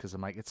since just because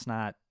I'm like, it's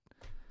not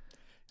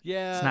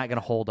going to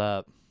hold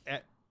up.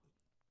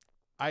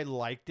 I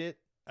liked it.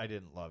 I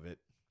didn't love it.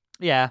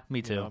 Yeah, me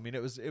You too. know, I mean,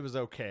 it was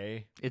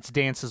okay. It's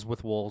Dances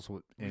with Wolves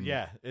in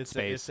It's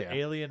space. the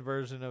alien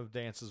version of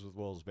Dances with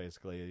Wolves,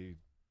 basically.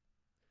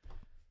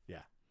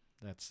 Yeah,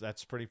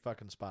 that's pretty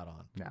fucking spot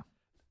on. Yeah.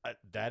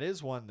 That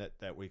is one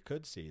that we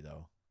could see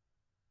though.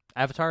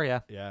 Avatar,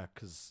 yeah. Yeah,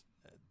 because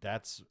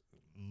that's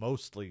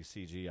mostly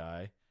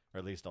CGI, or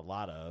at least a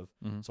lot of.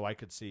 Mhm. So I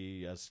could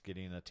see us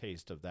getting a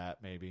taste of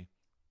that maybe.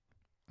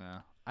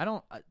 Yeah. I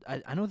know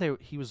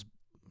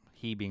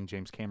he being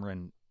James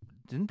Cameron,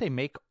 didn't they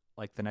make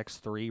like the next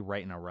 3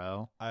 right in a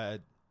row?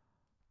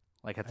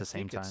 Like at the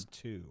same time? It's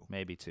 2.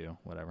 Maybe 2,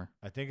 whatever.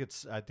 I think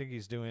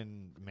he's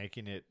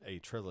making it a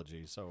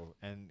trilogy. So,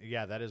 and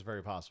yeah, that is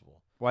very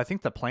possible. Well, I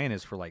think the plan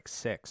is for like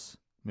 6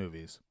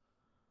 movies.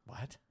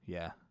 What?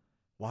 Yeah.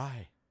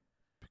 Why?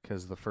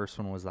 Because the first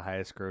one was the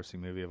highest grossing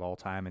movie of all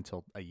time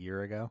until a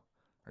year ago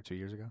or 2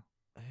 years ago.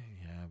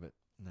 Yeah, but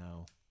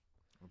no.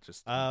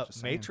 Just saying.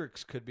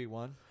 Matrix could be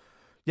one.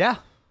 Yeah.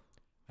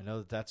 I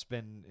know that's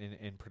been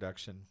in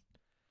production.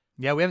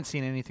 Yeah, we haven't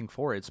seen anything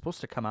for it. It's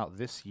supposed to come out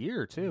this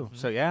year too. Mhm.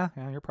 So yeah,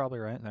 you're probably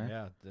right there.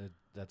 Yeah,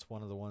 that's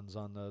one of the ones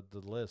on the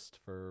list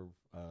for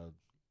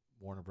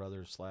Warner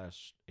Brothers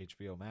 /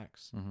 HBO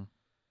Max. Mm-hmm.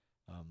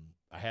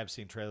 I have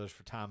seen trailers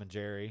for Tom and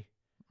Jerry.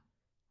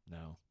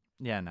 No.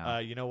 Yeah, no.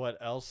 You know what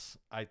else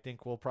I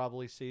think we'll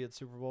probably see at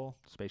Super Bowl?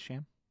 Space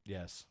Jam.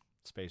 Yes,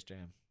 Space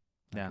Jam.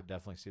 Yeah. I could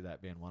definitely see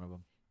that being one of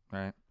them.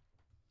 Right.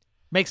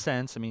 Makes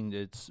sense. I mean,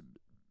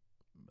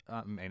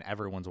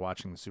 everyone's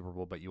watching the Super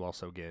Bowl, but you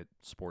also get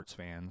sports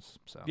fans.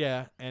 So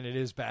Yeah, and it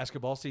is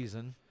basketball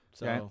season,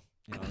 so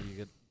Right. you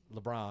get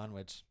LeBron,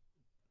 which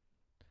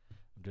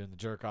I'm doing the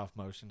jerk off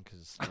motion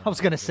because I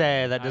was gonna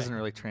say that doesn't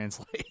really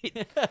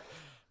translate.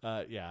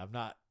 Yeah, I'm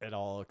not at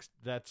all.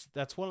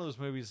 That's one of those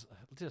movies.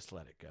 Just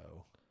let it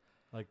go.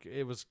 Like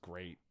it was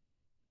great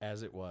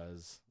as it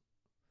was.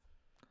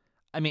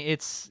 I mean,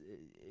 it's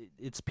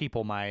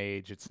people my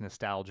age. It's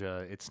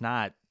nostalgia. It's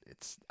not.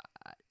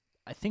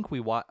 I think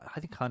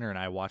Hunter and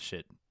I watched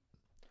it.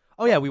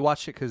 Oh yeah, we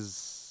watched it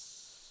because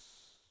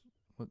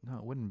no,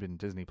 it wouldn't have been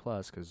Disney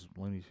Plus because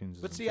Looney Tunes.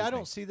 But isn't see, I Disney.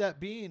 don't see that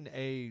being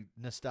a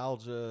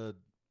nostalgia.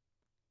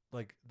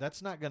 Like,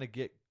 that's not going to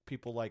get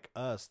people like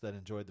us that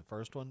enjoyed the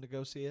first one to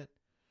go see it.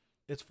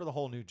 It's for the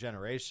whole new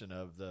generation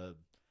of the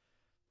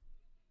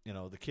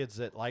kids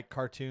that like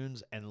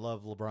cartoons and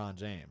love LeBron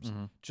James.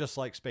 Mhm. Just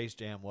like Space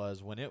Jam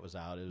was when it was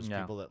out. It was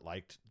Yeah. people that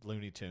liked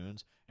Looney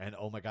Tunes and,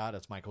 oh my God,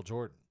 it's Michael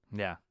Jordan.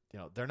 Yeah,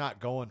 They're not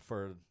going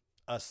for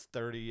us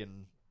 30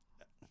 and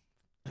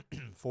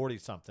 40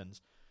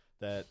 somethings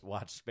that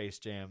watched Space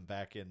Jam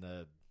back in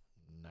the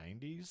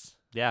 90s.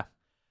 yeah.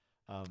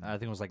 Um, I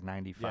think it was like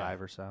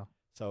 95 or so.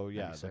 so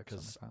yeah, 96,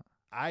 because something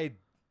like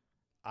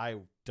I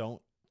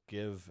don't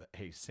give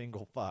a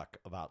single fuck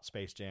about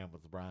Space Jam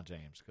with LeBron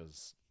James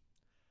because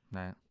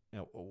that.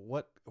 Right.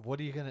 what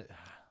are you gonna?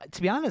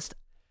 To be honest,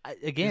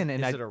 again,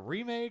 is it a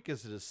remake?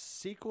 Is it a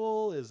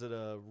sequel? Is it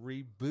a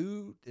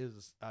reboot?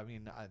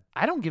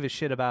 I don't give a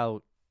shit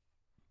about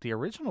the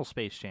original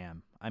Space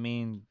Jam. I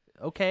mean,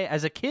 okay,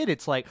 as a kid,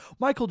 it's like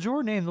Michael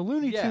Jordan and the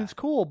Looney Yeah. Tunes,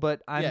 cool,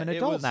 but I'm an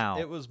adult now.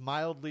 It was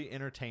mildly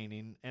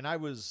entertaining, and I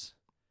was.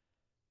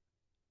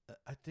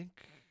 I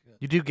think.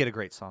 You do get a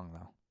great song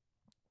though.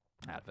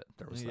 Out of it,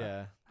 there was that.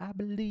 Yeah. I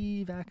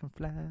believe I can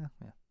fly.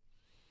 Yeah.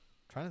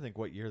 Trying to think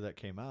what year that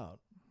came out.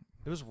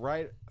 It was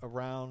right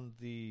around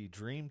the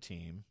Dream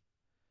Team.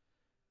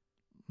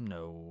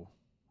 No,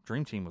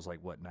 Dream Team was like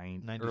what early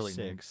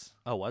 96.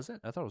 Oh, was it?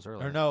 I thought it was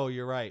earlier. Or no,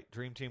 you're right.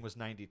 Dream Team was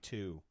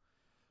 92.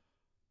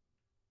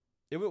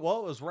 It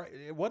was right.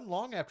 It wasn't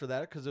long after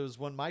that because it was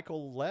when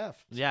Michael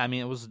left. Yeah, I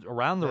mean it was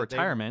around the that they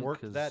retirement.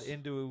 worked 'cause that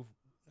into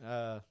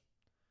the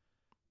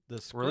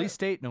script. release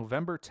date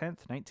November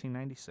 10th,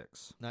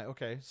 1996.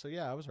 Okay, so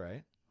yeah, I was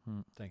right.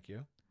 Hmm. Thank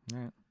you. All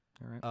right,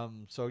 all right.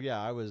 So yeah,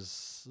 I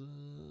was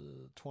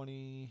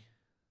 20.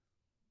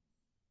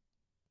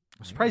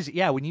 I'm surprised.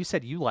 Yeah, when you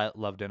said you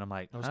loved it, I'm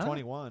like, I was huh?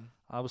 21.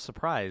 I was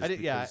surprised. I did.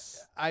 Yeah,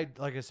 because- I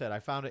like I said, I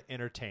found it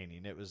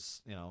entertaining. It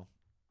was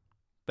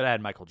but I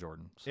had Michael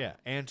Jordan. So. yeah,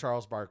 and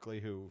Charles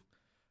Barkley, who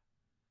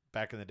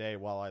back in the day,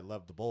 while I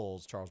loved the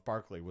Bulls, Charles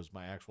Barkley was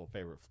my actual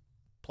favorite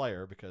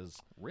player because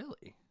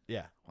Really?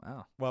 yeah,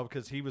 Wow. well,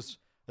 because he was,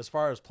 as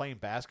far as playing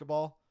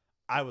basketball,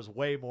 I was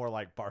way more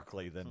like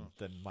Barkley than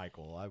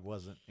Michael. I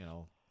wasn't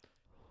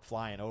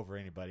flying over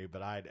anybody,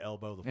 but I'd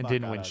elbow the And fuck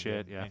didn't out win of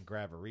shit, him yeah. and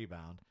grab a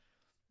rebound.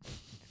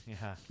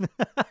 Yeah,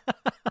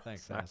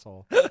 thanks, Sorry.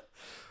 asshole.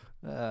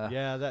 Uh,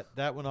 Yeah,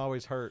 that one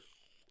always hurt.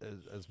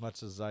 As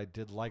much as I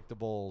did like the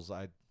Bulls,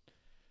 I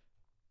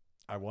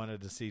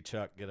wanted to see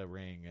Chuck get a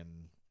ring,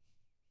 and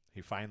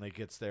he finally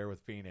gets there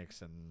with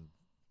Phoenix, and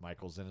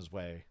Michael's in his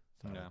way.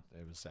 So Yeah.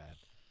 it was sad.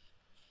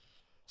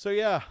 So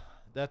yeah,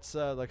 that's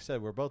like I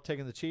said, we're both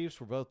taking the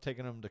Chiefs. We're both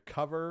taking them to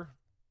cover,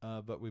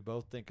 but we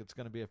both think it's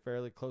going to be a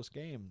fairly close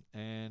game.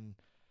 And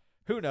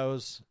who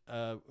knows?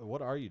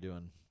 What are you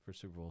doing for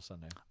Super Bowl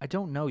Sunday? I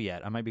don't know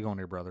yet. I might be going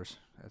to your brother's.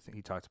 I think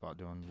he talked about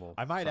doing a little.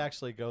 I might something.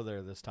 actually go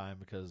there this time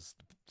because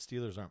the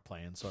Steelers aren't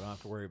playing, so I don't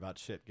have to worry about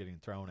shit getting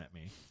thrown at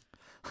me.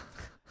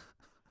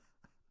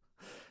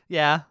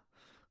 Yeah.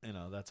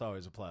 That's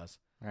always a plus.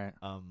 All right.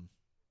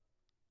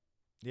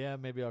 Yeah,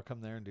 maybe I'll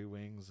come there and do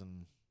wings.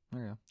 And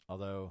Yeah.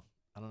 although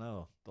I don't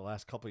know, the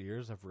last couple of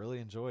years I've really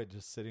enjoyed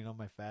just sitting on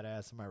my fat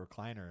ass in my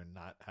recliner and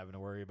not having to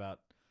worry about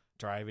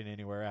driving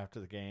anywhere after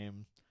the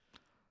game.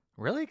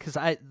 Really? Because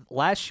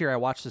last year I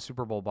watched the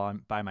Super Bowl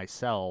by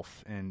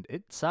myself and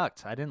it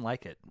sucked. I didn't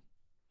like it.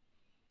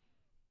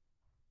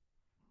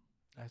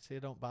 I say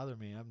it don't bother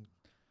me.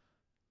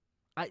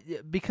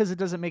 Because it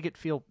doesn't make it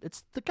feel.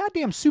 It's the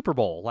goddamn Super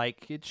Bowl.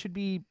 Like it should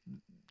be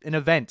an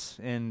event,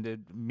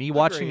 and me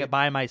watching Agreed. it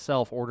by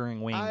myself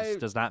ordering wings I-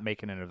 does not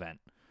make it an event.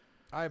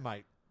 I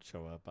might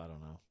show up. I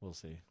don't know. We'll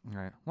see. All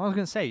right. Well, I was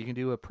gonna say you can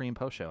do a pre and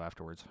post show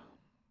afterwards.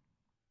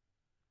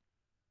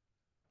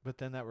 But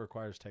then that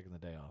requires taking the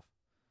day off.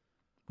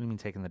 What do you mean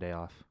taking the day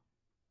off?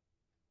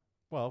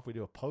 Well, if we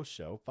do a post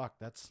show, fuck,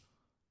 that's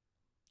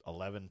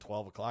 11,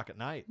 12 o'clock at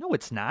night. No,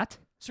 it's not.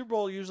 Super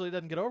Bowl usually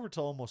doesn't get over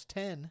till almost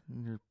 10.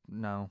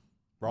 No,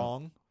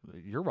 Wrong.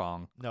 you're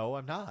wrong. No,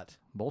 I'm not.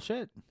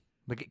 Bullshit.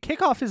 The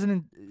kickoff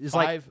is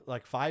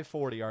like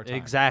 5:40 our time.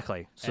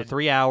 exactly. So And-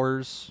 3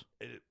 hours.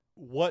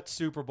 What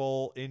Super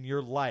Bowl in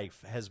your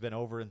life has been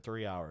over in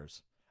 3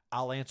 hours?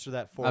 I'll answer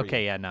that for you.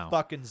 Okay, yeah, no,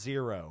 Fucking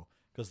zero.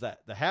 Because the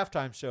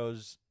halftime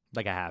shows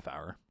like a half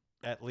hour.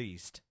 at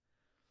least.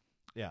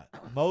 Yeah.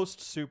 Most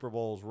Super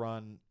Bowls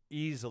run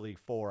easily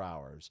 4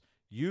 hours.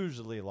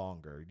 Usually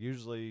longer.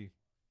 Usually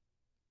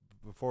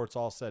before it's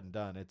all said and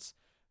done, it's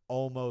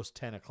almost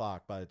 10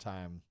 o'clock by the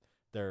time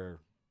they're.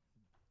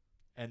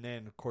 And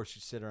then, of course,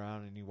 you sit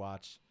around and you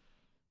watch,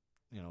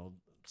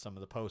 some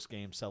of the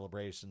post-game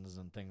celebrations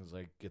and things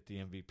like get the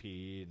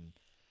MVP. And,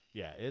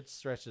 yeah, it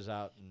stretches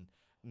out. And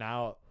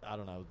now, I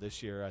don't know,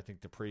 this year I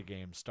think the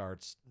pregame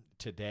starts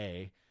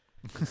today.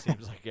 It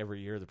seems like every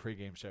year the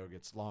pregame show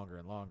gets longer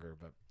and longer.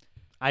 But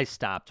I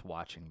stopped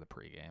watching the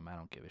pregame. I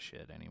don't give a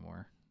shit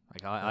anymore.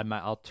 Like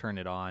I'll turn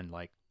it on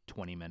like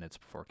 20 minutes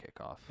before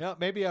kickoff. Yeah,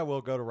 maybe I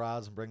will go to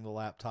Roz and bring the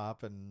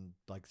laptop and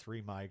like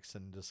 3 mics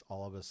and just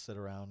all of us sit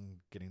around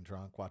getting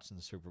drunk watching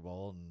the Super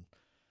Bowl. And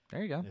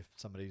There you go. if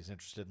somebody's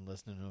interested in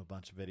listening to a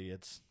bunch of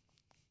idiots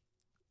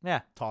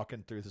Yeah,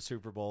 talking through the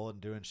Super Bowl and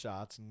doing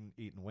shots and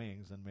eating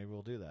wings, then maybe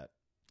we'll do that.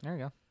 there you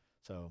go.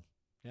 So,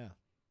 yeah.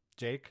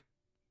 Jake,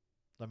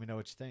 let me know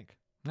what you think.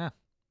 Yeah.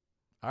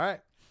 All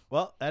right.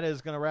 Well, that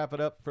is going to wrap it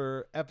up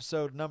for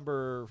episode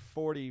number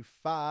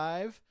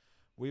 45.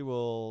 We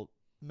will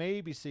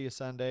maybe see you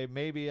Sunday,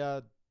 maybe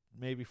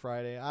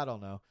Friday. I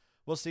don't know.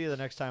 We'll see you the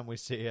next time we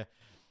see you.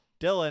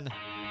 Dylan,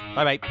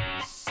 Bye-bye.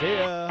 see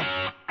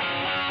ya.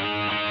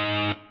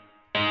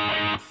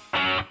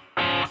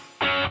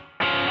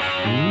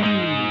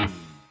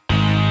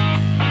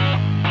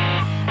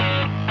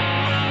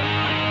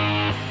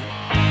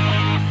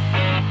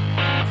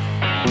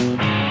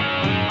 Ooh.